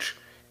package,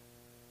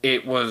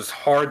 it was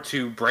hard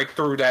to break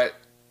through that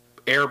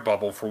air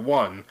bubble, for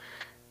one,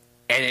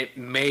 and it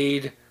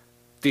made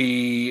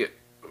the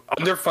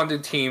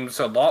underfunded teams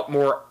a lot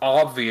more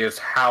obvious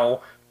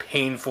how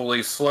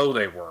painfully slow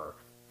they were.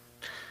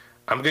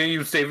 I'm going to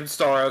use David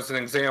Starr as an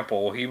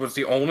example. He was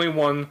the only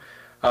one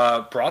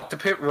brought to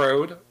pit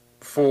road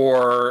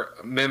for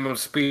minimum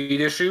speed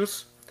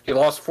issues. He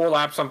lost 4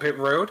 laps on pit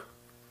road.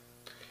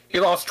 He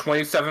lost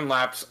 27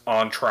 laps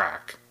on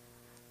track.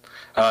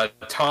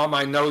 Tom,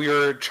 I know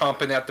you're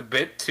chomping at the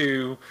bit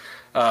to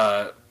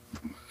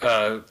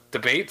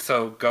debate,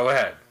 so go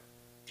ahead.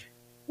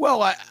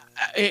 Well,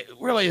 it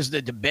really isn't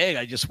a debate.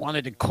 I just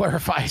wanted to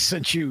clarify,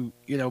 since you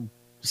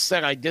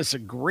said I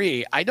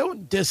disagree. I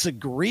don't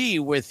disagree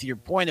with your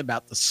point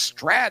about the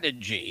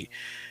strategy.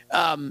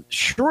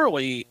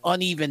 Surely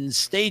uneven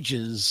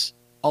stages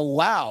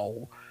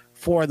allow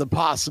for the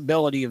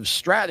possibility of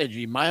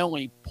strategy. My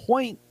only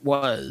point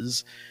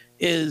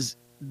is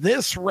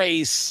this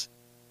race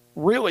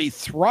really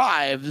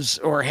thrives,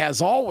 or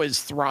has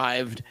always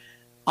thrived,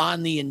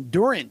 on the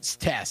endurance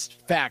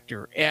test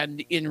factor.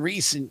 And in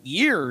recent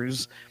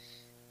years,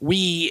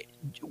 the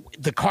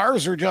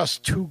cars are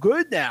just too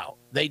good now.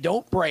 They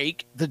don't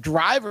break. The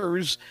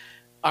drivers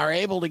are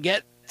able to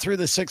get through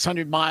the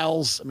 600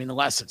 miles. I mean,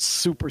 unless it's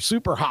super,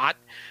 super hot,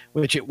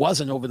 which it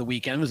wasn't over the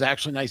weekend. It was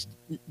actually a nice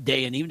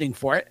day and evening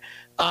for it.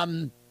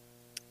 And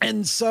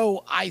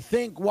so I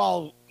think,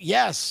 while,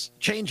 yes,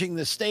 changing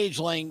the stage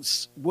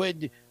lengths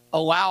would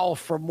allow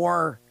for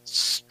more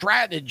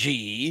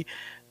strategy,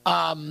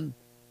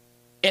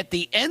 at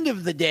the end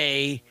of the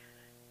day,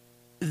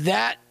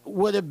 that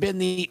would have been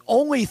the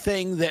only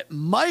thing that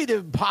might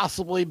have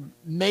possibly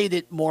made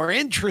it more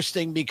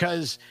interesting,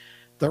 because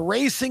the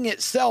racing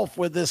itself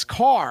with this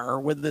car,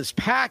 with this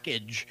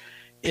package,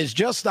 is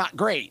just not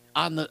great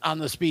on the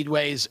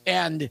speedways.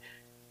 And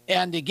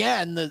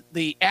again,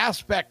 the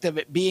aspect of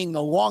it being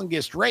the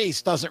longest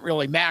race doesn't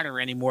really matter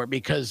anymore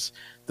because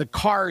the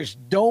cars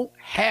don't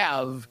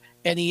have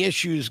any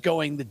issues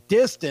going the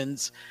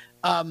distance,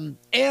 and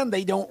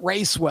they don't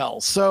race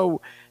well.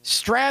 So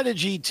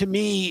strategy to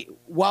me,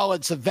 while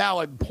it's a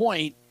valid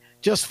point,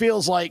 just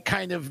feels like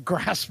kind of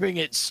grasping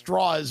at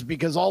straws,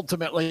 because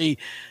ultimately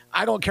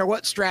I don't care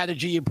what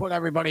strategy you put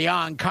everybody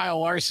on.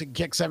 Kyle Larson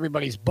kicks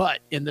everybody's butt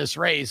in this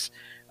race,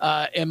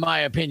 in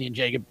my opinion,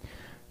 Jacob.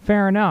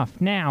 Fair enough.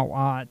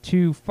 Now,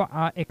 to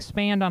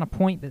expand on a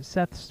point that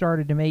Seth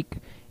started to make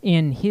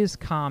in his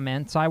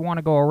comments, I want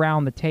to go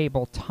around the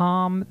table.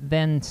 Tom,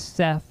 then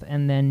Seth,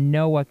 and then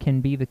Noah can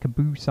be the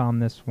caboose on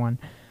this one.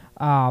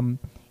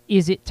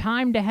 Is it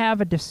time to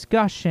have a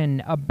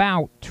discussion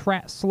about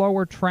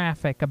slower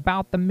traffic,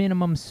 about the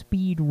minimum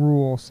speed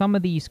rule? Some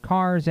of these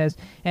cars, as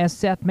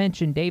Seth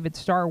mentioned, David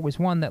Starr was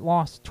one that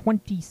lost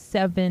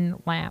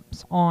 27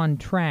 laps on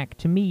track.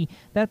 To me,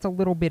 that's a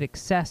little bit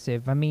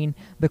excessive. I mean,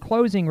 the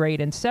closing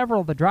rate, and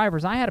several of the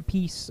drivers, I had a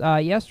piece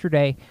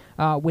yesterday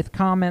with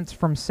comments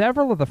from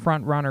several of the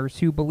front runners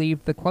who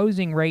believed the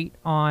closing rate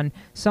on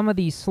some of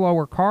these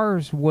slower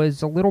cars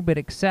was a little bit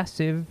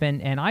excessive,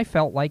 and I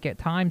felt like at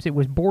times it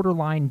was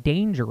borderline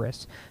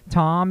dangerous.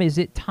 Tom, is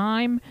it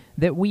time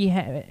that we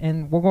have,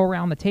 and we'll go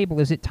around the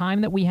table, is it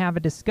time that we have a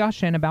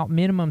discussion about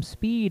minimum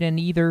speed and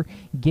either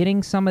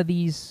getting some of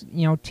these,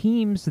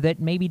 teams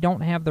that maybe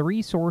don't have the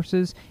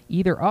resources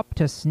either up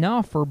to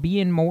snuff or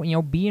being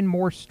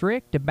more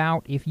strict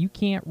about, if you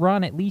can't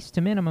run at least to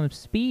minimum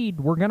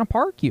speed, we're going to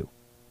park you?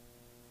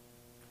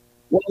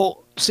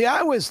 Well, see,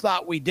 I always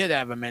thought we did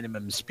have a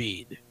minimum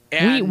speed.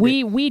 And,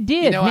 we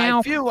did. Now,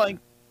 I feel like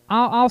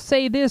I'll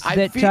say this,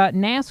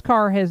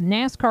 NASCAR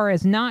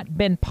has not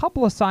been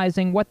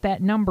publicizing what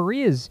that number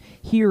is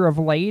here of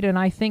late, and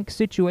I think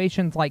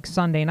situations like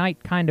Sunday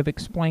night kind of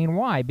explain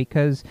why,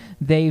 because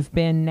they've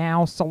been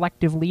now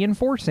selectively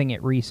enforcing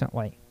it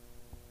recently.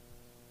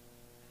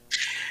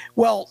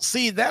 Well,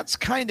 see, that's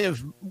kind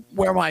of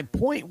where my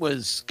point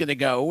was going to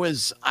go,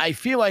 was I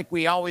feel like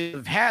we always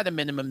have had a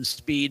minimum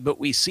speed, but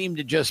we seem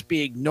to just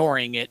be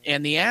ignoring it.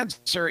 And the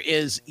answer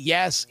is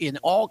yes, in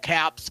all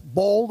caps,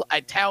 bold,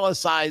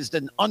 italicized,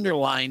 and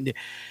underlined.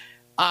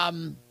 I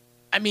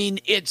mean,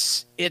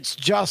 it's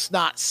just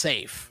not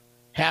safe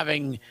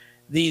having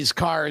these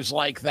cars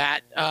like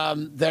that,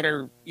 that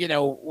are,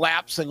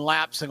 laps and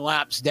laps and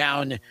laps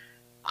down.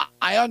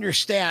 I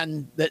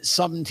understand that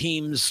some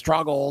teams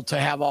struggle to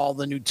have all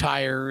the new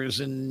tires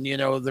and,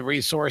 the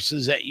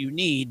resources that you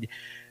need.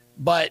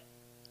 But,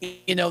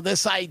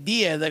 this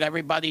idea that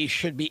everybody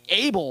should be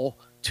able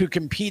to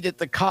compete at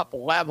the cup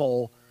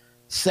level,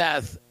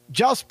 Seth,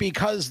 just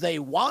because they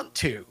want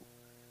to,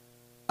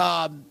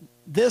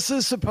 this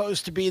is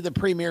supposed to be the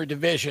premier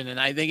division. And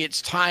I think it's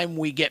time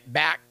we get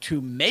back to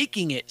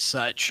making it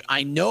such.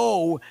 I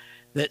know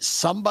that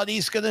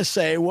somebody's going to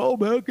say, well,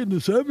 back in the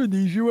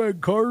 70s, you had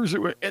cars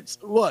that were,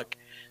 look,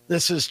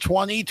 this is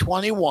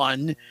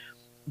 2021.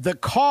 The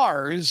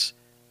cars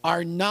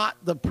are not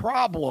the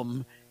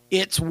problem.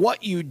 It's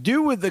what you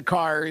do with the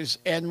cars,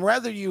 and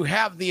whether you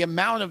have the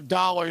amount of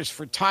dollars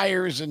for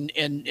tires and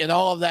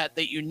all of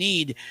that you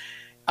need.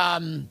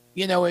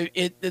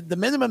 The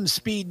minimum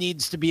speed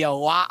needs to be a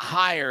lot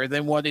higher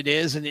than what it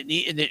is, and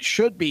it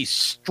should be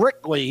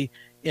strictly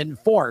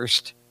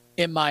enforced,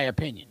 in my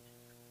opinion.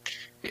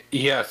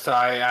 Yes,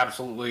 I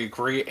absolutely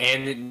agree,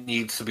 and it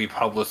needs to be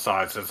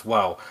publicized as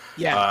well.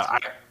 Yeah,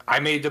 I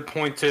made the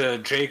point to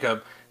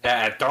Jacob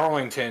that at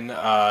Darlington,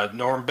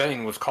 Norm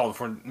Benning was called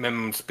for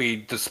minimum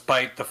speed,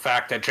 despite the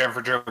fact that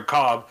Jennifer Jo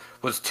Cobb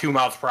was 2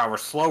 miles per hour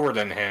slower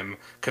than him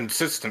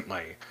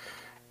consistently,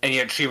 and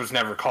yet she was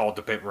never called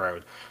to pit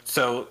road.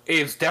 So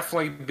it's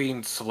definitely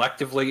being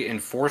selectively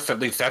enforced. At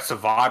least that's the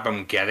vibe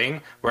I'm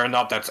getting. Whether or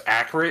not that's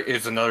accurate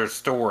is another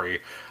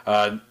story.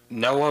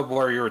 Noah,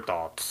 what are your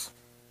thoughts?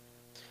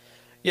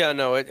 Yeah,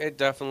 no, it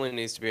definitely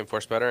needs to be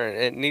enforced better, and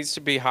it needs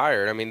to be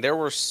higher. I mean, there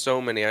were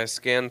so many. I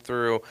scanned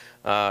through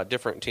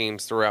different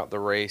teams throughout the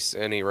race,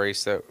 any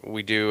race that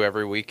we do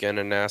every weekend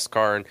in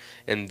NASCAR,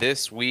 and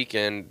this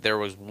weekend there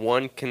was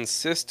one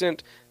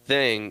consistent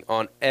thing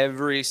on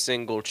every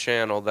single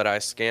channel that I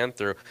scanned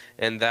through,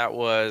 and that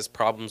was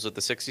problems with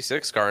the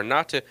 66 car. And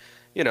not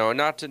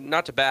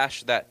to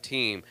bash that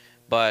team,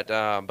 but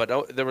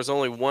there was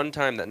only one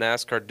time that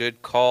NASCAR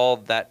did call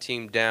that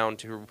team down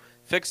to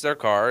fix their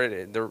car.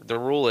 The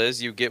rule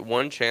is you get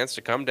one chance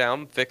to come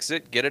down, fix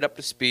it, get it up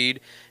to speed,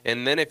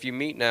 and then if you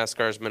meet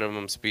NASCAR's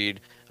minimum speed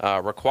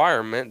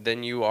requirement,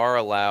 then you are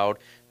allowed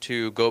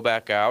to go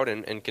back out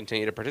and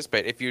continue to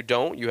participate. If you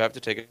don't, you have to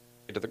take it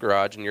to the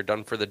garage and you're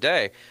done for the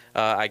day.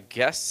 I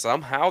guess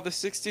somehow the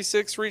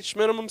 66 reached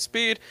minimum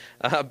speed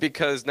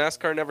because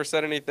NASCAR never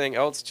said anything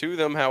else to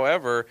them.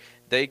 However,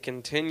 they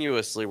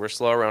continuously were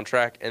slow around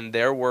track, and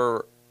there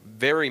were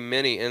very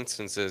many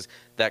instances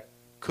that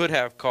could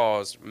have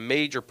caused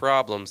major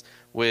problems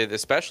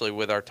especially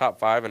with our top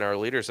 5 and our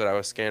leaders that I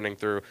was scanning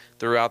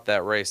throughout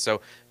that race.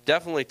 So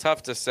definitely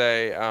tough to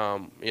say,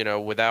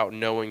 without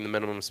knowing the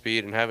minimum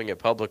speed and having it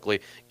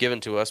publicly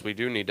given to us. We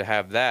do need to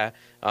have that.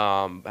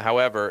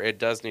 However, it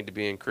does need to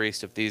be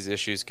increased if these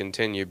issues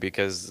continue,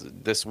 because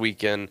this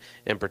weekend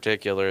in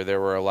particular,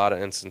 there were a lot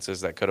of instances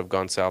that could have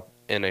gone south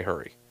in a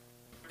hurry.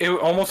 It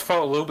almost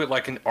felt a little bit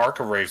like an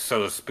ARCA race,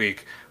 so to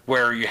speak,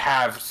 where you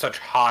have such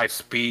high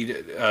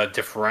speed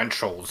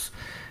differentials.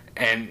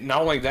 And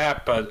not only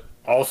that, but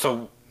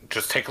also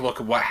just take a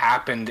look at what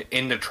happened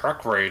in the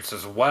truck race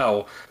as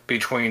well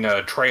between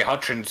Trey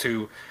Hutchins,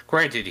 who,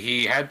 granted,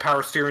 he had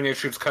power steering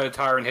issues, cut a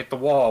tire, and hit the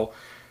wall.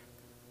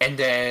 And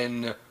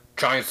then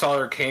Johnny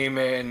Sauter came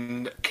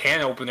in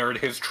can opener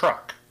his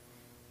truck.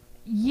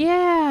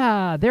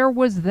 Yeah, there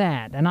was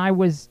that. And I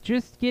was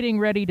just getting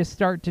ready to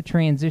start to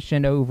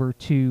transition over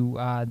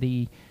to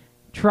the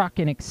truck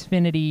and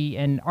Xfinity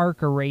and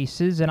ARCA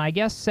races. And I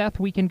guess, Seth,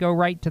 we can go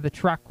right to the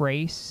truck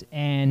race,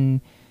 and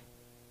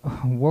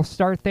we'll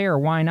start there.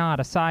 Why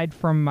not? Aside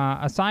from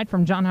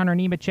John Hunter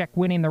Nemechek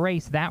winning the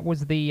race, that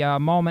was the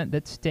moment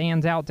that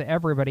stands out to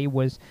everybody,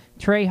 was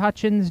Trey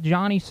Hutchins,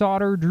 Johnny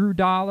Sauter, Drew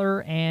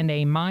Dollar, and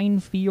a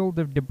minefield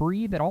of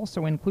debris that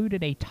also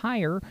included a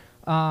tire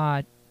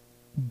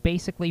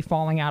basically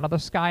falling out of the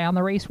sky on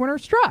the race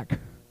winner's truck.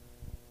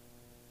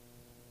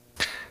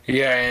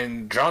 Yeah,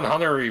 and John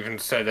Hunter even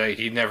said that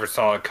he never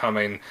saw it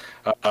coming.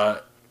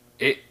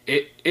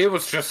 It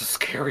was just a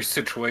scary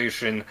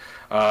situation.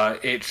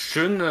 It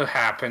shouldn't have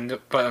happened,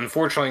 but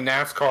unfortunately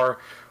NASCAR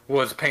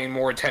was paying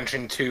more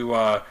attention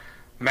to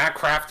Matt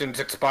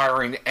Crafton's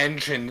expiring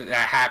engine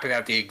that happened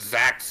at the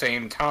exact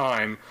same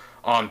time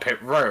on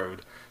pit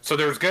road. So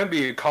there's going to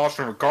be a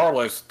caution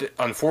regardless.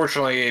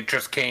 Unfortunately, it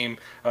just came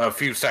a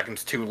few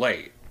seconds too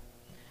late.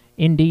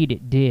 Indeed,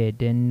 it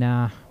did,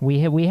 and we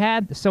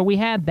had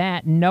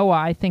that. Noah,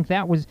 I think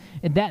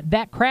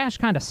that crash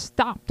kind of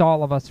stopped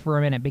all of us for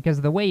a minute, because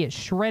of the way it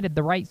shredded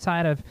the right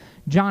side of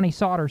Johnny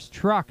Sauter's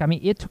truck. I mean,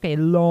 it took a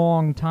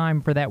long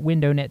time for that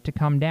window net to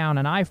come down,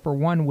 and I, for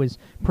one, was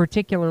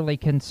particularly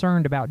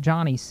concerned about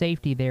Johnny's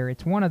safety there.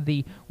 It's one of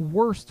the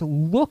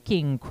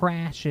worst-looking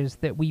crashes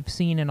that we've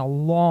seen in a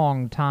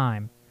long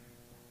time.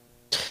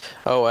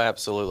 Oh,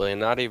 absolutely. And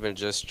not even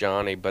just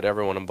Johnny, but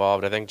everyone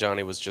involved. I think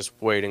Johnny was just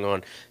waiting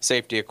on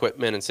safety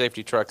equipment and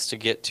safety trucks to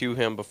get to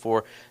him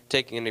before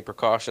taking any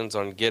precautions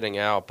on getting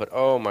out. But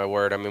oh my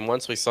word, I mean,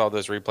 once we saw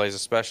those replays,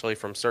 especially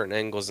from certain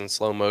angles in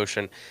slow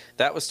motion,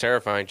 that was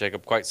terrifying,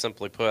 Jacob, quite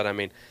simply put. I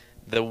mean,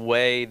 the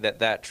way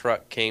that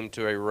truck came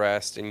to a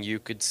rest, and you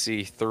could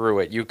see through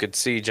it. You could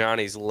see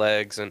Johnny's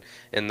legs and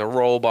the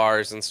roll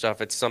bars and stuff.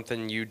 It's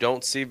something you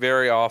don't see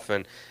very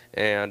often.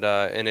 And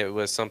it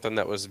was something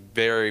that was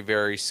very,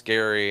 very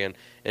scary and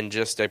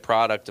just a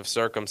product of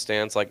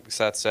circumstance, like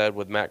Seth said,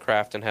 with Matt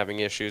Crafton having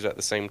issues at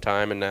the same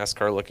time and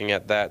NASCAR looking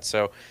at that.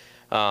 So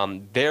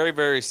very,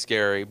 very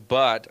scary,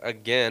 but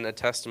again, a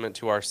testament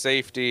to our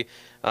safety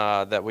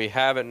that we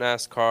have at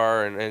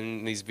NASCAR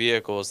and these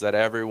vehicles, that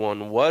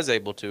everyone was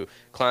able to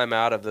climb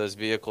out of those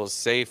vehicles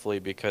safely,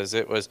 because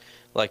it was,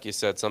 like you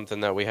said, something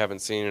that we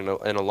haven't seen in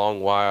a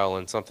long while,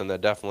 and something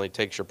that definitely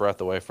takes your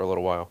breath away for a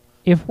little while.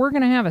 If we're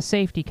going to have a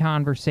safety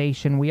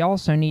conversation, we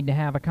also need to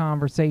have a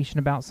conversation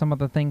about some of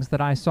the things that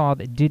I saw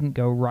that didn't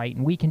go right,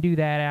 and we can do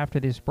that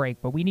after this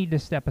break, but we need to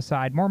step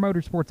aside. More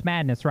Motorsports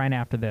Madness right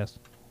after this.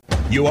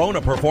 You own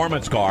a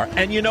performance car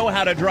and you know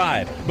how to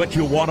drive, but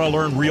you want to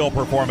learn real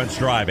performance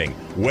driving.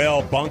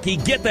 Well, Bunky,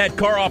 get that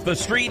car off the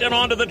street and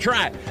onto the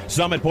track.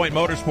 Summit Point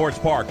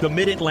Motorsports Park, the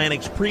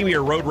Mid-Atlantic's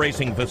premier road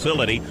racing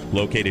facility,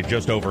 located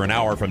just over an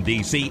hour from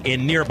D.C.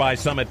 in nearby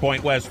Summit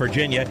Point, West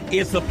Virginia,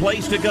 is the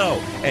place to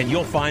go. And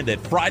you'll find that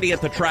Friday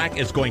at the track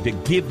is going to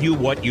give you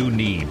what you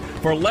need.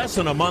 For less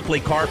than a monthly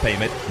car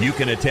payment, you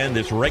can attend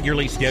this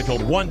regularly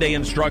scheduled one-day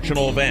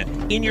instructional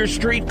event in your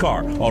street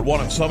car on one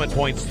of Summit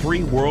Point's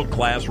 3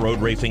 world-class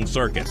road racing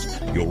circuits.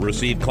 You'll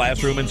receive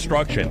classroom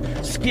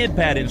instruction, skid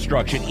pad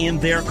instruction in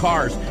their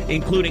cars,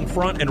 including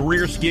front and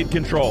rear skid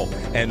control,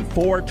 and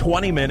 4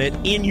 20-minute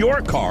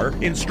in-your-car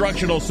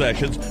instructional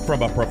sessions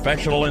from a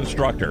professional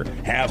instructor.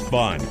 Have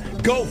fun,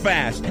 go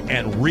fast,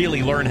 and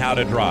really learn how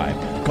to drive.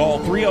 Call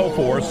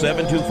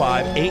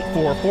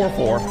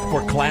 304-725-8444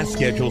 for class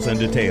schedules and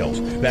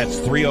details. That's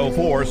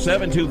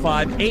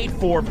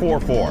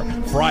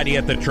 304-725-8444. Friday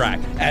at the track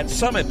at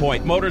Summit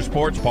Point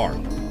Motorsports Park.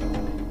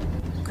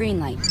 Green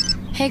light.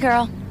 Hey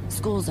girl,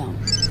 school zone.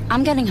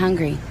 I'm getting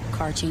hungry.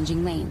 Car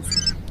changing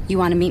lanes. You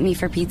want to meet me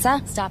for pizza?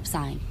 Stop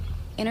sign.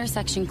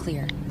 Intersection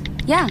clear.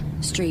 Yeah,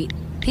 street.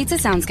 Pizza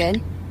sounds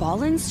good.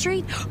 Ball in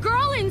street?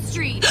 Girl in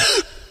street!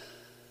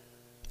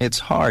 It's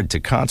hard to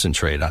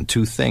concentrate on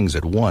 2 things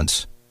at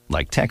once,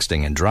 like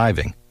texting and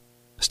driving.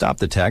 Stop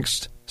the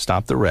text,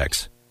 stop the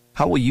wrecks.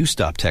 How will you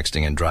stop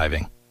texting and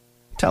driving?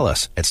 Tell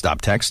us at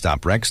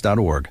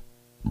stoptextstopwrecks.org.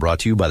 Brought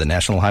to you by the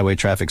National Highway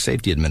Traffic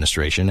Safety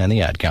Administration and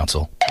the Ad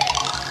Council.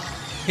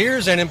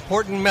 Here's an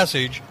important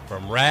message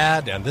from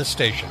RAD and this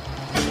station.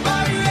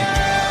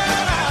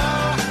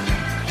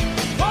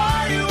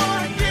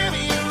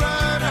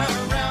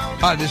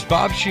 Hi, this is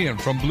Bob Sheehan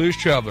from Blues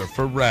Traveler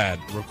for RAD,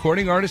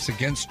 recording artists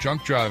against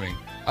drunk driving.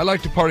 I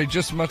like to party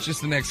just as much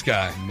as the next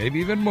guy, maybe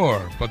even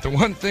more. But the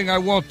one thing I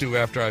won't do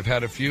after I've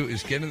had a few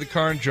is get in the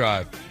car and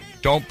drive.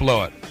 Don't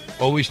blow it.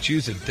 Always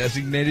choose a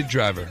designated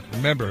driver.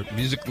 Remember,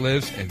 music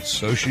lives, and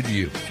so should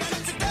you.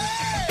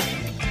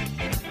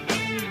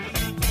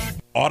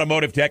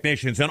 Automotive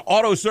technicians and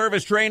auto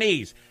service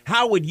trainees,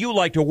 how would you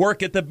like to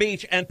work at the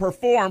beach and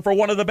perform for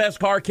one of the best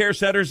car care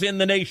centers in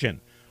the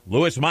nation?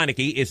 Louis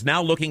Meineke is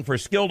now looking for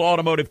skilled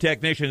automotive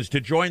technicians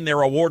to join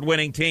their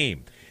award-winning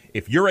team.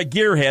 If you're a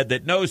gearhead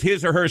that knows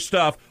his or her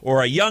stuff,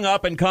 or a young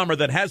up-and-comer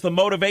that has the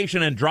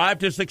motivation and drive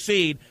to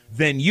succeed,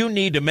 then you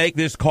need to make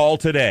this call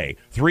today.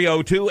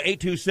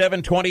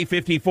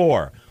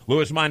 302-827-2054.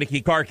 Louis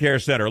Meineke Car Care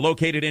Center,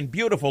 located in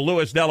beautiful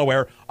Lewis,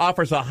 Delaware,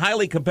 offers a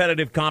highly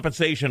competitive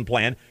compensation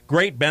plan,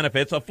 great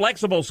benefits, a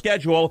flexible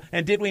schedule,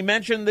 and did we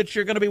mention that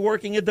you're going to be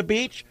working at the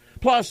beach?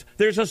 Plus,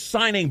 there's a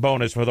signing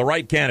bonus for the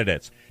right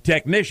candidates.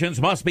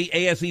 Technicians must be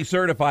ASE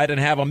certified and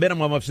have a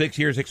minimum of 6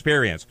 years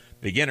experience.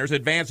 Beginners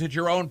advance at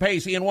your own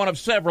pace in one of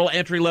several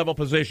entry-level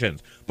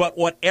positions. But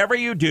whatever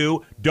you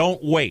do,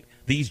 don't wait.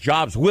 These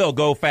jobs will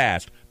go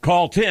fast.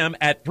 Call Tim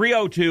at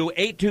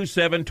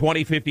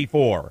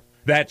 302-827-2054.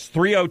 That's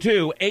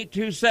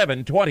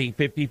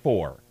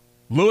 302-827-2054.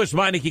 Louis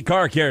Meineke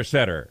Car Care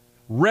Center.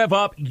 Rev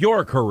up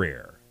your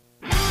career.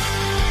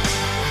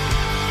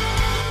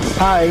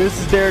 Hi, this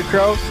is Derek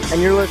Krause,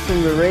 and you're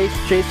listening to Race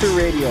Chaser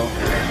Radio.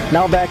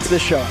 Now back to the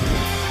show.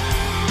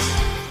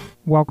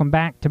 Welcome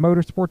back to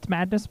Motorsports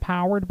Madness,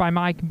 powered by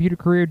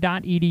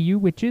mycomputercareer.edu,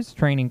 which is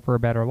training for a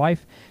better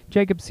life.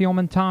 Jacob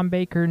Seelman, Tom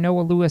Baker,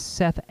 Noah Lewis,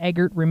 Seth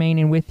Eggert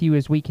remaining with you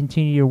as we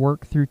continue to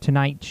work through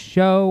tonight's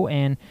show.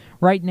 And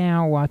right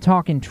now,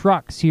 talking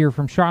trucks here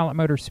from Charlotte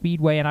Motor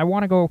Speedway, and I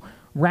want to go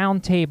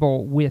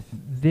roundtable with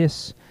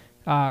this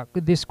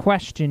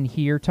question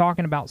here,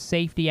 talking about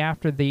safety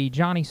after the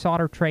Johnny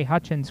Sauter Trey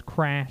Hutchins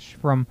crash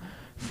from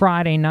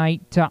Friday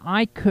night.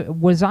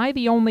 Was I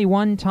the only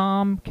one,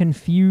 Tom,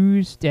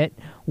 confused at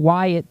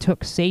why it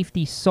took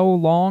safety so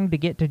long to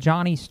get to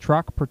Johnny's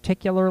truck,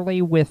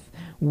 particularly with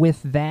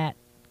that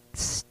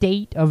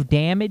state of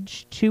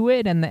damage to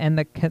it and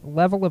the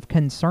level of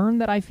concern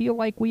that I feel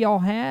like we all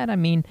had? I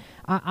mean,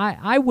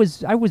 I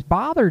was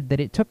bothered that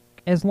it took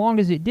as long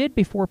as it did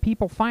before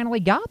people finally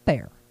got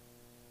there.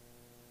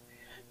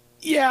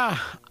 Yeah,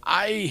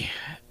 I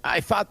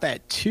thought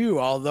that too,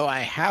 although I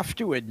have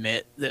to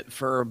admit that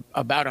for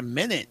about a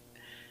minute,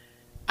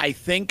 I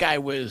think I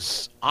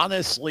was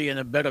honestly in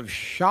a bit of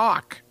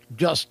shock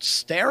just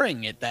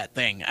staring at that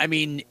thing. I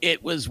mean,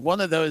 it was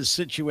one of those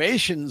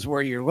situations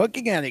where you're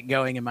looking at it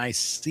going, am I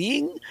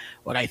seeing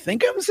what I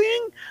think I'm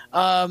seeing?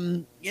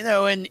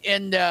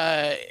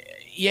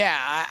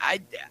 Yeah, I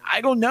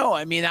don't know.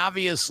 I mean,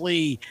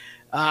 obviously,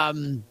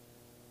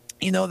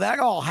 that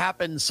all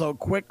happened so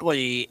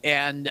quickly,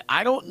 and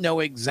I don't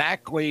know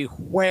exactly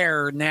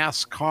where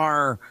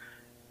NASCAR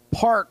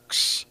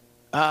parks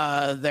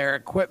their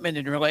equipment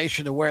in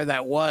relation to where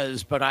that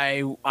was, but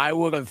I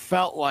would have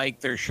felt like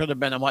there should have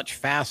been a much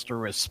faster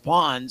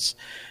response.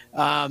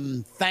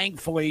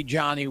 Thankfully,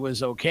 Johnny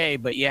was okay,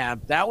 but yeah,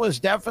 that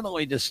was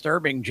definitely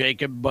disturbing,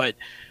 Jacob. But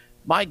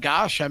my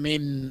gosh, I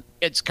mean,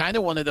 it's kind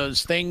of one of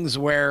those things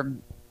where,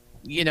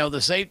 the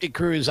safety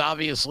crews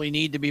obviously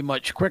need to be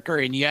much quicker,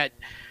 and yet,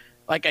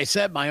 like I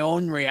said, my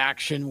own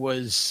reaction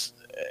was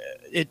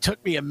it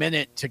took me a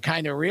minute to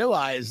kind of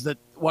realize that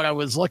what I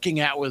was looking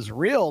at was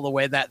real, the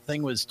way that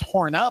thing was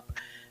torn up.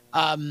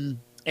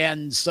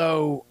 And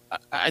so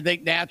I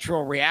think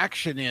natural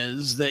reaction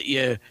is that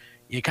you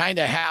kind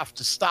of have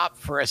to stop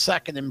for a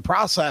second and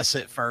process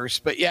it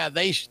first. But yeah,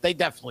 they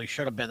definitely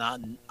should have been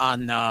on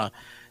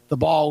the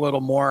ball a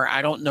little more.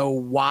 I don't know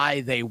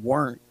why they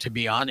weren't, to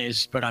be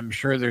honest, but I'm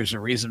sure there's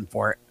a reason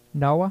for it.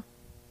 Noah?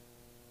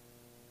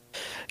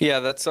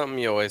 Yeah, that's something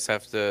you always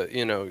have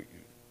to,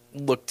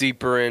 look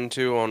deeper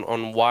into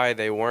on why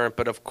they weren't.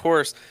 But of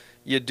course,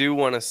 you do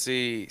want to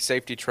see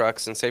safety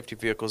trucks and safety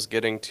vehicles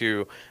getting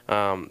to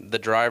the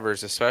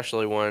drivers,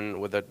 especially one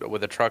with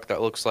a truck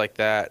that looks like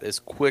that, as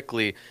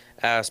quickly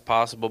as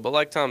possible. But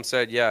like Tom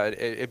said, yeah,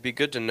 it'd be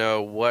good to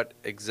know what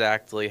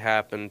exactly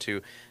happened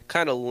to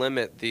kind of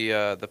limit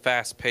the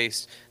fast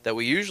pace that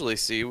we usually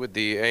see with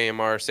the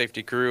AMR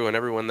safety crew and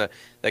everyone that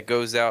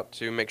goes out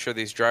to make sure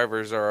these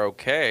drivers are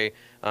okay.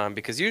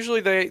 Because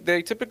usually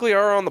they typically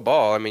are on the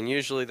ball. I mean,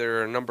 usually there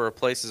are a number of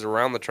places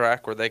around the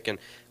track where they can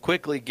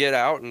quickly get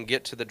out and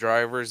get to the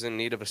drivers in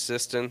need of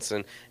assistance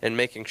and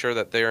making sure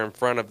that they're in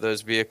front of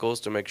those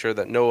vehicles to make sure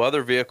that no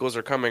other vehicles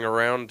are coming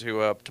around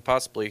to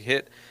possibly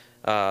hit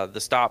the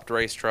stopped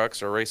race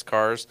trucks or race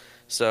cars.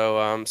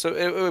 So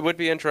it would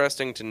be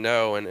interesting to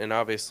know, and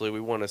obviously we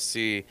want to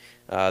see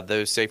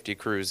those safety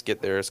crews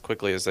get there as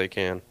quickly as they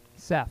can.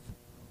 Seth?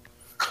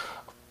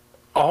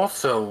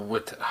 Also,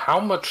 with how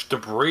much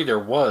debris there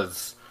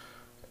was,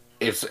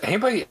 is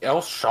anybody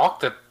else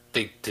shocked that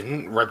they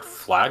didn't red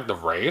flag the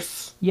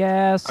race?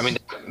 Yes. I mean,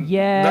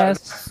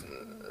 yes.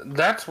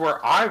 That's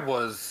where I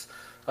was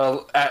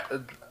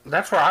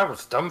That's where I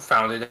was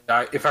dumbfounded.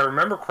 If I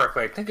remember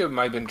correctly, I think it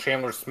might have been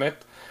Chandler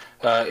Smith.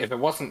 If it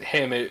wasn't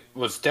him, it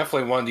was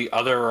definitely one of the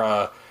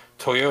other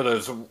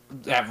Toyotas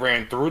that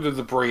ran through the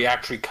debris,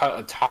 actually cut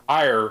a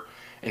tire,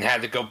 and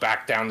had to go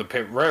back down the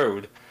pit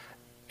road.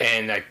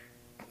 And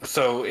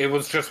so it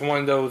was just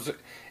one of those.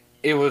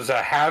 It was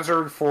a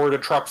hazard for the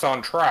trucks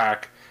on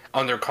track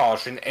under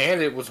caution,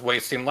 and it was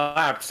wasting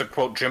laps, to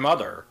quote Jim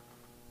Utter.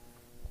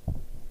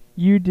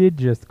 You did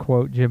just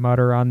quote Jim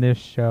Utter on this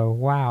show.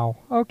 Wow.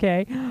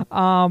 Okay.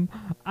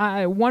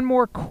 One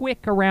more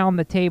quick around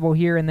the table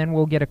here, and then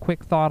we'll get a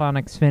quick thought on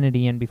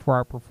Xfinity in before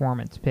our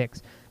performance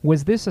picks.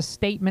 Was this a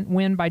statement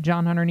win by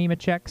John Hunter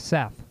Nemechek,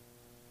 Seth?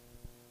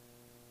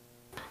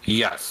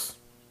 Yes.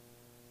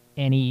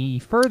 Any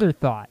further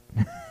thought?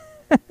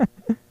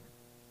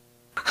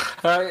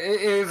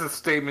 It is a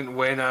statement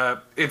win.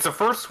 It's the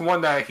first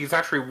one that he's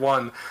actually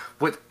won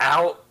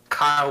without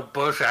Kyle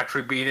Busch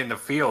actually being in the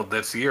field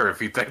this year, if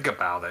you think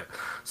about it.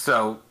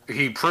 So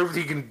he proved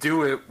he can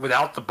do it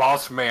without the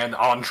boss man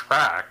on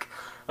track.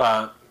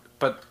 But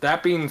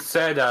that being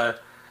said,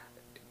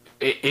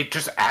 it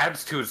just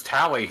adds to his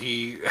tally.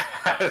 He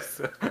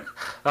has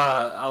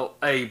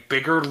a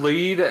bigger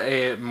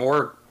lead,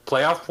 more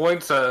playoff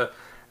points.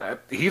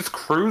 He's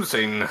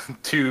cruising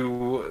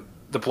to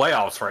the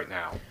playoffs right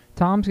now.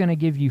 Tom's going to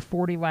give you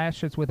 40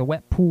 lashes with a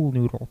wet pool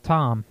noodle.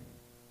 Tom.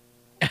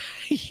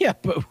 Yeah,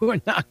 but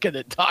we're not going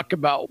to talk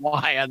about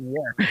why and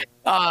where.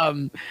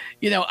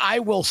 I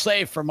will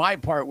say for my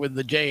part with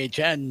the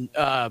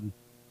JHN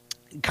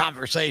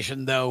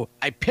conversation, though,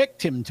 I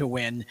picked him to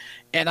win,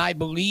 and I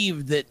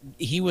believed that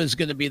he was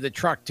going to be the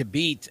truck to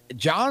beat.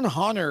 John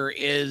Hunter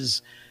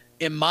is,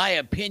 in my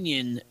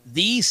opinion,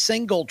 the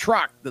single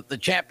truck that the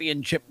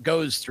championship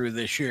goes through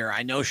this year.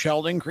 I know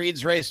Sheldon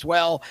Creed's raced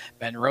well,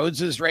 Ben Rhodes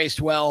has raced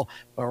well,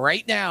 but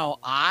right now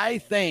I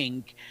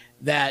think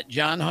that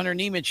John Hunter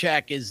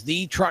Nemechek is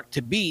the truck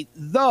to beat,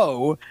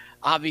 though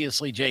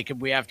obviously, Jacob,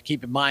 we have to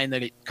keep in mind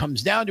that it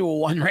comes down to a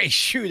one-race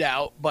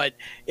shootout, but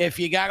if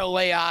you got to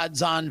lay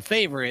odds on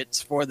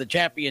favorites for the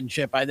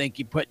championship, I think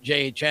you put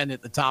JHN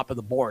at the top of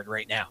the board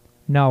right now.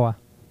 Noah.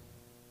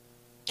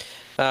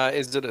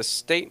 Is it a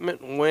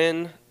statement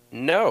win?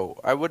 No,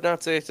 I would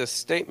not say it's a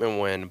statement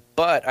win,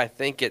 but I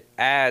think it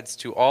adds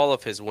to all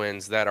of his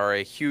wins that are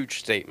a huge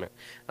statement.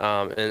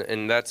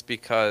 And that's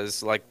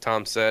because, like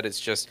Tom said, it's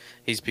just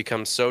he's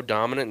become so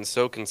dominant and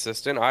so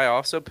consistent. I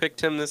also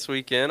picked him this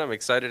weekend. I'm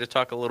excited to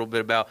talk a little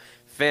bit about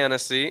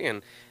fantasy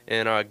and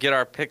get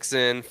our picks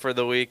in for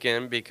the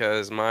weekend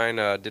because mine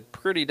did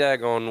pretty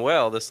daggone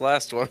well this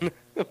last one.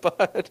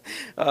 but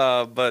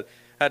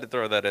had to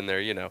throw that in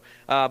there,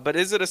 But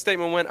is it a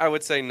statement win? I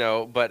would say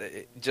no. But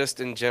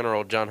just in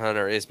general, John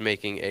Hunter is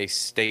making a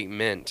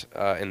statement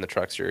in the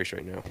Truck Series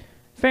right now.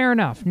 Fair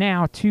enough.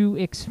 Now to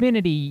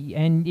Xfinity,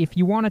 and if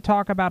you want to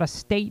talk about a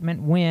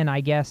statement win, I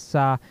guess,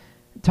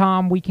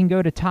 Tom, we can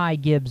go to Ty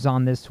Gibbs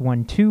on this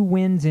one. 2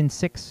 wins in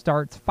 6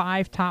 starts,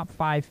 5 top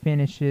 5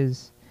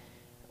 finishes.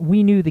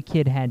 We knew the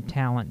kid had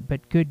talent,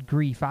 but good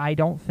grief, I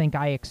don't think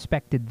I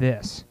expected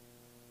this.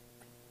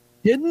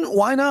 Didn't?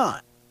 Why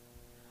not?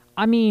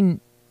 I mean,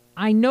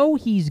 I know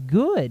he's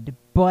good,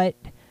 but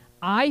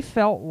I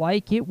felt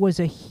like it was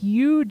a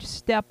huge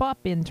step up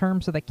in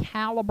terms of the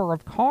caliber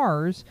of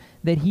cars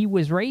that he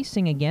was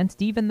racing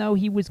against, even though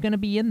he was going to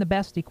be in the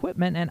best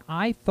equipment, and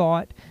I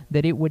thought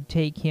that it would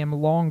take him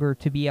longer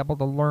to be able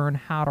to learn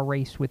how to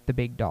race with the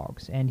big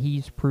dogs, and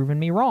he's proven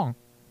me wrong.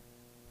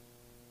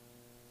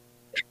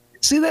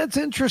 See, that's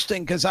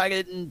interesting because I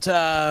didn't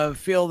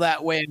feel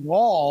that way at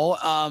all.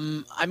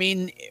 I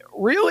mean,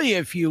 really,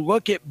 if you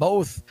look at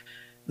both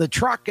the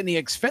truck and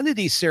the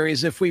Xfinity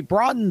series, if we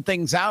broaden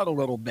things out a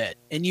little bit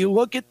and you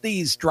look at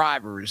these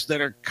drivers that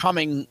are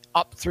coming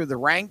up through the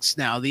ranks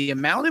now, the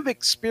amount of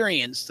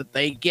experience that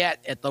they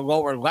get at the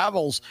lower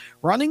levels,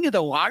 running at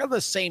a lot of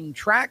the same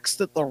tracks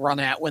that they'll run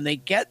at when they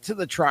get to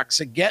the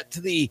trucks and get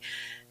to the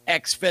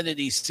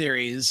Xfinity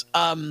series.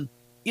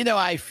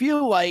 I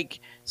feel like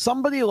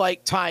somebody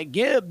like Ty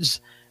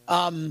Gibbs,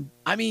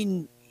 I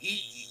mean,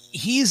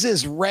 he's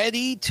as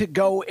ready to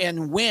go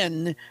and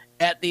win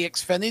at the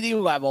Xfinity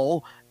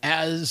level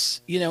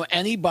as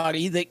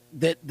anybody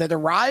that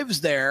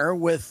arrives there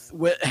with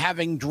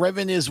having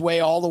driven his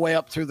way all the way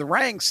up through the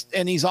ranks,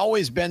 and he's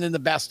always been in the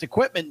best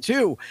equipment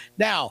too.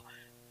 Now,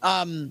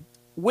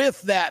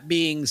 with that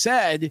being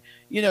said,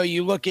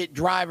 you look at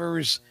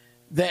drivers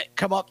that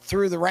come up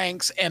through the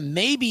ranks and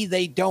maybe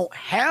they don't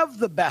have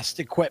the best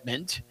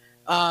equipment,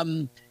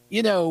 then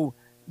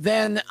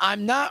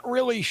I'm not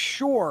really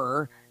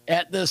sure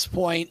at this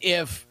point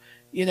if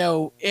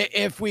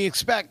we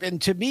expect,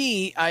 and to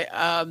me,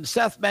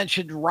 Seth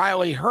mentioned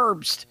Riley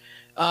Herbst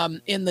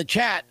in the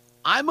chat.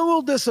 I'm a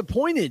little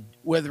disappointed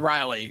with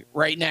Riley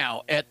right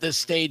now at this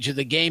stage of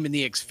the game in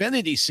the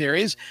Xfinity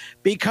series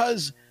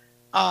because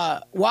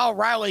while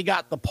Riley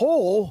got the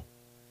pole,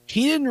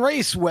 he didn't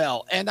race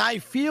well. And I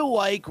feel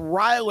like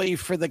Riley,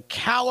 for the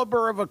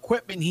caliber of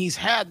equipment he's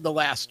had the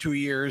last 2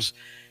 years,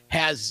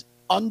 has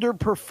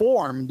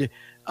underperformed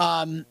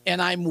And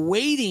I'm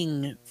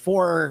waiting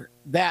for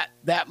that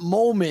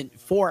moment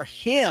for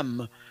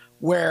him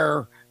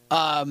where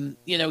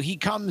he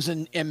comes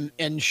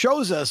and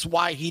shows us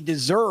why he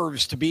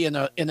deserves to be in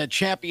a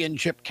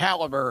championship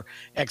caliber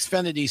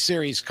Xfinity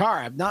Series car.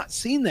 I've not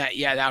seen that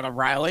yet out of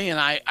Riley, and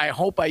I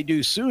hope I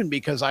do soon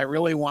because I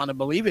really want to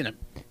believe in him.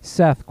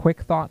 Seth,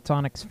 quick thoughts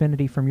on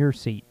Xfinity from your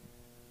seat.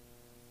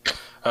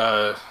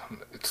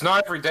 It's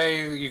not every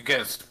day you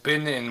get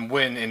spin and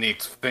win in the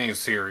Xfinity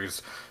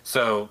Series,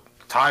 so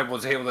Ty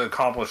was able to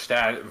accomplish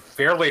that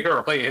fairly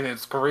early in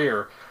his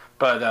career.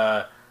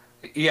 But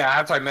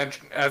yeah,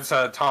 as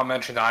Tom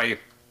mentioned, I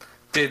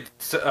did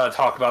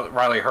talk about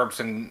Riley Herbst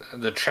in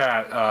the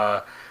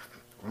chat.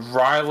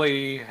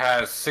 Riley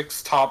has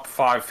 6 top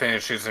 5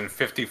 finishes and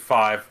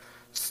 55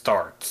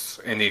 starts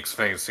in the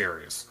Xfinity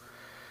Series.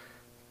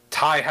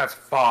 Ty has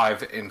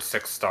 5 in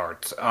 6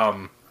 starts.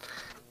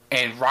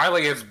 And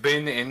Riley has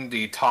been in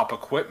the top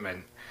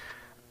equipment.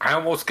 I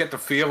almost get the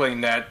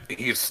feeling that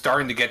he's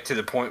starting to get to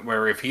the point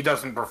where if he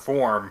doesn't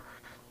perform,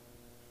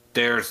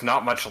 there's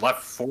not much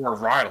left for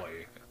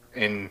Riley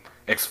in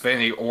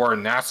Xfinity or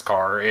in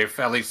NASCAR. If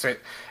at least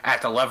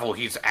at the level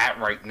he's at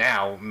right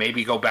now,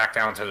 maybe go back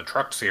down to the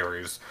Truck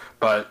Series.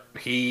 But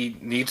he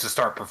needs to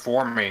start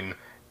performing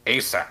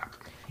ASAP.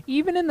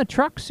 Even in the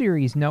Truck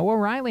Series, Noah,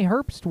 Riley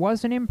Herbst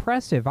wasn't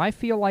impressive. I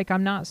feel like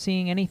I'm not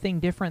seeing anything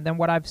different than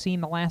what I've seen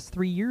the last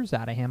 3 years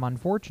out of him,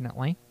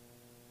 unfortunately.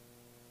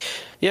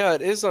 Yeah,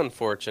 it is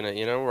unfortunate,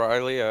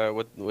 Riley,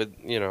 with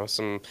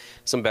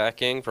some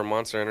backing from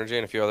Monster Energy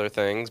and a few other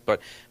things, but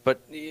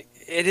it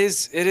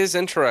is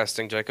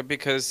interesting, Jacob,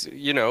 because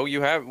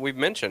we've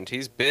mentioned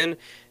he's been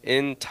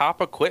in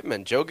top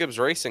equipment. Joe Gibbs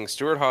Racing,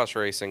 Stewart Haas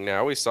Racing.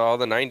 Now we saw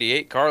the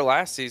 '98 car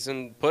last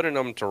season putting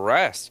him to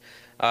rest.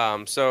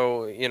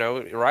 So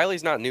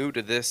Riley's not new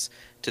to this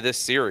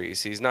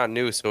series. He's not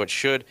new, so it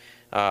should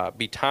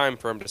be time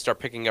for him to start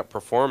picking up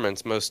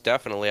performance, most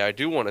definitely. I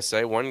do want to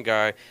say one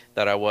guy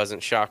that I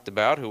wasn't shocked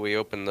about, who we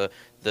opened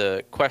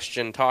the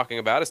question talking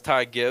about, is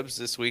Ty Gibbs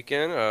this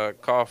weekend.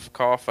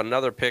 Cough,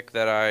 another pick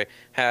that I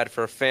had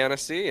for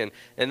fantasy,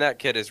 and that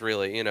kid is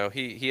really,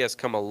 he has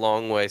come a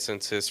long way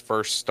since his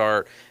first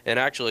start, and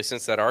actually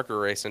since that ARCA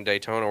race in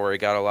Daytona where he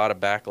got a lot of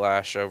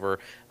backlash over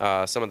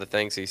some of the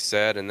things he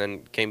said, and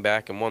then came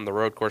back and won the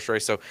road course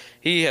race. So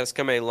he has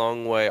come a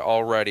long way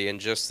already in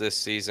just this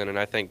season, and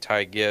I think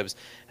Ty Gibbs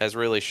has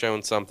really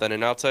shown something.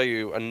 And I'll tell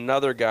you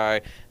another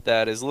guy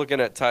that is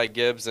looking at Ty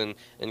Gibbs and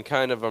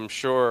kind of, I'm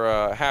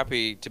sure,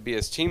 happy to be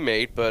his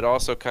teammate, but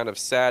also kind of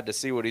sad to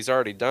see what he's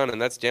already done,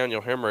 and that's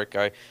Daniel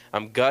Hemrick.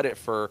 I'm gutted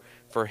for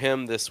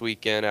him this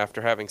weekend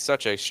after having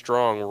such a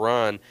strong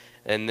run,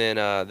 and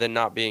then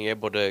not being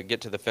able to get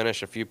to the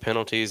finish, a few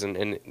penalties,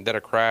 and then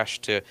a crash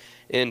to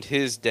end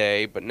his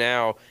day. But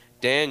now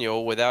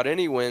Daniel, without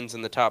any wins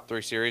in the top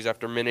 3 series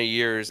after many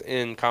years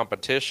in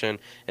competition,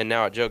 and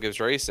now at Joe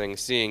Gibbs Racing,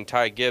 seeing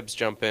Ty Gibbs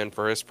jump in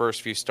for his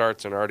first few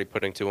starts and already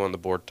putting 2 on the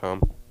board,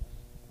 Tom.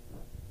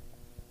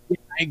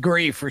 I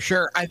agree for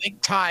sure. I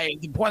think Ty,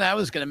 the point I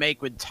was going to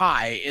make with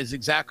Ty is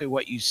exactly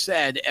what you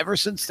said. Ever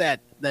since that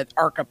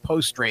ARCA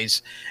post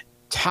race,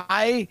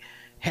 Ty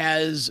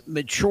has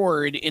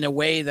matured in a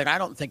way that I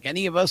don't think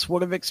any of us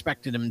would have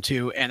expected him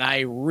to. And I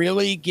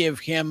really give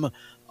him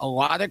a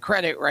lot of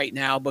credit right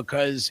now,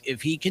 because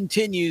if he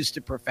continues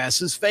to profess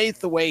his faith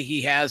the way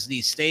he has, and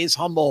he stays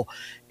humble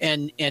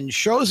and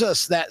shows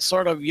us that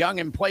sort of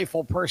young and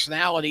playful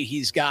personality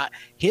he's got,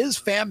 his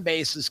fan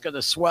base is going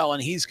to swell,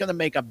 and he's going to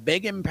make a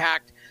big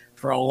impact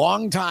for a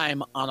long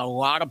time on a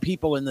lot of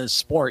people in this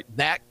sport.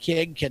 That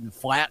kid can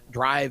flat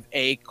drive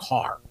a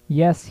car.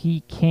 Yes,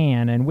 he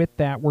can. And with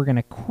that, we're going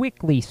to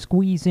quickly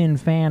squeeze in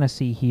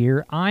fantasy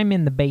here. I'm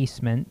in the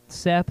basement.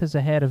 Seth is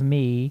ahead of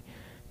me.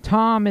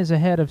 Tom is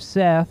ahead of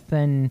Seth,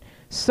 and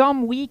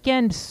some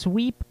weekend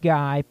sweep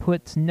guy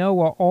puts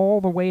Noah all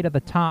the way to the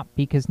top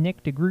because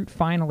Nick DeGroot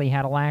finally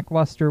had a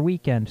lackluster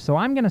weekend. So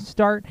I'm going to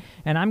start,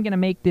 and I'm going to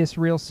make this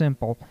real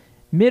simple.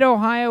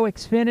 Mid-Ohio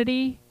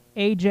Xfinity,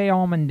 A.J.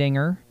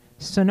 Allmendinger.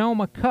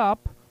 Sonoma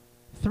Cup,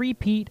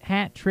 3-peat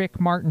hat trick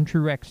Martin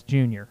Truex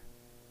Jr.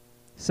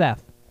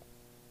 Seth.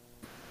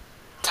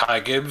 Ty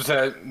Gibbs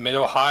at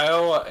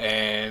Mid-Ohio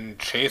and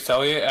Chase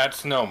Elliott at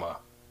Sonoma.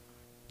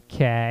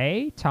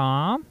 Okay,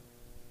 Tom.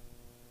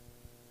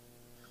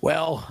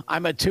 Well,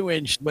 I'm a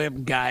 2-inch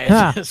limb guy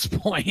at this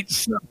point,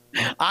 so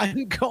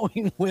I'm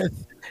going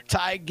with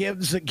Ty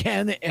Gibbs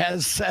again,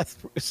 as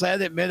Seth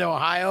said, at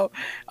Mid-Ohio.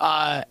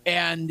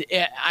 And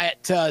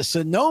at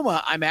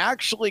Sonoma, I'm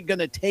actually going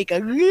to take a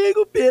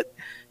little bit,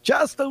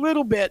 just a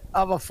little bit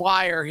of a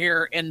flyer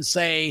here and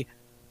say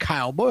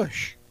Kyle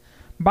Busch.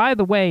 By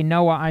the way,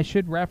 Noah, I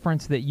should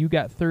reference that you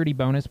got 30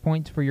 bonus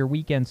points for your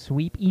weekend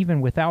sweep.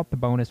 Even without the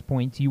bonus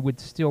points, you would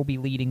still be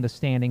leading the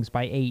standings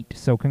by 8,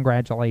 so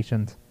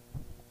congratulations.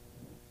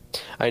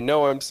 I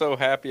know, I'm so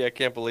happy. I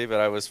can't believe it.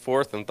 I was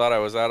 4th and thought I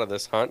was out of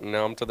this hunt, and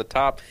now I'm to the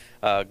top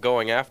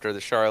going after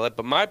the Charlotte.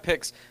 But my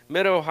picks,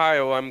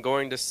 Mid-Ohio, I'm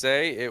going to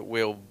say it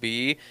will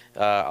be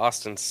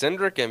Austin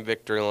Cindric and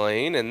Victor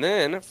Lane. And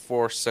then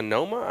for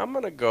Sonoma, I'm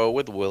going to go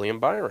with William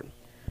Byron.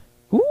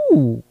 Ooh,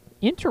 Ooh,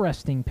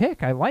 interesting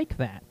pick. I like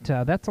that.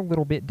 That's a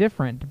little bit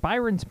different.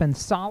 Byron's been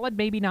solid,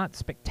 maybe not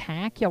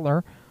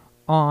spectacular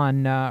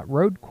on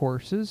road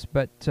courses,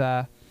 but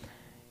it'll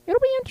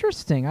be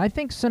interesting. I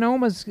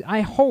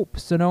hope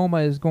Sonoma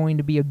is going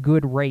to be a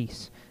good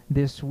race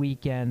this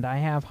weekend. I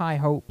have high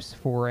hopes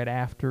for it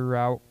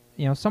after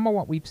some of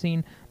what we've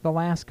seen the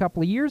last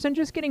couple of years, and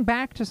just getting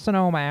back to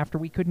Sonoma after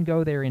we couldn't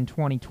go there in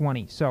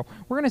 2020. So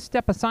we're going to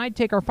step aside,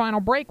 take our final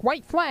break.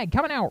 White Flag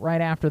coming out right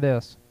after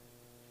this.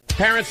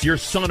 Parents, your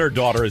son or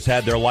daughter has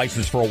had their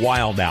license for a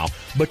while now,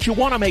 but you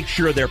want to make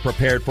sure they're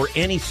prepared for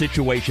any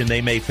situation they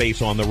may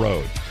face on the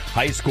road.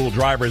 High school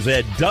driver's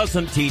ed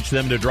doesn't teach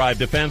them to drive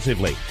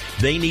defensively.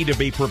 They need to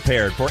be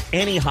prepared for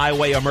any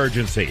highway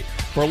emergency.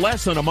 For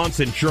less than a month's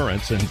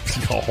insurance, and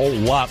a whole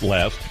lot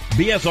less,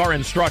 BSR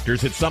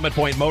instructors at Summit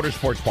Point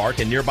Motorsports Park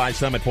in nearby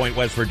Summit Point,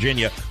 West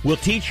Virginia, will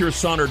teach your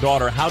son or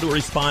daughter how to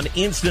respond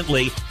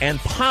instantly and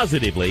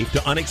positively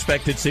to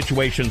unexpected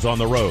situations on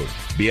the road.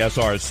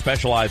 BSR's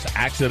specialized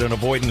accident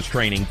avoidance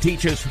training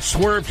teaches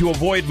swerve to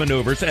avoid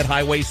maneuvers at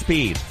highway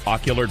speed,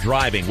 ocular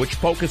driving, which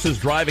focuses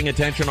driving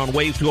attention on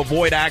ways to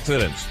avoid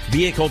accidents,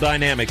 vehicle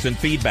dynamics and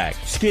feedback,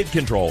 skid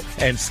control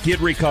and skid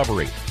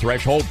recovery,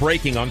 threshold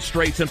braking on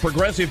straights and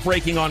progressive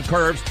braking on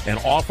curves, and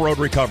off-road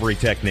recovery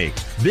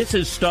techniques. This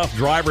is stuff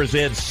driver's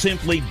ed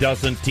simply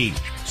doesn't teach.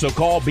 So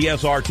call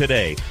BSR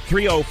today,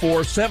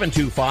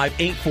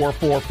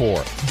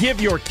 304-725-8444. Give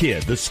your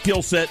kid the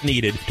skill set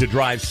needed to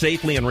drive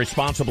safely and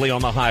responsibly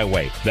on the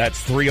highway.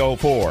 That's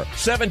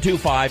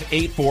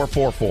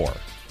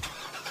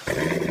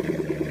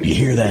 304-725-8444. You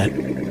hear that?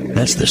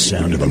 That's the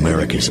sound of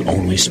America's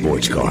only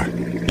sports car.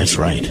 That's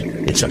right,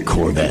 it's a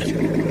Corvette.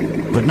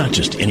 But not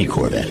just any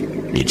Corvette.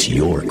 It's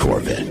your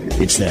Corvette.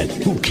 It's that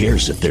who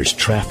cares if there's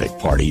traffic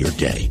part of your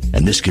day.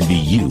 And this can be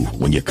you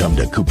when you come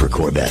to Cooper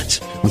Corvettes.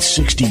 With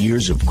 60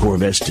 years of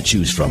Corvettes to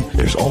choose from,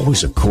 there's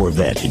always a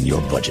Corvette in your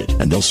budget.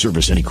 And they'll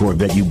service any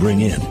Corvette you bring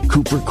in.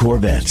 Cooper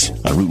Corvettes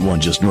on Route 1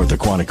 just north of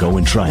Quantico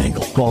and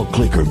Triangle. Call,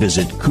 click, or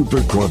visit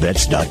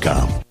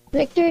CooperCorvettes.com.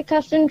 Victory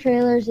Custom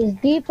Trailers is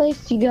the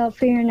place to go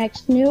for your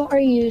next new or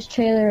used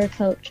trailer or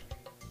coach.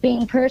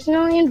 Being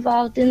personally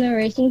involved in the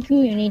racing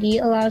community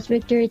allows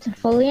Victory to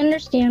fully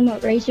understand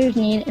what racers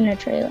need in a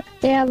trailer.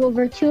 They have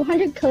over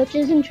 200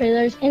 coaches and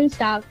trailers in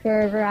stock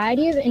for a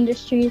variety of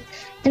industries,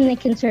 and they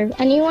can serve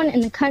anyone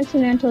in the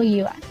continental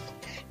U.S.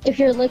 If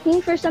you're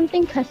looking for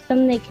something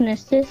custom, they can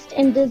assist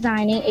in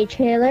designing a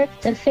trailer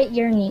that fit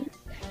your needs.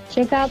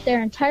 Check out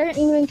their entire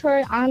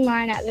inventory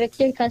online at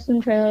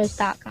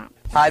victorycustomtrailers.com.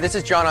 Hi, this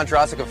is John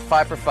Andrasik of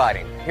Fight for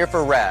Fighting, here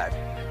for RAD,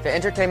 the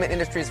entertainment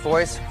industry's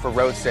voice for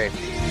road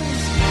safety.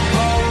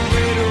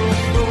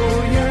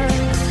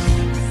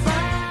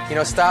 You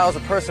know, style is a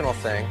personal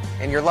thing,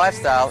 and your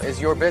lifestyle is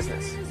your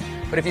business.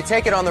 But if you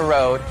take it on the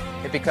road,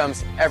 it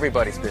becomes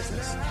everybody's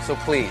business. So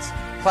please,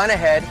 plan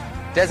ahead,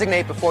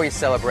 designate before you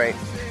celebrate.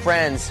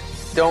 Friends,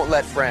 don't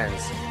let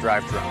friends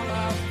drive drunk.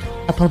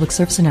 A public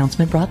service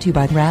announcement brought to you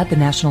by RAD, the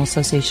National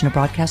Association of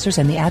Broadcasters,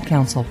 and the Ad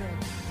Council.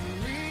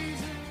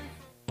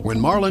 When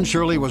Marlon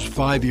Shirley was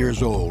 5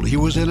 years old, he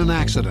was in an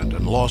accident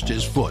and lost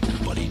his foot,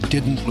 but he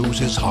didn't lose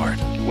his heart.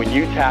 When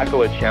you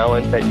tackle a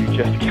challenge that you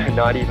just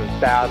cannot even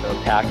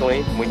fathom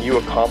tackling, when you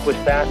accomplish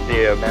that,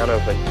 the amount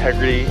of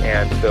integrity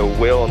and the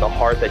will and the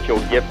heart that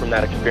you'll get from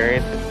that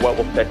experience is what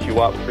will set you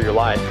up for your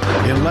life.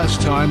 In less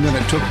time than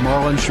it took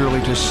Marlon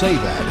Shirley to say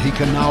that, he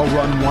can now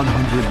run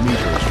 100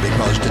 meters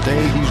because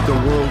today he's the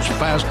world's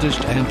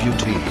fastest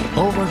amputee.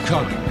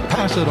 Overcoming.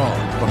 Pass it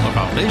on from the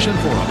Foundation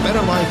for a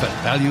Better Life at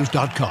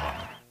Values.com.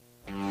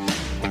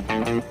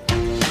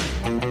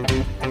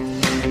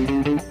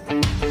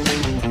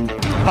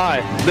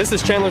 Hi, this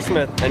is Chandler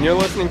Smith, and you're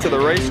listening to the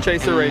Race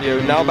Chaser Radio.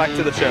 Now back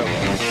to the show.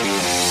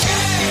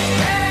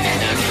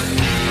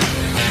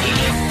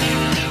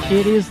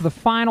 It is the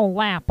final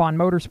lap on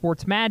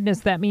Motorsports Madness.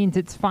 That means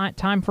it's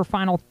time for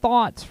final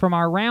thoughts from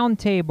our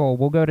roundtable.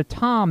 We'll go to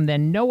Tom,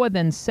 then Noah,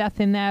 then Seth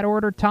in that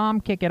order. Tom,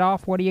 kick it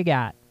off. What do you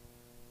got?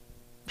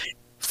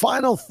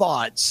 Final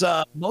thoughts.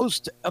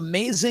 Most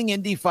amazing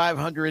Indy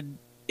 500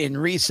 in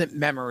recent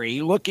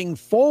memory. Looking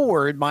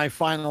forward, my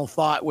final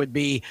thought would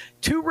be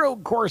 2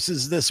 road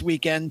courses this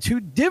weekend, 2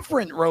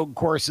 different road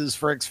courses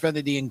for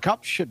Xfinity and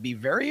Cup. Should be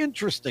very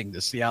interesting to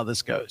see how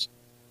this goes.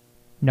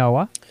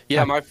 Noah?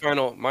 Yeah, my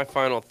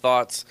final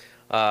thoughts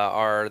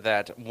are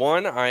that,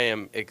 one, I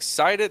am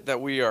excited that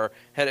we are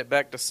headed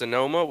back to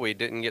Sonoma. We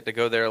didn't get to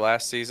go there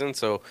last season,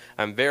 so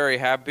I'm very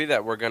happy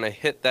that we're going to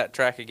hit that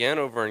track again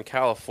over in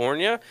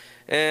California.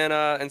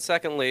 And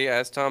secondly,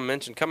 as Tom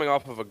mentioned, coming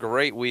off of a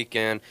great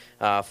weekend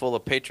full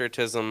of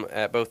patriotism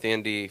at both the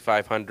Indy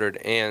 500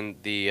 and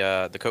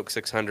the Coke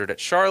 600 at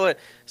Charlotte.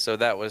 So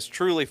that was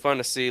truly fun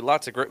to see.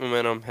 Lots of great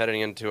momentum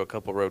heading into a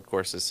couple road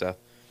courses, Seth.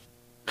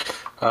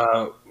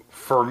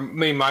 For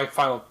me, my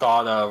final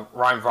thought,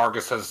 Ryan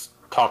Vargas has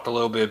talked a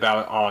little bit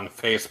about it on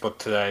Facebook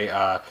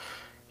today.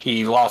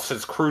 He lost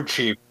his car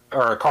chief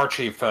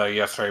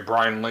yesterday.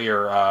 Brian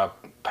Lear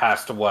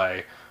passed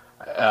away.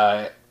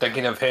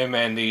 Thinking of him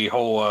and the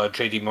whole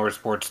JD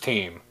Motorsports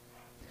team.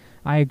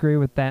 I agree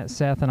with that,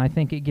 Seth, and I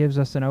think it gives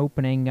us an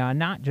opening,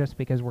 not just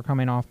because we're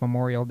coming off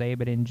Memorial Day,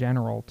 but in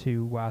general,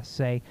 to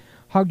say,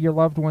 hug your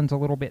loved ones a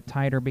little bit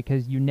tighter,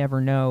 because you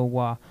never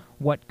know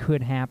what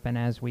could happen,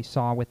 as we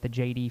saw with the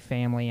JD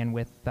family and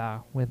with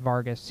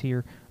Vargas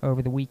here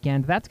over the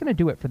weekend. That's going to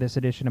do it for this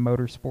edition of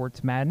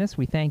Motorsports Madness.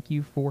 We thank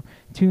you for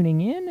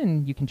tuning in,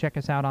 and you can check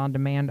us out on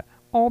demand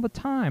all the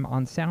time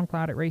on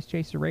SoundCloud at Race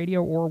Chaser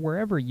Radio or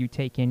wherever you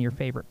take in your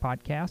favorite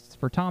podcasts.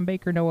 For Tom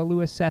Baker, Noah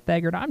Lewis, Seth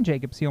Eggert, I'm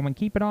Jacob Seelman.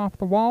 Keep it off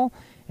the wall,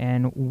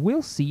 and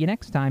we'll see you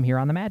next time here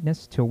on The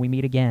Madness. Till we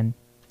meet again.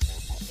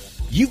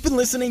 You've been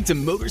listening to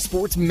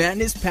Motorsports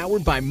Madness,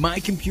 powered by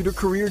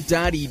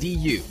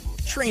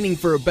mycomputercareer.edu. Training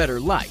for a better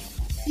life.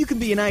 You can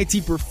be an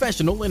IT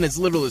professional in as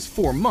little as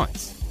 4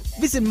 months.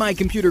 Visit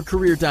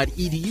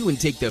mycomputercareer.edu and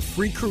take the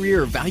free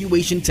career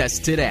evaluation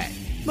test today.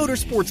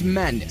 Motorsports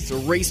Madness, a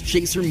Race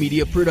Chaser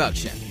Media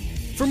production.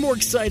 For more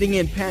exciting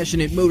and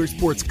passionate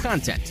motorsports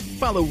content,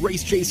 follow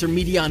Race Chaser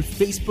Media on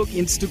Facebook,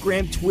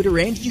 Instagram, Twitter,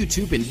 and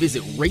YouTube, and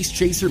visit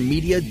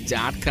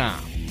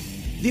racechasermedia.com.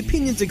 The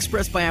opinions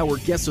expressed by our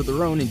guests are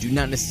their own and do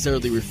not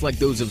necessarily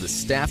reflect those of the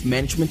staff,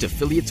 management,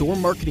 affiliates, or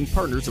marketing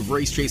partners of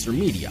Race Chaser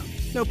Media.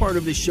 No part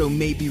of this show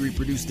may be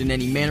reproduced in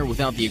any manner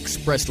without the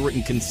expressed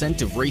written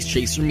consent of Race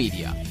Chaser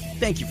Media.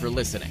 Thank you for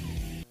listening.